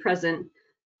to be present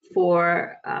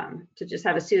for to just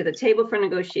have a seat at the table for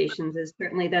negotiations is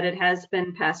certainly that it has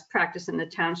been past practice in the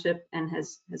township and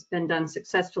has been done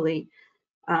successfully.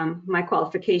 My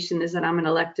qualification is that I'm an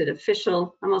elected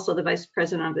official. I'm also the vice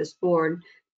president of this board,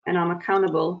 and I'm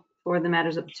accountable for the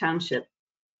matters of the township.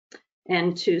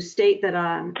 And to state that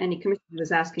any commissioner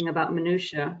was asking about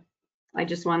minutia, I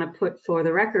just want to put for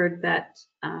the record that,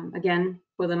 again,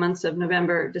 for the months of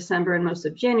November, December, and most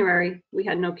of January, we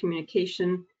had no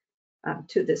communication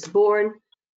to this board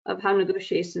of how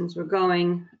negotiations were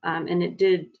going. And it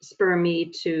did spur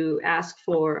me to ask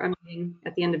for a meeting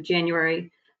at the end of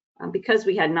January because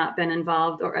we had not been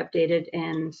involved or updated,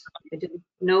 and I didn't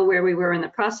know where we were in the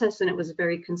process. And it was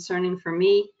very concerning for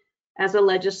me as a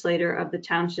legislator of the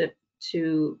township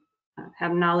to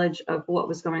have knowledge of what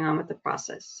was going on with the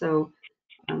process. So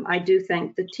I do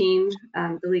thank the team,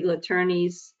 the legal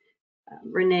attorneys,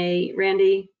 Renee,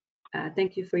 Randy,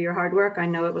 Thank you for your hard work. I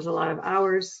know it was a lot of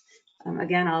hours.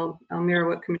 Again, I'll mirror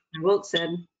what Commissioner Wilt said.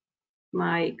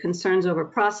 My concerns over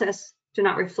process do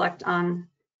not reflect on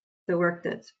the work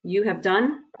that you have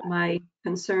done. My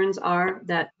concerns are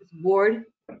that this board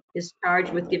is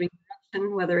charged with giving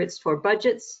direction, whether it's for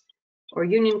budgets or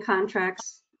union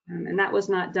contracts, and that was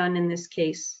not done in this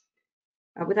case.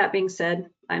 With that being said,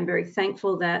 I'm very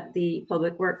thankful that the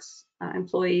Public Works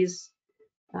employees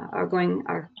are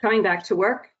coming back to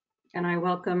work, and I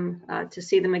welcome to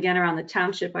see them again around the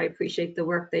township. I appreciate the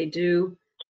work they do,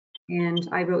 and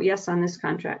I vote yes on this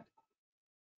contract.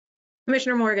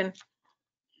 Commissioner Morgan.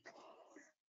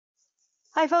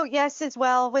 I vote yes as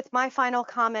well, with my final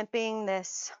comment being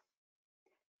this.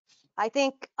 I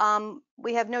think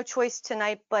we have no choice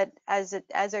tonight, but as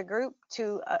a group,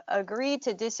 to agree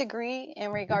to disagree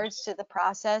in regards to the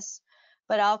process.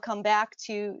 But I'll come back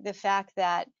to the fact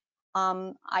that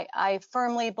I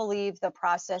firmly believe the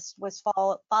process was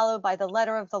followed by the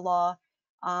letter of the law.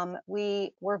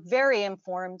 We were very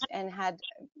informed and had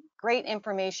great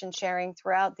information sharing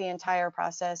throughout the entire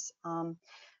process.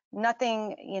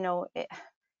 Nothing,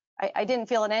 I didn't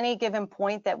feel at any given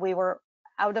point that we were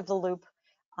out of the loop.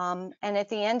 And at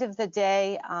the end of the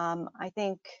day, I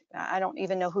think, I don't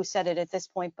even know who said it at this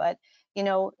point, but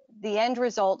the end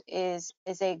result is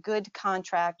a good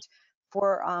contract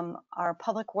for our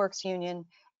Public Works Union,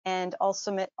 and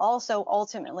also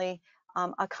ultimately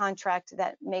a contract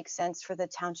that makes sense for the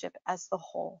township as the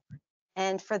whole.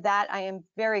 And for that, I am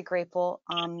very grateful,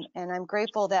 and I'm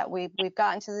grateful that we've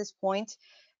gotten to this point,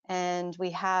 and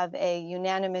we have a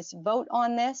unanimous vote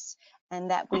on this, and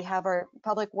that we have our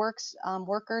Public Works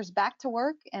workers back to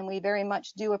work, and we very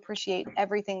much do appreciate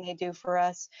everything they do for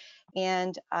us.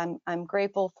 And I'm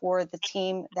grateful for the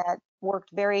team that worked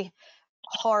very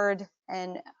hard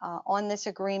and on this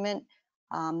agreement.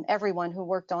 Everyone who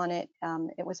worked on it.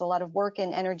 It was a lot of work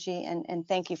and energy, and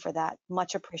thank you for that.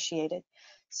 Much appreciated.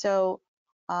 So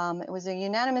it was a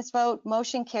unanimous vote,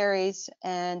 motion carries,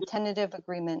 and tentative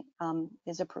agreement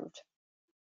is approved.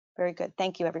 Very good.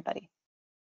 Thank you, everybody.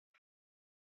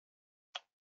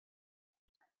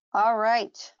 All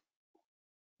right.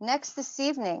 Next this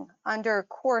evening, under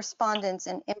correspondence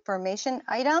and information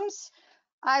items,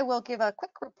 I will give a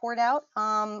quick report out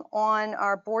on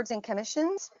our boards and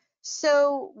commissions.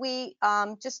 So we,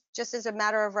 just as a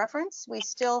matter of reference, we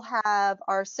still have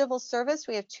our civil service.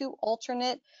 We have 2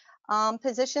 alternate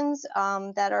positions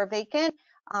that are vacant,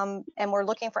 and we're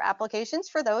looking for applications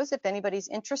for those if anybody's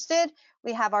interested.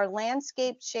 We have our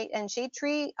landscape and shade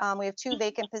tree. We have 2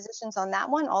 vacant positions on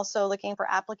that one, also looking for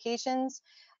applications.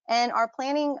 And our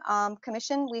planning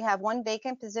commission, we have 1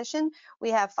 vacant position. We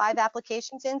have 5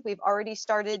 applications in. We've already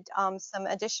started some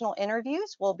additional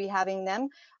interviews. We'll be having them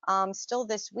still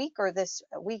this week or this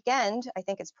weekend. I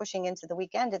think it's pushing into the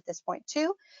weekend at this point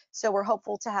too. So we're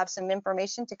hopeful to have some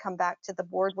information to come back to the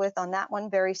board with on that one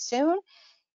very soon.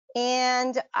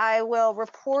 And I will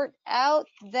report out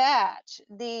that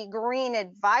the Green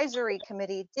Advisory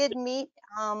Committee did meet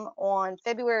on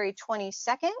February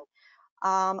 22nd.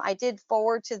 I did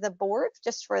forward to the board,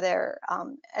 just for their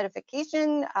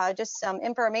edification, just some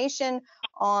information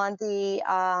on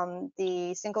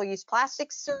the single-use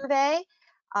plastics survey,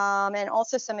 and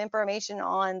also some information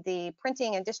on the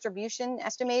printing and distribution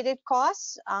estimated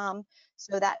costs.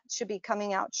 So that should be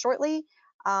coming out shortly.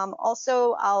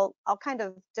 Also, I'll kind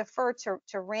of defer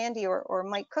to Randy or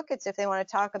Mike Cookitz if they want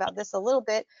to talk about this a little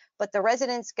bit, but the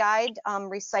Residents Guide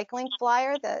recycling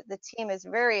flyer, the team is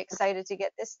very excited to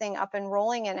get this thing up and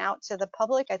rolling and out to the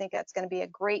public. I think that's going to be a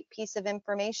great piece of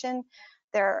information.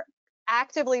 They're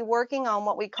actively working on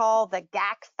what we call the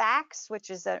GAC Facts,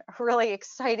 which is a really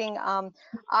exciting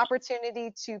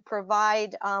opportunity to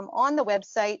provide on the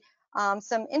website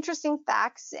some interesting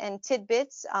facts and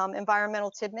tidbits, environmental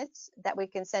tidbits that we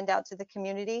can send out to the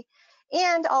community.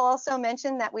 And I'll also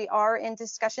mention that we are in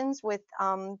discussions with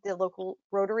the local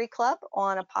Rotary Club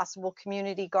on a possible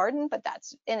community garden, but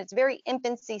that's in its very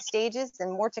infancy stages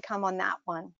and more to come on that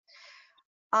one.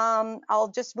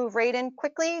 I'll just move right in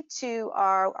quickly to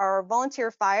our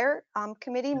volunteer fire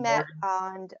committee met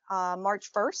on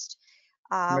March 1st.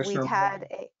 We had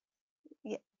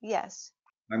a, yes.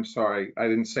 I'm sorry, I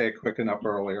didn't say it quick enough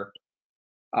earlier.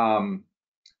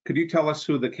 Could you tell us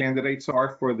who the candidates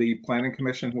are for the Planning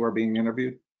Commission who are being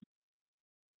interviewed?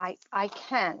 I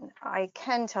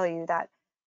can tell you that.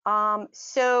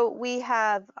 So we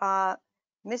have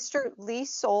Mr. Lee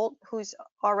Solt, who's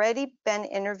already been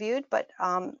interviewed, but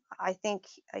I think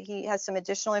he has some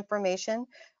additional information.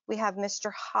 We have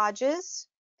Mr. Hodges.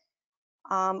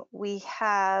 We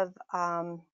have,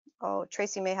 oh,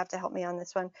 Tracy may have to help me on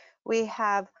this one. We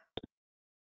have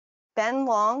Ben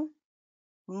Long,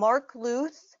 Mark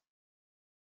Luth,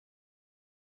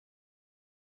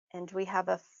 and we have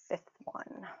a fifth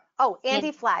one. Oh,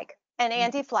 Andy Flagg and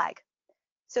Andy Flagg.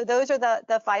 So those are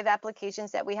the 5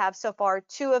 applications that we have so far.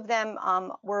 2 of them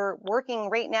we're working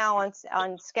right now on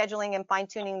scheduling and fine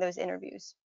tuning those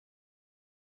interviews.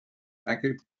 Thank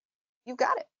you. You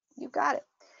got it. You got it.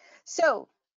 So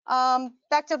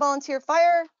back to volunteer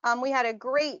fire. We had a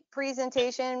great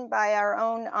presentation by our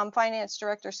own finance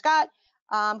director, Scott,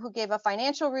 who gave a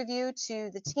financial review to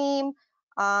the team.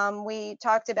 We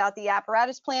talked about the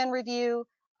apparatus plan review,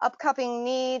 upcoming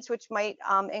needs, which might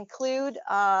include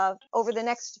over the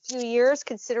next few years,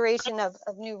 consideration of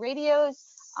new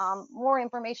radios, more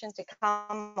information to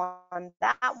come on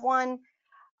that one.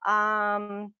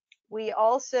 We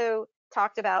also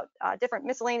talked about different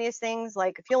miscellaneous things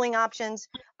like fueling options,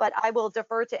 but I will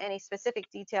defer to any specific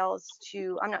details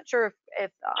to, I'm not sure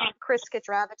if Chris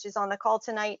Kitravich is on the call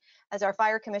tonight as our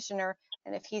fire commissioner,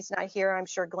 and if he's not here, I'm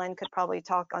sure Glenn could probably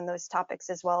talk on those topics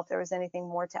as well if there was anything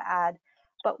more to add.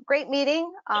 But great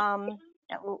meeting,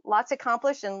 lots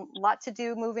accomplished and a lot to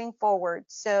do moving forward.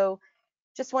 So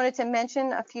just wanted to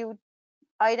mention a few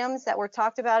items that were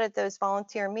talked about at those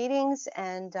volunteer meetings,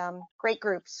 and great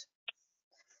groups.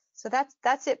 So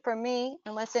that's it for me,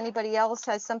 unless anybody else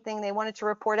has something they wanted to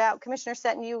report out. Commissioner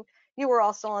Seton, you were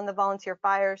also on the volunteer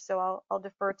fire, so I'll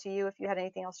defer to you if you had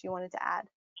anything else you wanted to add.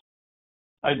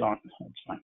 I don't, that's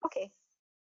fine. Okay.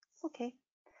 Okay.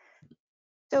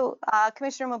 So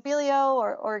Commissioner Mobilio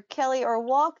or Kelly or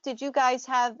Walk, did you guys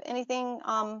have anything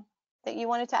that you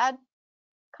wanted to add?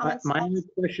 Comments? My only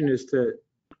question is to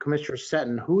Commissioner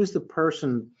Seton. Who is the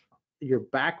person, your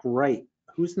back right?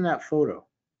 Who's in that photo?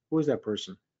 Who is that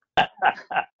person?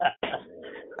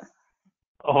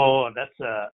 Oh, that's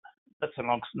a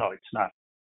long, no, it's not.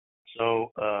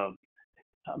 So,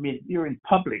 I mean, you're in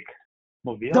public,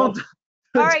 Mobile. Don't.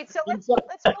 All right, so let's move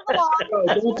along.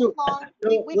 Let's move along.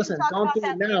 We Listen, can talk don't about do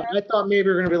that it now. later. I thought maybe we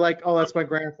were going to be like, oh, that's my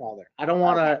grandfather. I don't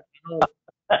want to.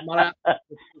 I'm not the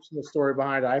personal story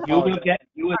behind it. I apologize.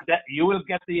 You will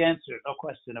get the answer. No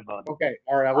question about it. Okay.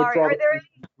 All right. I withdraw.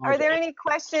 Are there any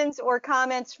questions or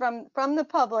comments from the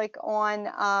public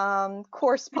on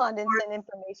correspondence and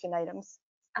information items?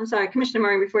 I'm sorry, Commissioner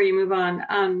Murray, before you move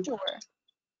on. Sure.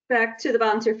 Back to the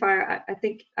volunteer fire, I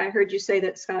think I heard you say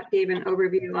that Scott gave an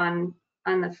overview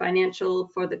on the financial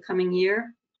for the coming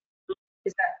year.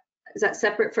 Is that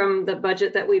separate from the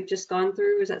budget that we've just gone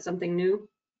through? Is that something new?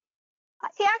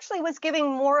 He actually was giving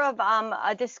more of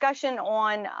a discussion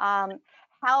on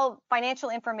how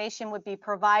financial information would be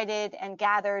provided and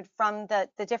gathered from the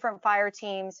different fire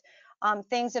teams,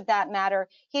 things of that matter.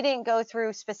 He didn't go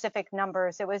through specific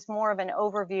numbers. It was more of an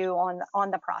overview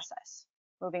on the process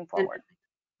moving forward.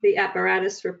 And the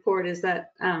apparatus report, is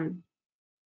that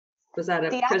was that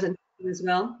a presentation as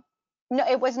well? No,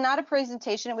 it was not a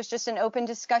presentation. It was just an open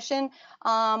discussion,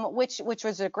 which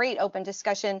was a great open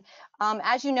discussion.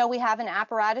 As you know, we have an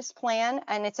apparatus plan,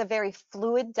 and it's a very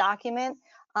fluid document.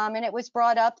 And it was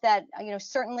brought up that,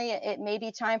 certainly it may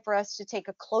be time for us to take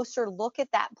a closer look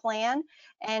at that plan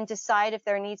and decide if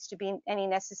there needs to be any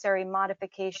necessary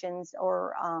modifications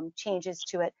or changes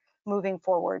to it moving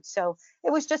forward. So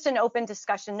it was just an open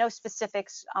discussion. No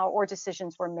specifics or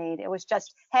decisions were made. It was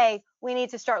just, hey, we need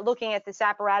to start looking at this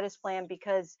apparatus plan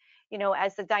because,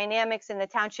 as the dynamics in the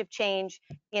township change,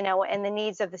 and the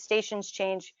needs of the stations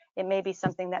change, it may be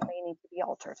something that may need to be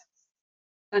altered.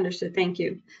 Understood. Thank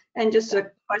you. And just a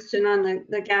question on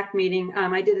the GAC meeting.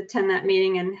 I did attend that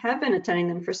meeting and have been attending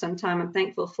them for some time. I'm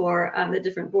thankful for the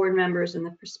different board members and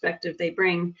the perspective they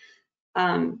bring.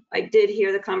 I did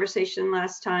hear the conversation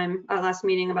last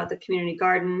meeting about the community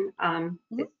garden.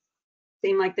 It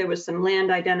seemed like there was some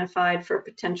land identified for a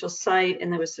potential site,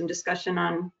 and there was some discussion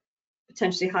on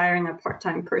potentially hiring a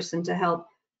part-time person to help.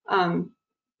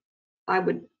 I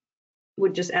would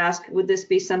just ask, would this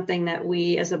be something that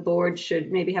we as a board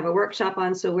should maybe have a workshop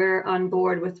on so we're on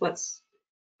board with what's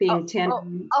being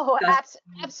tandem?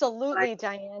 Absolutely,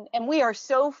 Diane. And we are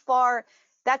so far,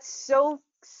 that's so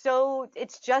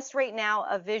it's just right now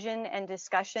a vision and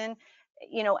discussion.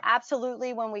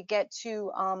 Absolutely, when we get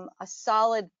to a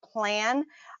solid plan,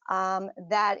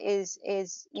 that is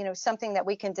something that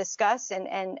we can discuss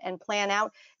and plan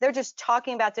out. They're just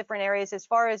talking about different areas as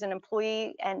far as an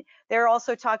employee, and they're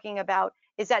also talking about,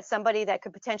 is that somebody that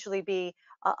could potentially be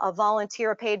a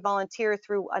volunteer, a paid volunteer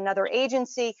through another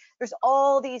agency? There's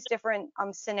all these different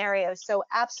scenarios. So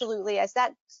absolutely, as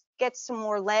that gets some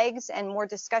more legs and more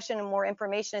discussion and more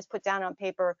information is put down on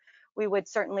paper, we would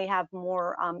certainly have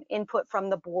more input from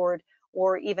the board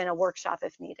or even a workshop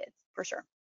if needed, for sure.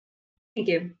 Thank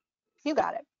you. You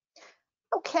got it.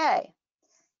 Okay.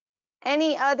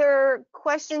 Any other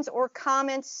questions or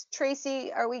comments,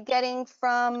 Tracy, are we getting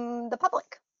from the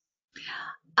public?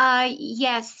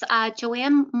 Yes,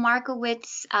 Joanne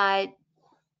Markowitz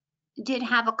did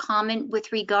have a comment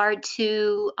with regard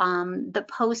to the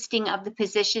posting of the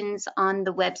positions on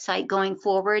the website going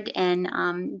forward,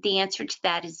 and the answer to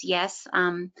that is yes.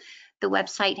 The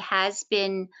website has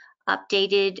been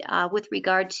updated with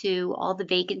regard to all the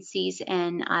vacancies,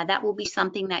 and that will be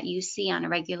something that you see on a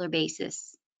regular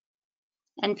basis.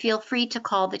 And feel free to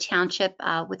call the township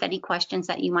with any questions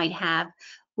that you might have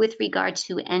with regard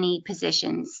to any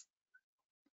positions.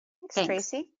 Thanks,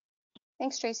 Tracy.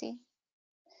 Thanks, Tracy.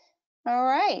 All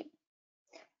right.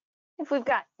 If we've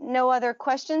got no other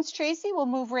questions, Tracy, we'll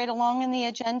move right along in the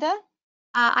agenda.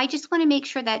 I just want to make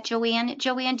sure that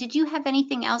Joanne, did you have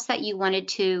anything else that you wanted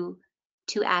to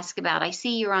ask about? I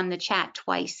see you're on the chat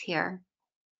twice here.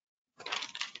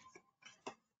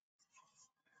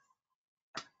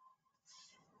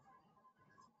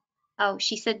 Oh,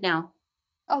 she said no.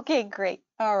 Okay, great.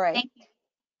 All right.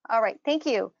 All right, thank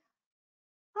you.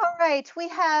 All right, we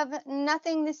have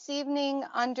nothing this evening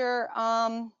under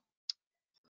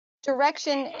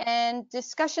direction and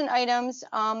discussion items.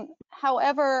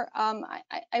 However, I'm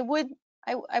going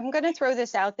to throw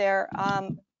this out there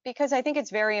because I think it's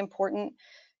very important,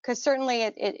 because certainly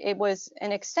it was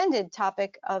an extended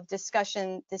topic of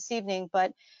discussion this evening,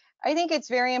 but I think it's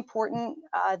very important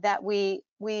that we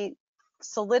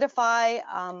solidify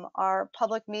our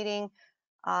public meeting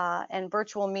and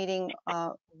virtual meeting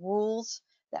rules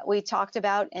that we talked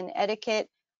about in etiquette.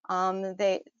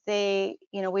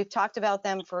 We've talked about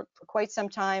them for quite some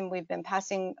time. We've been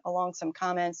passing along some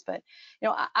comments, but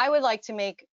I would like to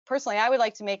make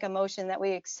a motion that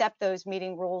we accept those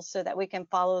meeting rules so that we can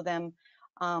follow them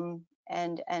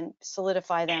and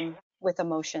solidify them with a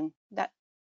motion. That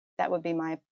would be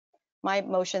my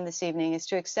motion this evening, is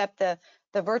to accept the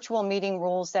virtual meeting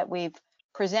rules that we've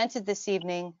presented this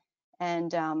evening,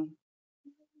 and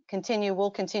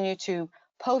we'll continue to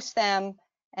post them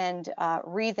and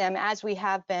read them as we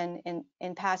have been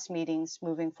in past meetings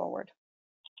moving forward.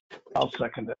 I'll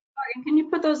second it. Morgan, can you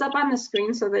put those up on the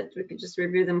screen so that we could just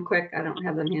review them quick? I don't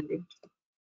have them handy.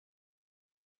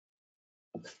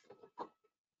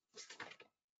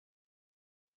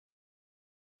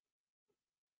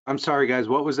 I'm sorry, guys.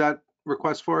 What was that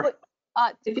request for?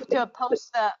 To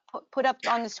post put up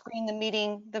on the screen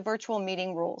the virtual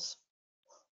meeting rules.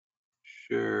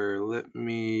 Sure. I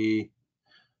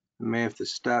may have to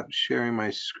stop sharing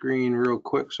my screen real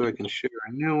quick so I can share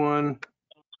a new one.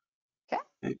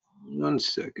 Okay. 1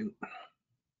 second.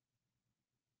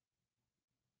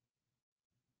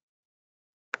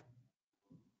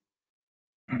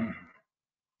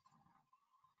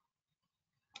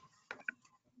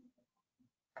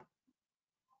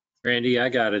 Randy, I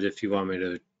got it if you want me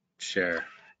to share.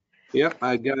 Yep,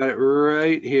 I got it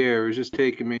right here. It was just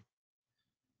taking me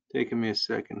a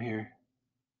second here.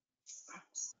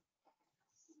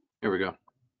 Here we go.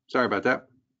 Sorry about that.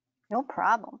 No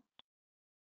problem.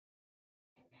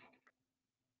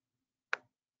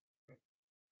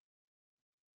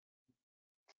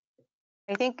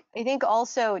 I think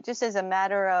also, just as a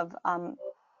matter of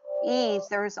ease,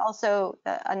 there was also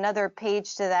another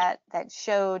page to that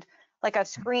showed like a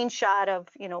screenshot of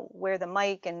where the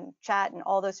mic and chat and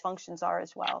all those functions are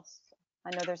as well. So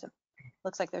I know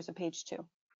looks like there's a page 2.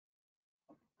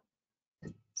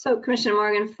 So Commissioner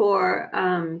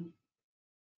Morgan,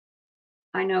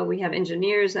 I know we have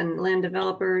engineers and land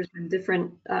developers and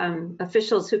different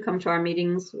officials who come to our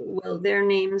meetings. Will their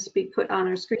names be put on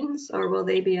our screens, or will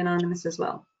they be anonymous as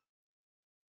well?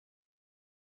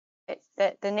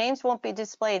 The names won't be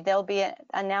displayed. They'll be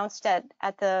announced at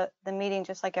the meeting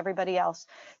just like everybody else.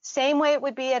 Same way it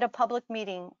would be at a public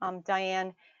meeting,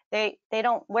 Diane. They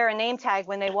don't wear a name tag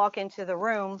when they walk into the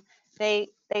room. They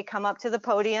come up to the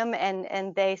podium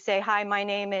and they say, "Hi, my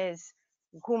name is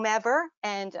whomever,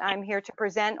 and I'm here to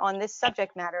present on this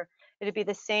subject matter." It'd be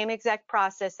the same exact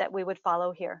process that we would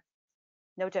follow here.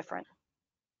 No different.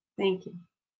 Thank you.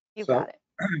 You got it.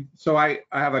 So I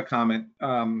have a comment.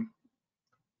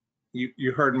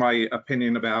 You heard my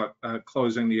opinion about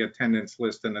closing the attendance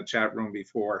list in the chat room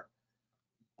before.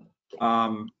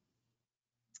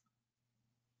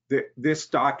 This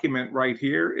document right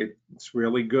here, it's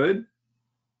really good.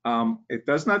 It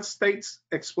does not state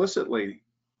explicitly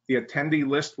the attendee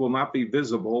list will not be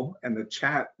visible and the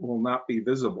chat will not be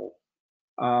visible.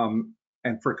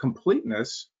 And for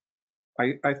completeness,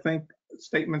 I think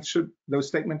those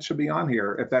statements should be on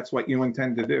here if that's what you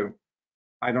intend to do.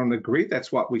 I don't agree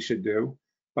that's what we should do,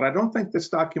 but I don't think this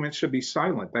document should be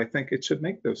silent. I think it should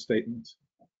make those statements.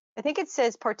 I think it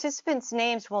says participants'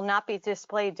 names will not be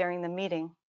displayed during the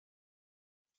meeting.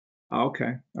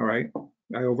 Okay, all right.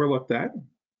 I overlooked that.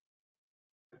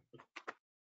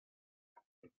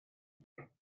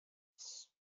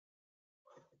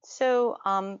 So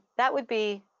that would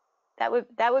be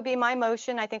my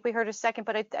motion. I think we heard a second,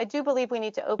 but I do believe we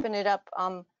need to open it up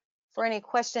for any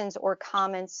questions or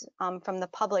comments from the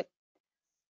public.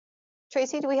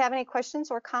 Tracy, do we have any questions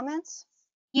or comments?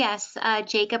 Yes,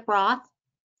 Jacob Roth.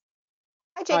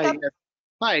 Hi, Jacob.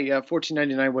 Hi,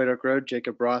 1499 White Oak Road,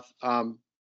 Jacob Roth.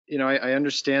 You know, I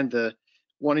understand the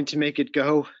wanting to make it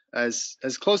go as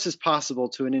close as possible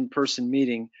to an in-person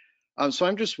meeting. So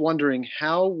I'm just wondering,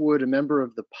 how would a member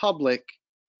of the public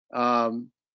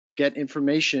get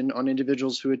information on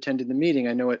individuals who attended the meeting?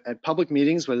 I know at public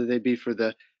meetings, whether they be for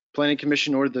the Planning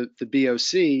Commission or the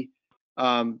BOC,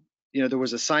 you know, there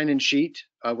was a sign-in sheet,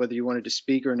 whether you wanted to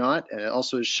speak or not, and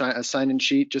also a sign-in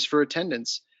sheet just for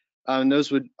attendance. And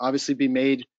those would obviously be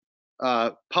made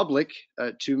public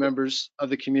to members of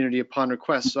the community upon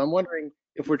request. So I'm wondering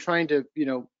if we're trying to, you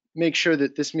know, make sure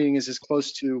that this meeting is as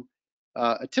close to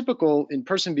a typical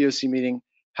in-person BOC meeting,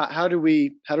 how do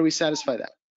we satisfy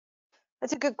that?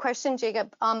 That's a good question,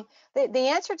 Jacob. The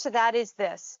answer to that is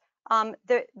this.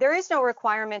 There is no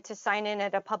requirement to sign in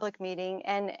at a public meeting,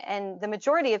 and the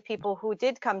majority of people who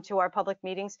did come to our public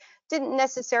meetings didn't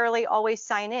necessarily always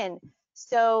sign in.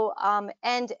 So,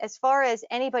 and as far as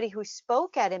anybody who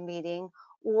spoke at a meeting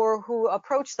or who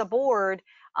approached the board,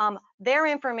 their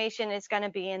information is going to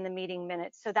be in the meeting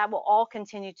minutes. So that will all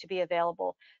continue to be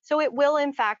available. So it will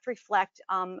in fact reflect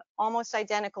almost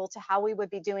identical to how we would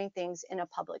be doing things in a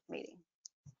public meeting.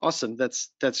 Awesome,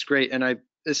 that's great. And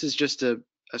this is just a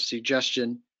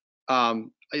suggestion.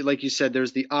 Like you said,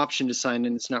 there's the option to sign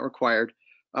in; it's not required.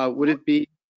 Would it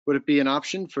be an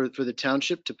option for the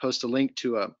township to post a link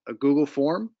to a Google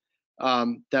form?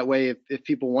 That way, if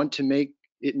people want to make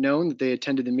it known that they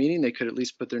attended the meeting, they could at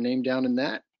least put their name down in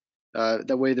that.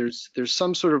 That way, there's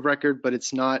some sort of record, but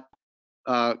it's not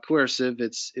coercive.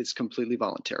 It's completely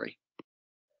voluntary.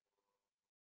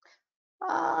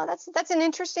 That's an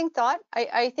interesting thought.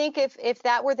 I think if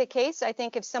that were the case, I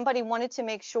think if somebody wanted to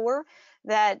make sure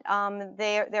that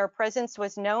their presence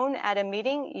was known at a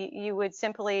meeting, you would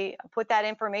simply put that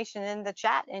information in the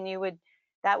chat, and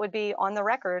that would be on the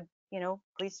record. You know,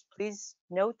 please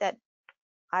note that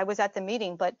I was at the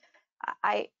meeting, but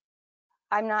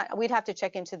I'm not. We'd have to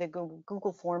check into the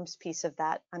Google Forms piece of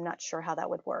that. I'm not sure how that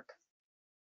would work.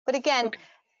 But again. Okay.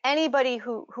 Anybody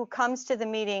who comes to the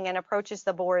meeting and approaches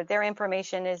the board, their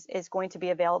information is going to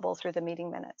be available through the meeting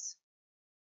minutes.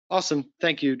 Awesome.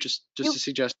 Thank you. Just a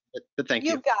suggestion, but thank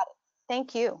you. You got it.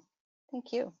 Thank you.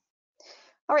 Thank you.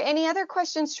 All right. Any other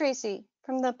questions, Tracy,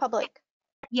 from the public?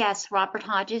 Yes, Robert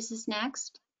Hodges is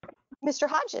next. Mr.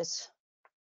 Hodges.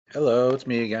 Hello, it's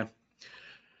me again.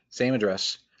 Same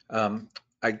address.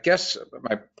 I guess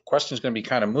my question is going to be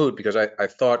kind of moot because I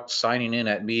thought signing in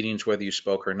at meetings, whether you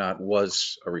spoke or not,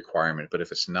 was a requirement. But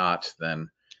if it's not, then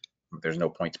there's no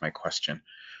point to my question.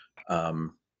 But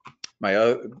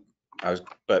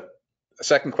a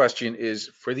second question is,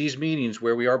 for these meetings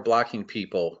where we are blocking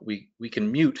people, we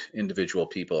can mute individual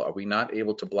people. Are we not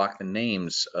able to block the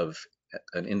names of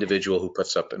an individual who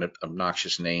puts up an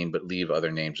obnoxious name but leave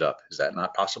other names up? Is that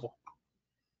not possible?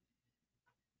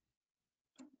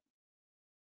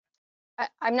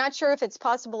 I'm not sure if it's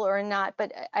possible or not,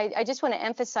 but I just want to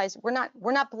emphasize we're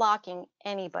not blocking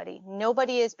anybody.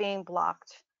 Nobody is being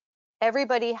blocked.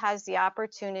 Everybody has the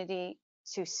opportunity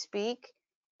to speak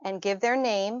and give their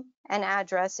name and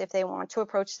address if they want to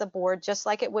approach the board, just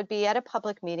like it would be at a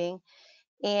public meeting.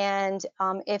 And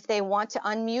if they want to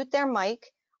unmute their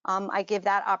mic, I give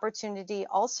that opportunity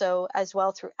also as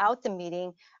well throughout the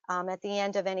meeting. At the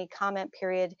end of any comment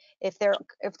period, if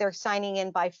they're signing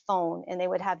in by phone, and they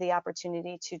would have the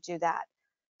opportunity to do that.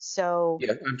 So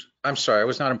yeah, I'm sorry, I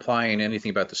was not implying anything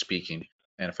about the speaking.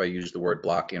 And if I used the word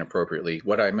block inappropriately,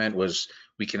 what I meant was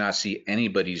we cannot see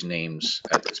anybody's names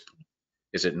at this point.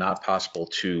 Is it not possible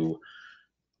to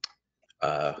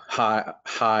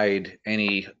hide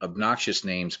any obnoxious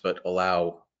names but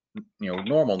allow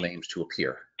normal names to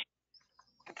appear?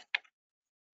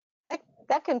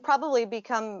 that can probably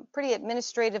become pretty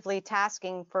administratively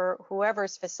tasking for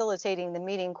whoever's facilitating the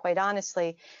meeting, quite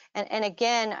honestly. And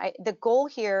again, the goal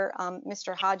here,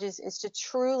 Mr. Hodges, is to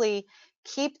truly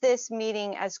keep this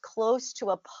meeting as close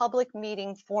to a public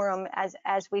meeting forum as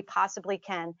we possibly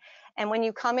can. And when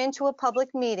you come into a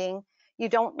public meeting, you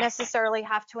don't necessarily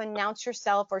have to announce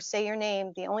yourself or say your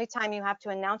name. The only time you have to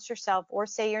announce yourself or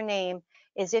say your name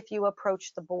is if you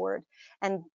approach the board.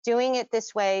 And doing it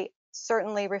this way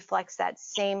certainly reflects that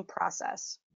same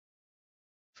process.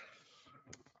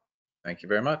 Thank you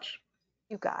very much.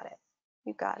 You got it.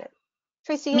 You got it.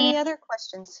 Tracy, Man- any other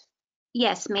questions?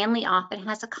 Yes, Manley Offit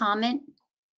has a comment.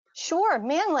 Sure,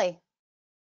 Manley.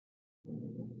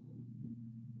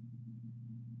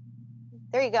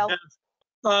 There you go.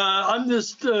 I'm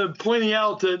just pointing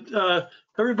out that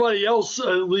everybody else,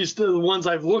 at least the ones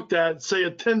I've looked at, say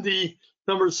attendee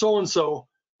number so-and-so.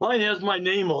 Mine has my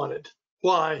name on it.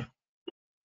 Why?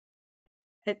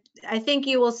 I think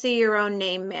you will see your own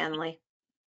name, Manley.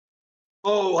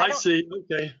 Oh, I see.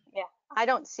 Okay. Yeah, I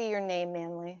don't see your name,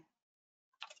 Manley.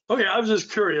 Okay, I was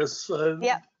just curious.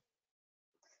 Yep.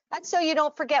 That's so you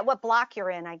don't forget what block you're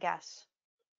in, I guess.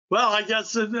 Well, I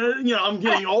guess, I'm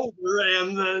getting older,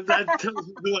 and that tells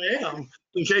me who I am,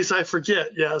 in case I forget.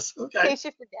 Yes. In Okay. case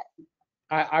you forget.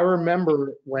 I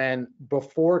remember when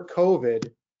before COVID,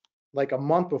 like a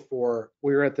month before,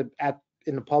 we were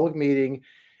in the public meeting,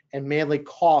 and Manley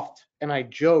coughed, and I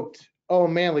joked, "Oh,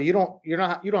 Manley, you don't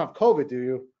have COVID, do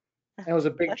you?" And it was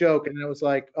a big joke, and it was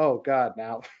like, "Oh God,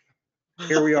 now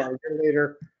here we are a year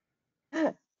later."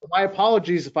 My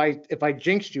apologies if I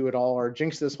jinxed you at all or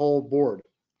jinxed this whole board.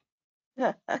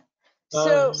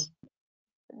 So,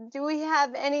 do we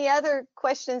have any other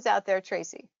questions out there,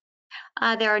 Tracy?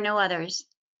 There are no others.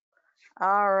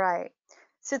 All right.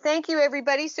 So thank you,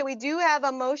 everybody. So we do have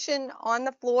a motion on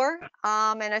the floor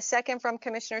and a second from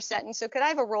Commissioner Seton. So could I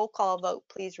have a roll call vote,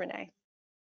 please, Renee?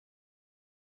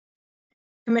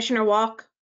 Commissioner Walk,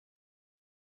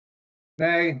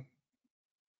 Nay.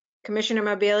 Commissioner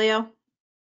Mobilio,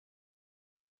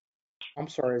 I'm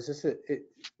sorry, is this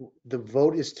the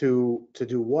vote is to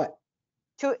do what?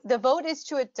 The vote is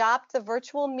to adopt the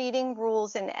virtual meeting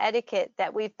rules and etiquette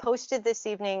that we've posted this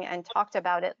evening and talked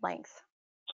about at length.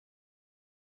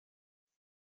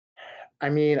 I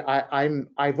mean,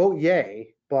 I vote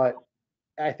yay, but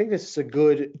I think this is a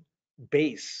good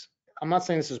base. I'm not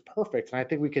saying this is perfect, and I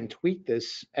think we can tweak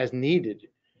this as needed.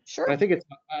 Sure. But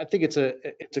I think it's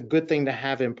a good thing to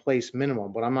have in place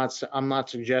minimum, but I'm not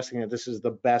suggesting that this is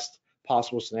the best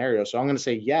possible scenario. So I'm going to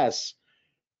say yes,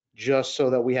 just so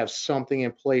that we have something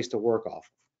in place to work off.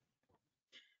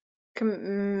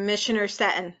 Commissioner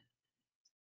Seton,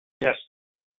 Yes.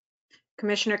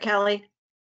 Commissioner Kelly,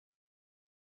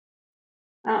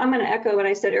 I'm going to echo what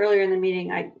I said earlier in the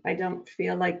meeting. I don't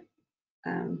feel like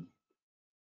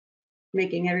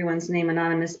making everyone's name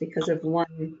anonymous because of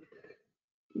one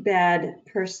bad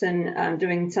person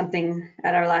doing something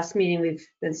at our last meeting. We've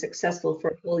been successful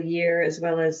for a whole year, as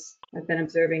well as I've been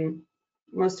observing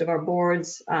most of our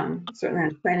boards, certainly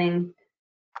on planning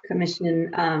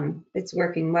commission. It's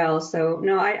working well. So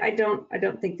no, I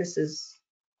don't think this is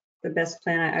the best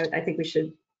plan. I think we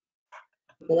should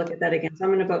look at that again. So I'm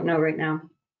going to vote no right now.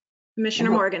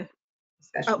 Commissioner Morgan.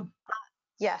 Oh,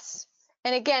 yes.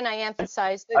 And again, I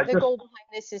emphasize the goal behind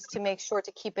this is to make sure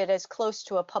to keep it as close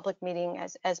to a public meeting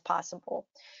as possible.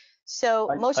 So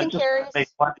motion carries. Thank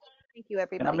you,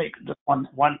 everybody. Can I make just one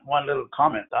little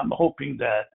comment? I'm hoping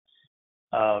that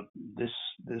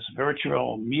this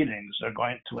virtual meetings are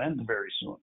going to end very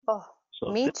soon. Oh,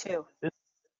 so me too.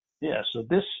 So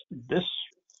this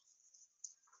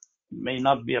may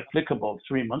not be applicable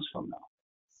 3 months from now.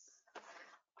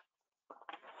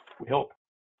 We hope.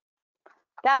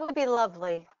 That would be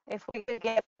lovely if we could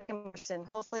get in person.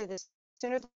 Hopefully this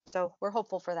sooner. So we're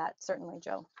hopeful for that, certainly,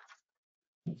 Joe.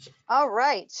 All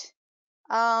right.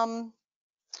 I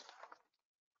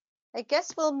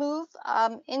guess we'll move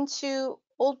into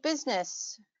old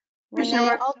business.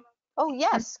 Renee, oh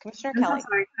yes, Commissioner Kelly. So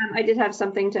sorry. I did have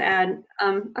something to add.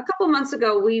 A couple months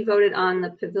ago, we voted on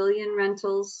the pavilion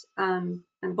rentals and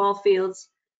ball fields.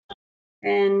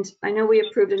 And I know we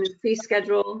approved a new fee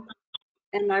schedule.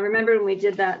 And I remember when we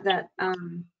did that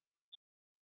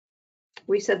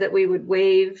we said that we would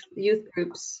waive youth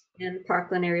groups in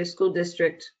Parkland Area School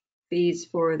District fees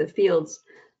for the fields.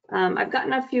 I've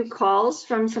gotten a few calls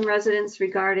from some residents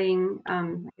regarding,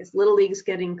 I guess, Little Leagues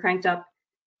getting cranked up,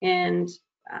 and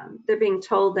they're being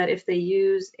told that if they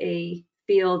use a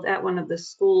field at one of the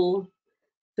school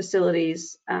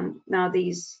facilities, now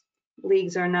these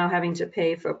leagues are now having to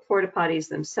pay for porta potties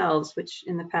themselves, which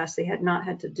in the past they had not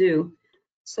had to do.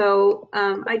 So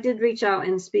I did reach out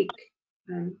and speak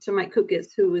to Mike Kukis,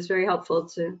 who was very helpful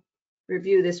to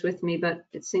review this with me, but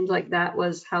it seems like that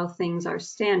was how things are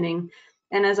standing.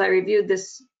 And as I reviewed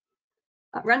this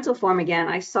rental form again,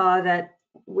 I saw that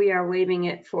we are waiving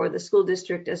it for the school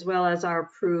district as well as our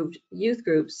approved youth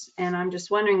groups. And I'm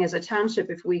just wondering, as a township,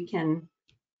 if we can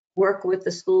work with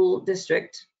the school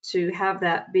district to have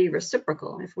that be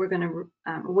reciprocal. If we're going to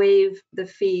waive the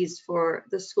fees for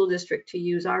the school district to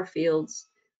use our fields,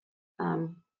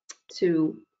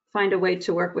 to find a way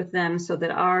to work with them so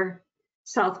that our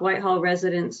South Whitehall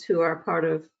residents who are part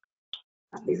of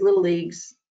these little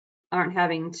leagues aren't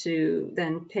having to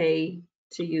then pay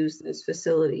to use those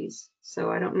facilities.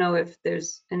 So I don't know if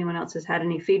there's anyone else has had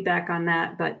any feedback on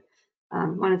that, but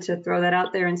wanted to throw that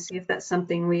out there and see if that's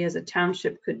something we as a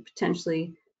township could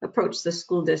potentially approach the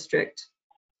school district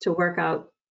to work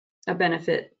out a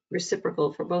benefit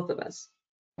reciprocal for both of us.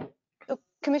 So,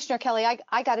 Commissioner Kelly,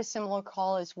 I got a similar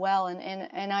call as well,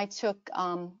 and I took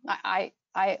I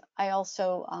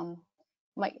also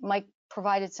Mike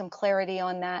provided some clarity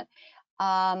on that,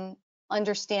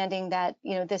 understanding that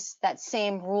that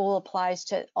same rule applies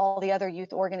to all the other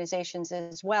youth organizations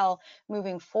as well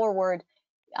moving forward.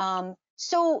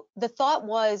 So the thought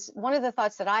was, one of the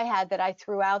thoughts that I had that I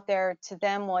threw out there to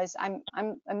them was, I'm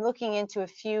looking into a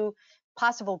few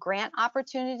possible grant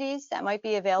opportunities that might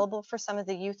be available for some of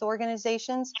the youth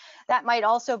organizations. That might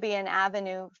also be an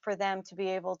avenue for them to be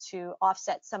able to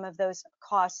offset some of those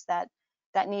costs that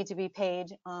need to be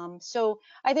paid. So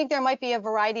I think there might be a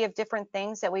variety of different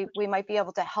things that we might be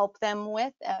able to help them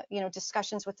with.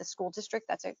 Discussions with the school district.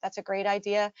 That's a great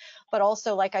idea. But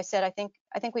also, like I said, I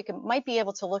think we might be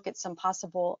able to look at some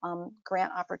possible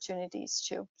grant opportunities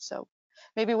too. So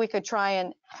maybe we could try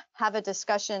and have a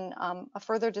discussion, a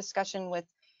further discussion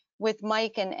with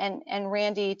Mike and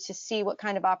Randy to see what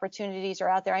kind of opportunities are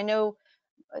out there. I know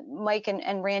Mike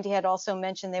and Randy had also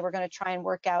mentioned they were going to try and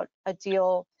work out a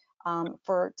deal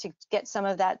to get some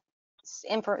of that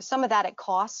at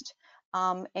cost,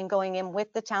 and going in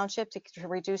with the township to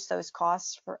reduce those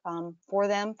costs for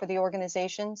them, for the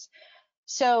organizations.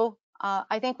 So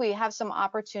I think we have some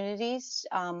opportunities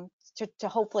to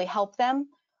hopefully help them.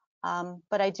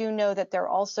 But I do know that they're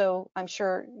also, I'm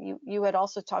sure you had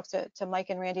also talked to Mike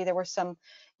and Randy, there were some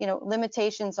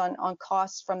limitations on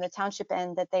costs from the township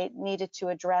end that they needed to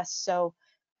address. So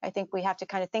I think we have to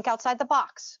kind of think outside the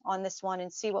box on this one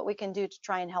and see what we can do to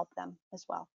try and help them as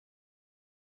well.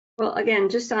 Well, again,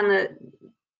 just from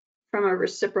a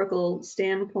reciprocal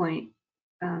standpoint,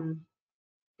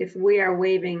 if we are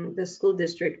waiving the school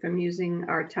district from using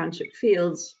our township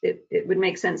fields, it would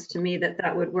make sense to me that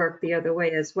that would work the other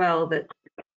way as well, that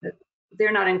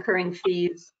they're not incurring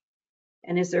fees.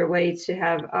 And is there a way to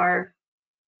have our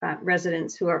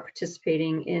residents who are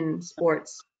participating in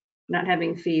sports not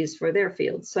having fees for their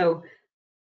fields? So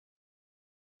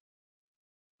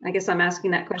I guess I'm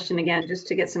asking that question again, just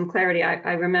to get some clarity.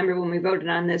 I remember when we voted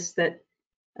on this that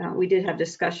we did have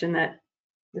discussion that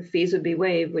the fees would be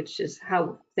waived, which is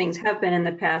how things have been in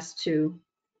the past to,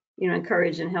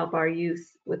 encourage and help our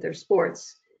youth with their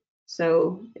sports.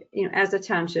 So, as a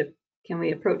township, can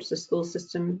we approach the school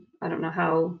system? I don't know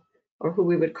how or who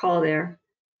we would call there.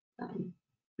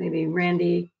 Maybe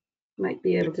Randy might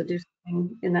be able to do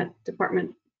something in that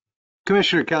department.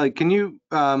 Commissioner Kelly, can you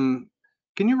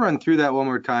run through that one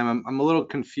more time? I'm a little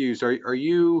confused. Are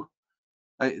you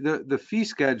the fee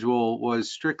schedule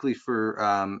was strictly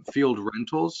for field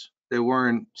rentals? They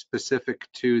weren't specific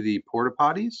to the porta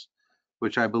potties,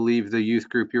 which I believe the youth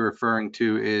group you're referring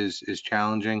to is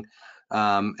challenging.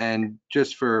 And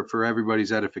just for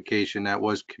everybody's edification, that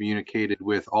was communicated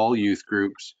with all youth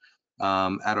groups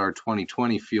at our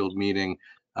 2020 field meeting,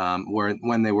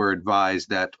 when they were advised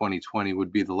that 2020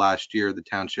 would be the last year the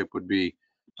township would be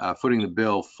footing the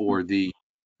bill for the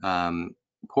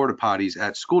porta potties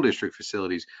at school district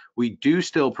facilities. We do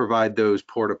still provide those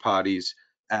porta potties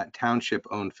at township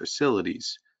owned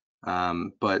facilities,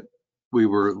 but we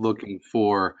were looking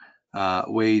for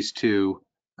ways to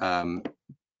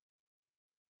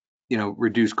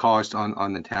reduce cost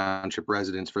on the township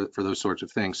residents for those sorts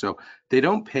of things. So they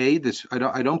don't pay this.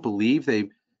 I don't believe they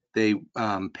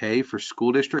pay for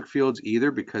school district fields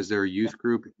either, because they're a youth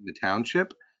group in the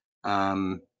township.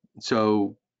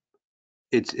 So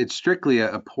it's strictly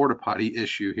a porta potty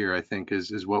issue here, I think,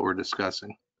 is what we're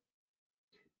discussing.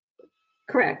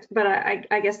 Correct, but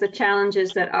I guess the challenge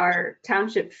is that our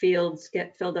township fields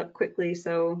get filled up quickly.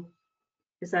 So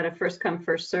is that a first come,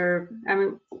 first serve? I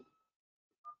mean,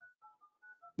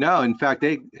 no, in fact,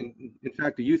 the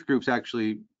youth groups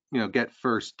actually, get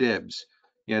first dibs.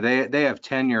 They have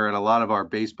tenure at a lot of our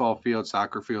baseball fields,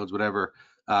 soccer fields, whatever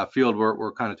field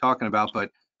we're kind of talking about.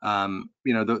 But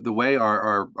the way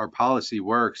our policy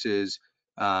works is,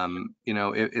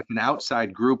 if an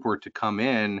outside group were to come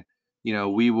in,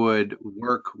 we would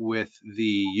work with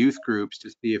the youth groups to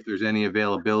see if there's any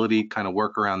availability, kind of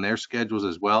work around their schedules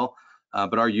as well.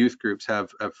 But our youth groups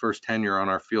have first tenure on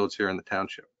our fields here in the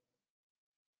township.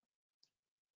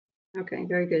 Okay,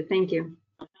 very good. Thank you.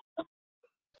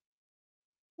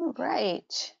 All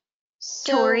right.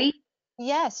 So, Tori?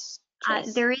 yes.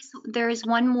 Trace? There is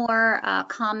one more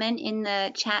comment in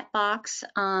the chat box.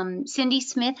 Cindy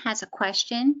Smith has a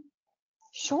question.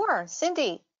 Sure,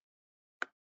 Cindy.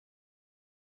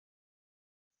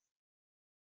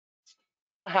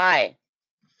 Hi.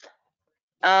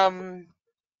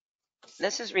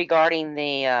 This is regarding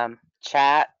the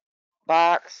chat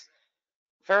box.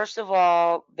 First of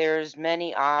all, there's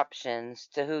many options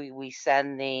to who we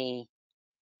send the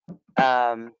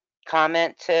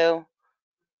comment to.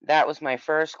 That was my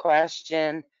first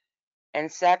question.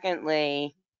 And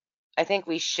secondly, I think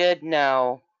we should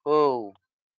know who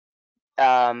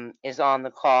is on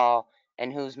the call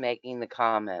and who's making the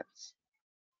comments.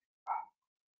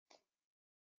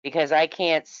 Because I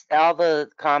can't, all the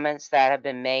comments that have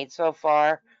been made so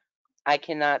far, I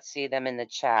cannot see them in the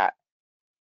chat.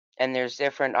 And there's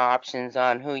different options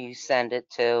on who you send it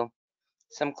to.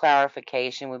 Some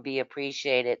clarification would be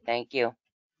appreciated. Thank you.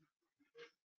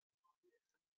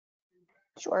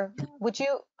 Sure. Would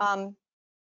you,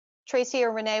 Tracy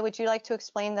or Renee, would you like to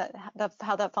explain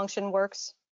how that function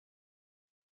works?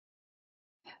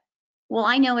 Well,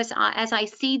 I know as I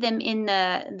see them in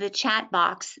the chat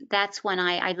box, that's when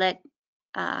I let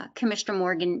Commissioner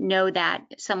Morgan know that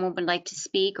someone would like to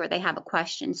speak or they have a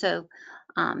question. So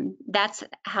that's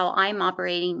how I'm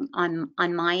operating on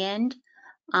my end.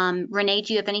 Renee,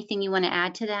 do you have anything you want to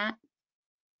add to that?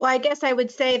 Well, I guess I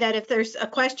would say that if there's a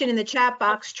question in the chat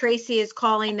box, Tracy is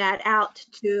calling that out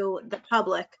to the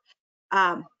public.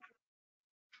 And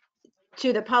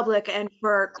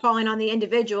for calling on the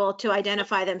individual to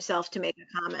identify themselves to make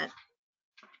a comment.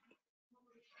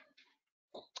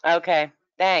 Okay,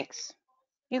 thanks.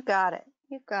 You got it.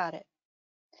 You got it.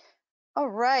 All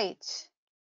right.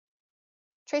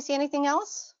 Tracy, anything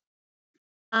else?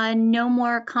 No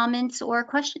more comments or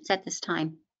questions at this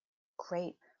time.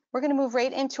 Great. We're going to move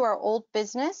right into our old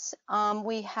business.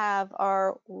 We have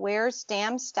our Wares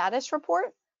Dam status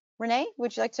report. Renee,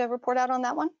 would you like to report out on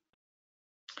that one?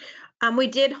 We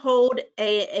did hold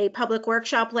a public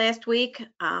workshop last week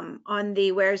on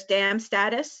the Wares Dam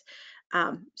status.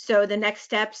 So the next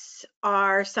steps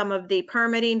are some of the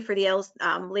permitting for the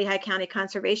Lehigh County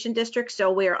Conservation District.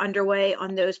 So we are underway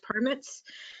on those permits.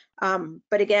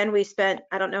 But again, we spent,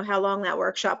 I don't know how long that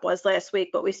workshop was last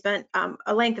week, but we spent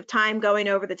a length of time going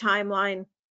over the timeline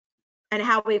and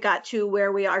how we got to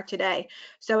where we are today.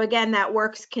 So again, that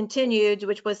work's continued,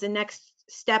 which was the next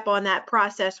step on that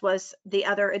process was the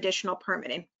other additional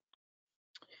permitting.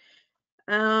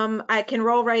 I can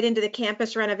roll right into the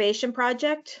campus renovation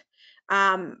project.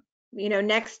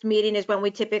 Next meeting is when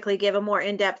we typically give a more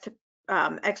in-depth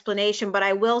explanation, but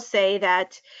I will say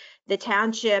that the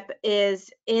township is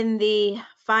in the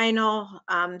final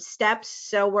steps,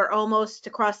 so we're almost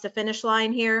across the finish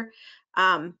line here.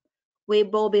 We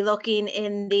will be looking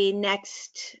in the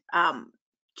next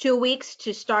 2 weeks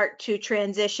to start to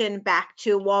transition back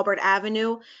to Walbert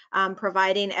Avenue,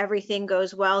 providing everything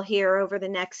goes well here over the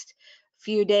next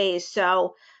few days.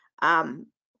 So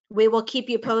we will keep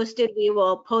you posted. We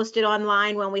will post it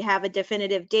online when we have a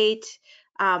definitive date,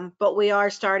 but we are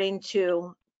starting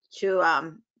to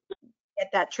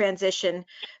get that transition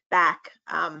back.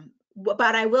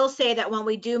 But I will say that when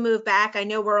we do move back, I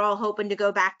know we're all hoping to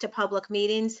go back to public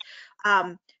meetings.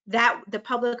 That the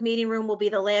public meeting room will be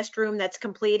the last room that's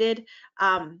completed.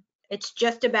 It's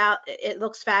just about, it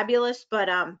looks fabulous, but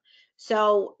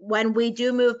so when we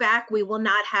do move back, we will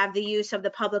not have the use of the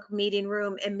public meeting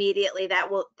room immediately. That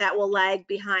will lag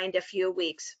behind a few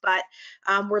weeks, but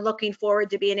we're looking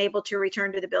forward to being able to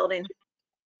return to the building.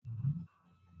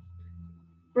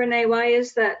 Renee, why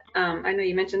is that? I know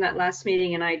you mentioned that last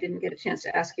meeting and I didn't get a chance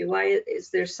to ask you, why is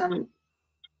there some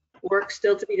work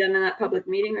still to be done in that public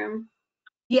meeting room?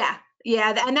 Yeah,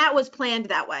 and that was planned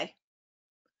that way.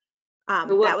 That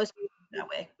was that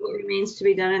way. What remains to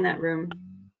be done in that room?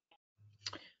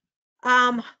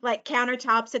 Like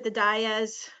countertops at the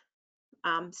dais,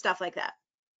 stuff like that.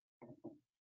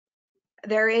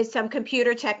 There is some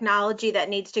computer technology that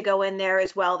needs to go in there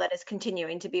as well that is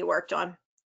continuing to be worked on.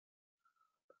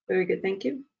 Very good, thank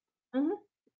you.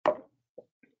 Mm-hmm.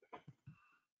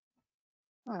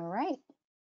 All right.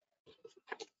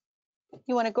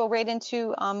 You want to go right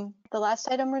into the last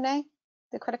item, Renee,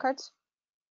 the credit cards?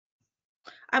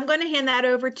 I'm going to hand that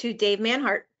over to Dave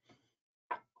Manhart.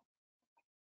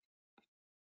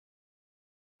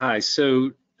 Hi,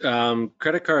 so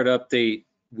credit card update.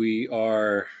 We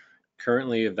are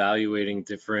currently evaluating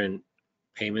different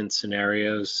payment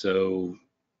scenarios. So,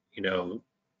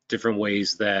 different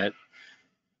ways that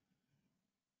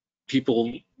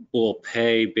people will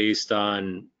pay based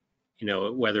on,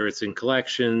 whether it's in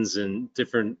collections and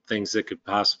different things that could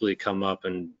possibly come up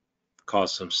and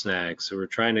cause some snags. So we're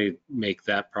trying to make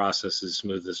that process as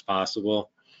smooth as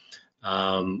possible.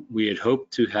 We had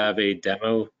hoped to have a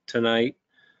demo tonight,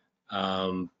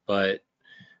 but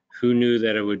who knew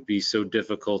that it would be so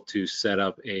difficult to set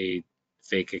up a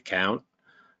fake account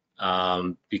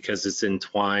because it's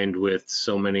entwined with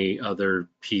so many other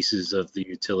pieces of the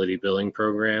utility billing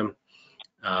program.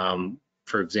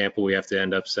 For example, we have to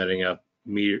end up setting up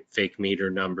fake meter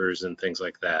numbers and things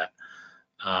like that.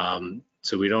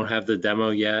 So we don't have the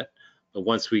demo yet, but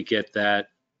once we get that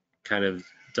kind of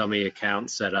dummy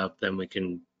account set up, then we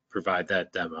can provide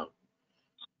that demo.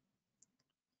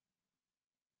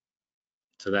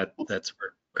 So that's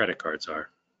where credit cards are.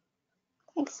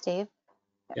 Thanks, Dave.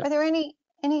 Yep. Are there any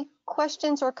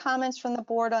questions or comments from the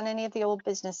board on any of the old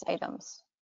business items?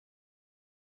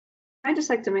 I'd just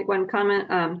like to make one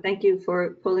comment. Thank you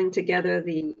for pulling together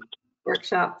the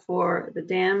workshop for the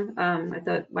dam. I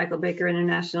thought Michael Baker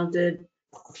International did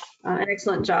an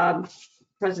excellent job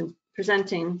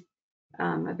presenting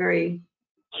a very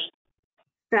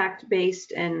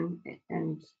fact-based and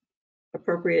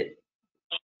appropriate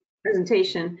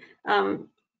presentation.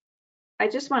 I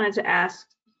just wanted to ask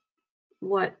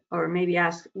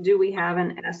do we have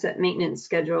an asset maintenance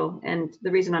schedule? And the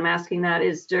reason I'm asking that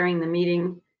is during the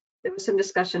meeting, there was some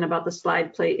discussion about the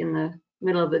slide plate in the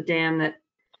middle of the dam that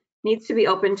needs to be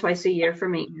opened twice a year for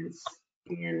maintenance.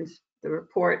 And the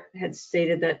report had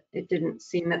stated that it didn't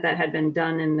seem that had been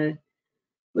done and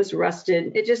was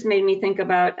rusted. It just made me think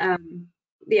about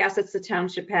the assets the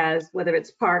township has, whether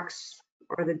it's parks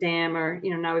or the dam, or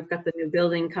now we've got the new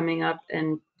building coming up.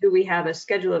 And do we have a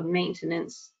schedule of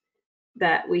maintenance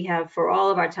that we have for all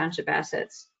of our township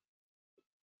assets?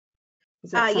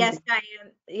 Yes,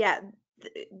 Diane. Yeah,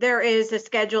 there is a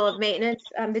schedule of maintenance.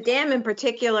 The dam in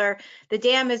particular, the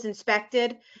dam is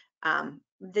inspected.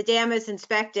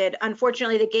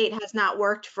 Unfortunately, the gate has not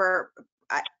worked for,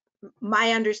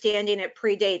 my understanding, it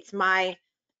predates my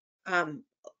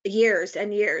years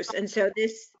and years. And so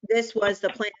this was the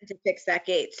plan to fix that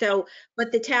gate. So,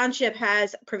 but the township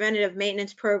has preventative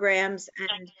maintenance programs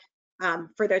and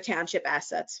for their township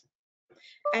assets.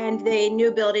 And the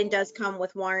new building does come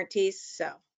with warranties, so.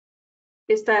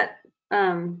 Is that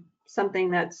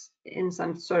something that's in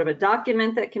some sort of a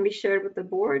document that can be shared with the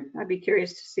board? I'd be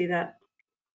curious to see that.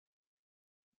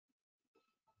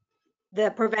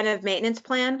 The preventive maintenance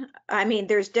plan, I mean,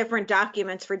 there's different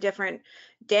documents for different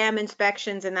dam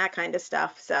inspections and that kind of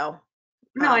stuff, so.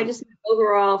 No, I just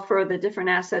overall for the different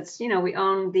assets, we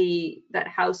own that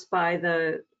house by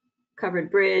the covered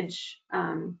bridge.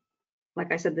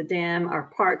 Like I said, the dam, our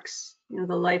parks,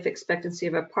 the life expectancy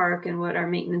of a park and what our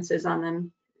maintenance is on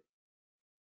them.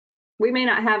 We may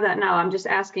not have that now. I'm just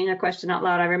asking a question out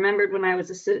loud. I remembered when I was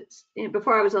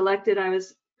before I was elected, I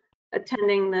was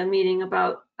attending the meeting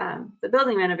about the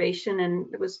building renovation, and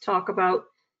there was talk about,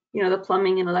 the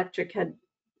plumbing and electric had,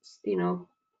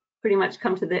 pretty much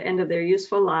come to the end of their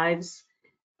useful lives.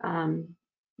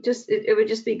 It would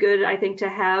just be good, I think, to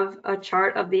have a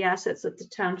chart of the assets that the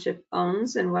township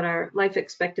owns and what our life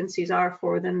expectancies are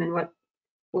for them and what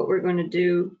we're going to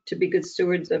do to be good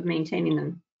stewards of maintaining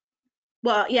them.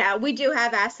 Well, yeah, we do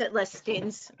have asset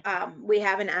listings. We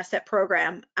have an asset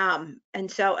program.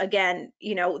 And so again,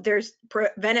 there's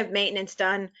preventive maintenance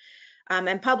done.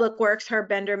 And Public Works, Herb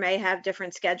Bender may have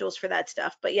different schedules for that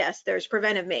stuff. But yes, there's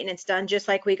preventive maintenance done, just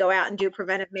like we go out and do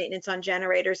preventive maintenance on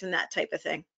generators and that type of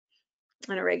thing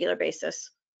on a regular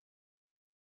basis.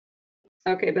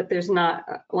 Okay, but there's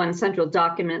not one central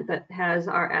document that has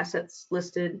our assets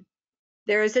listed?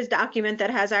 There is a document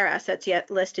that has our assets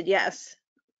listed, yes.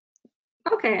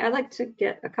 Okay, I'd like to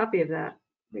get a copy of that.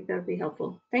 I think that would be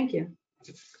helpful. Thank you.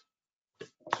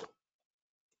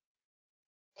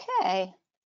 Okay,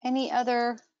 any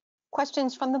other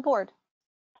questions from the board?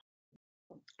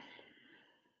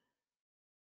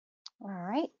 All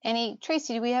right,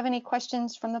 Tracy, do we have any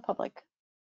questions from the public?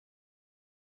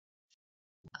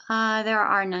 There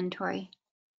are none, Tori.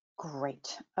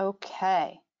 Great,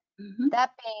 okay.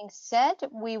 That being said,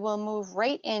 we will move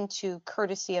right into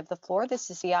courtesy of the floor. This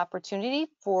is the opportunity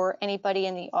for anybody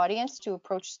in the audience to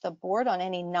approach the board on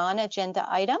any non-agenda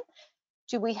item.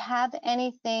 Do we have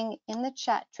anything in the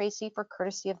chat, Tracy, for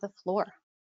courtesy of the floor?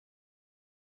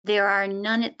 There are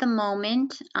none at the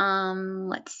moment.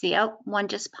 Let's see. Oh, one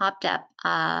just popped up.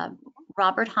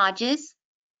 Robert Hodges.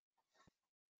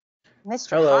 Mr.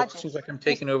 Hello, Hodges. seems like I'm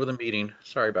taking over the meeting.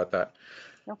 Sorry about that.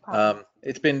 No problem.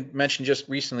 It's been mentioned just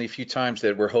recently a few times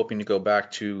that we're hoping to go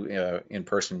back to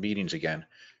in-person meetings again.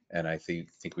 And I think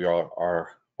we all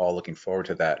are looking forward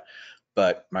to that.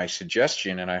 But my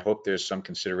suggestion, and I hope there's some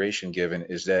consideration given,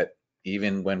 is that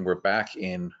even when we're back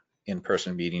in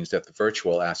in-person meetings, that the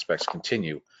virtual aspects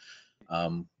continue.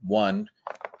 One,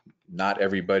 not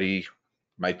everybody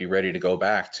might be ready to go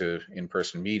back to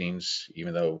in-person meetings,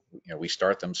 even though we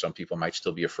start them. Some people might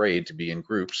still be afraid to be in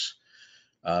groups.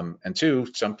 And two,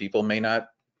 some people may not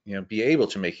be able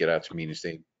to make it out to meetings.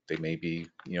 They may be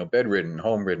bedridden,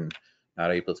 home-ridden,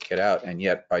 not able to get out. And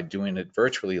yet by doing it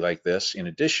virtually like this, in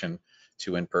addition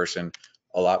to in-person,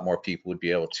 a lot more people would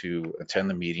be able to attend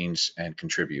the meetings and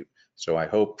contribute. So I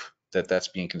hope that that's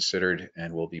being considered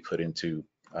and will be put into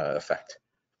effect.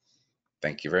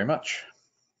 Thank you very much.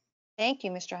 Thank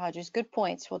you, Mr. Hodges. Good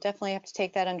points. We'll definitely have to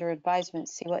take that under advisement,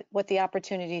 see what the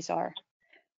opportunities are.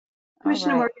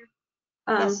 Commissioner All right.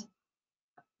 Morgan, Yes.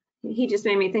 he just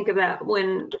made me think of that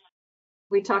when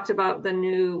we talked about the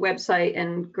new website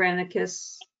and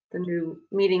Granicus, the new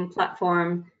meeting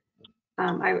platform.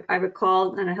 I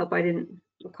recalled, and I hope I didn't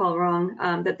recall wrong,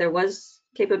 that there was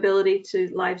capability to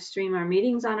live stream our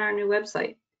meetings on our new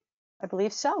website. I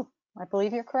believe so. I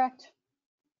believe you're correct.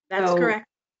 That's So, correct.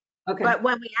 Okay. But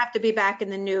when we have to be back in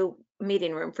the new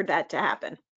meeting room for that to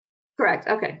happen. Correct.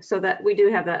 Okay. So that we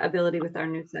do have that ability with our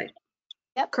new site.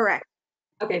 Yep. Correct.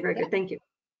 Okay. Very good. Thank you.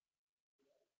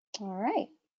 All right.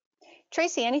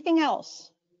 Tracy, anything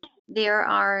else? There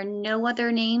are no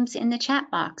other names in the chat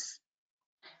box.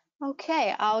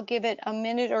 Okay, I'll give it a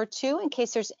minute or two in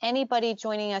case there's anybody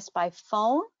joining us by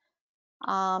phone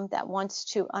that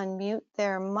wants to unmute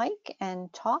their mic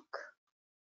and talk.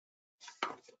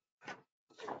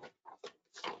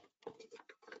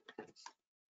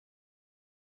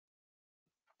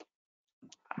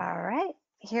 All right,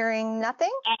 hearing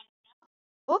nothing.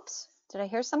 Oops, did I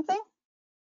hear something?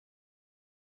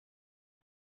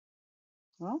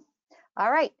 Well,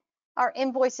 all right. Our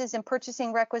invoices and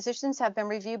purchasing requisitions have been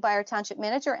reviewed by our Township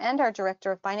Manager and our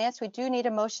Director of Finance. We do need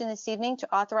a motion this evening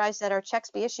to authorize that our checks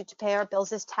be issued to pay our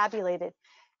bills as tabulated.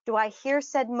 Do I hear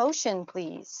said motion,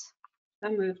 please?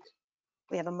 So moved.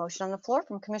 We have a motion on the floor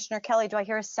from Commissioner Kelly. Do I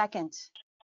hear a second?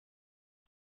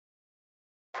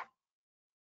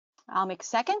 I'll make a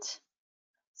second.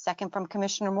 Second from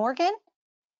Commissioner Morgan.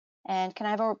 And can I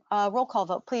have a roll call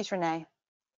vote, please, Renee?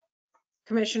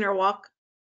 Commissioner Walk,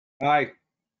 Aye.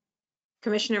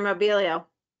 Commissioner Mobilio.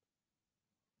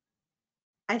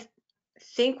 I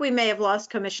think we may have lost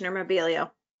Commissioner Mobilio.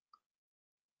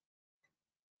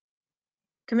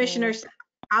 Commissioner,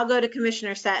 I'll go to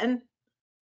Commissioner Seton.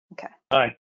 Okay.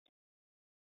 Aye.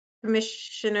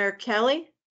 Commissioner Kelly,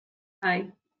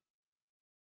 Aye.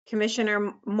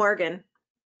 Commissioner Morgan.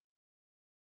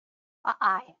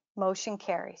 Aye. Motion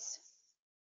carries.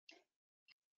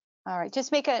 All right.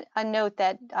 Just make a note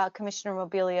that Commissioner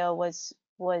Mobilio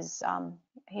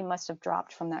he must have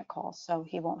dropped from that call, so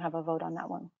he won't have a vote on that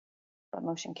one, but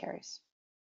motion carries.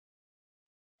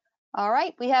 All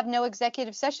right. We have no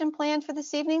executive session planned for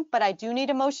this evening, but I do need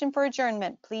a motion for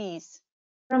adjournment, please.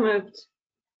 So moved.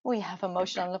 We have a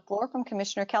motion on the floor from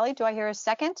Commissioner Kelly. Do I hear a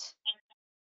second?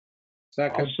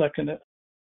 Second. I'll second it.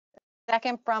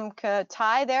 Second from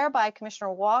Ty there by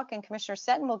Commissioner Walk and Commissioner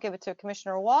Seton. We'll give it to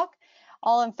Commissioner Walk.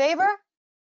 All in favor?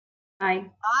 Aye.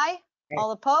 Aye.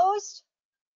 All opposed?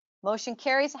 Motion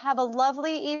carries. Have a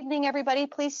lovely evening, everybody.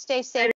 Please stay safe.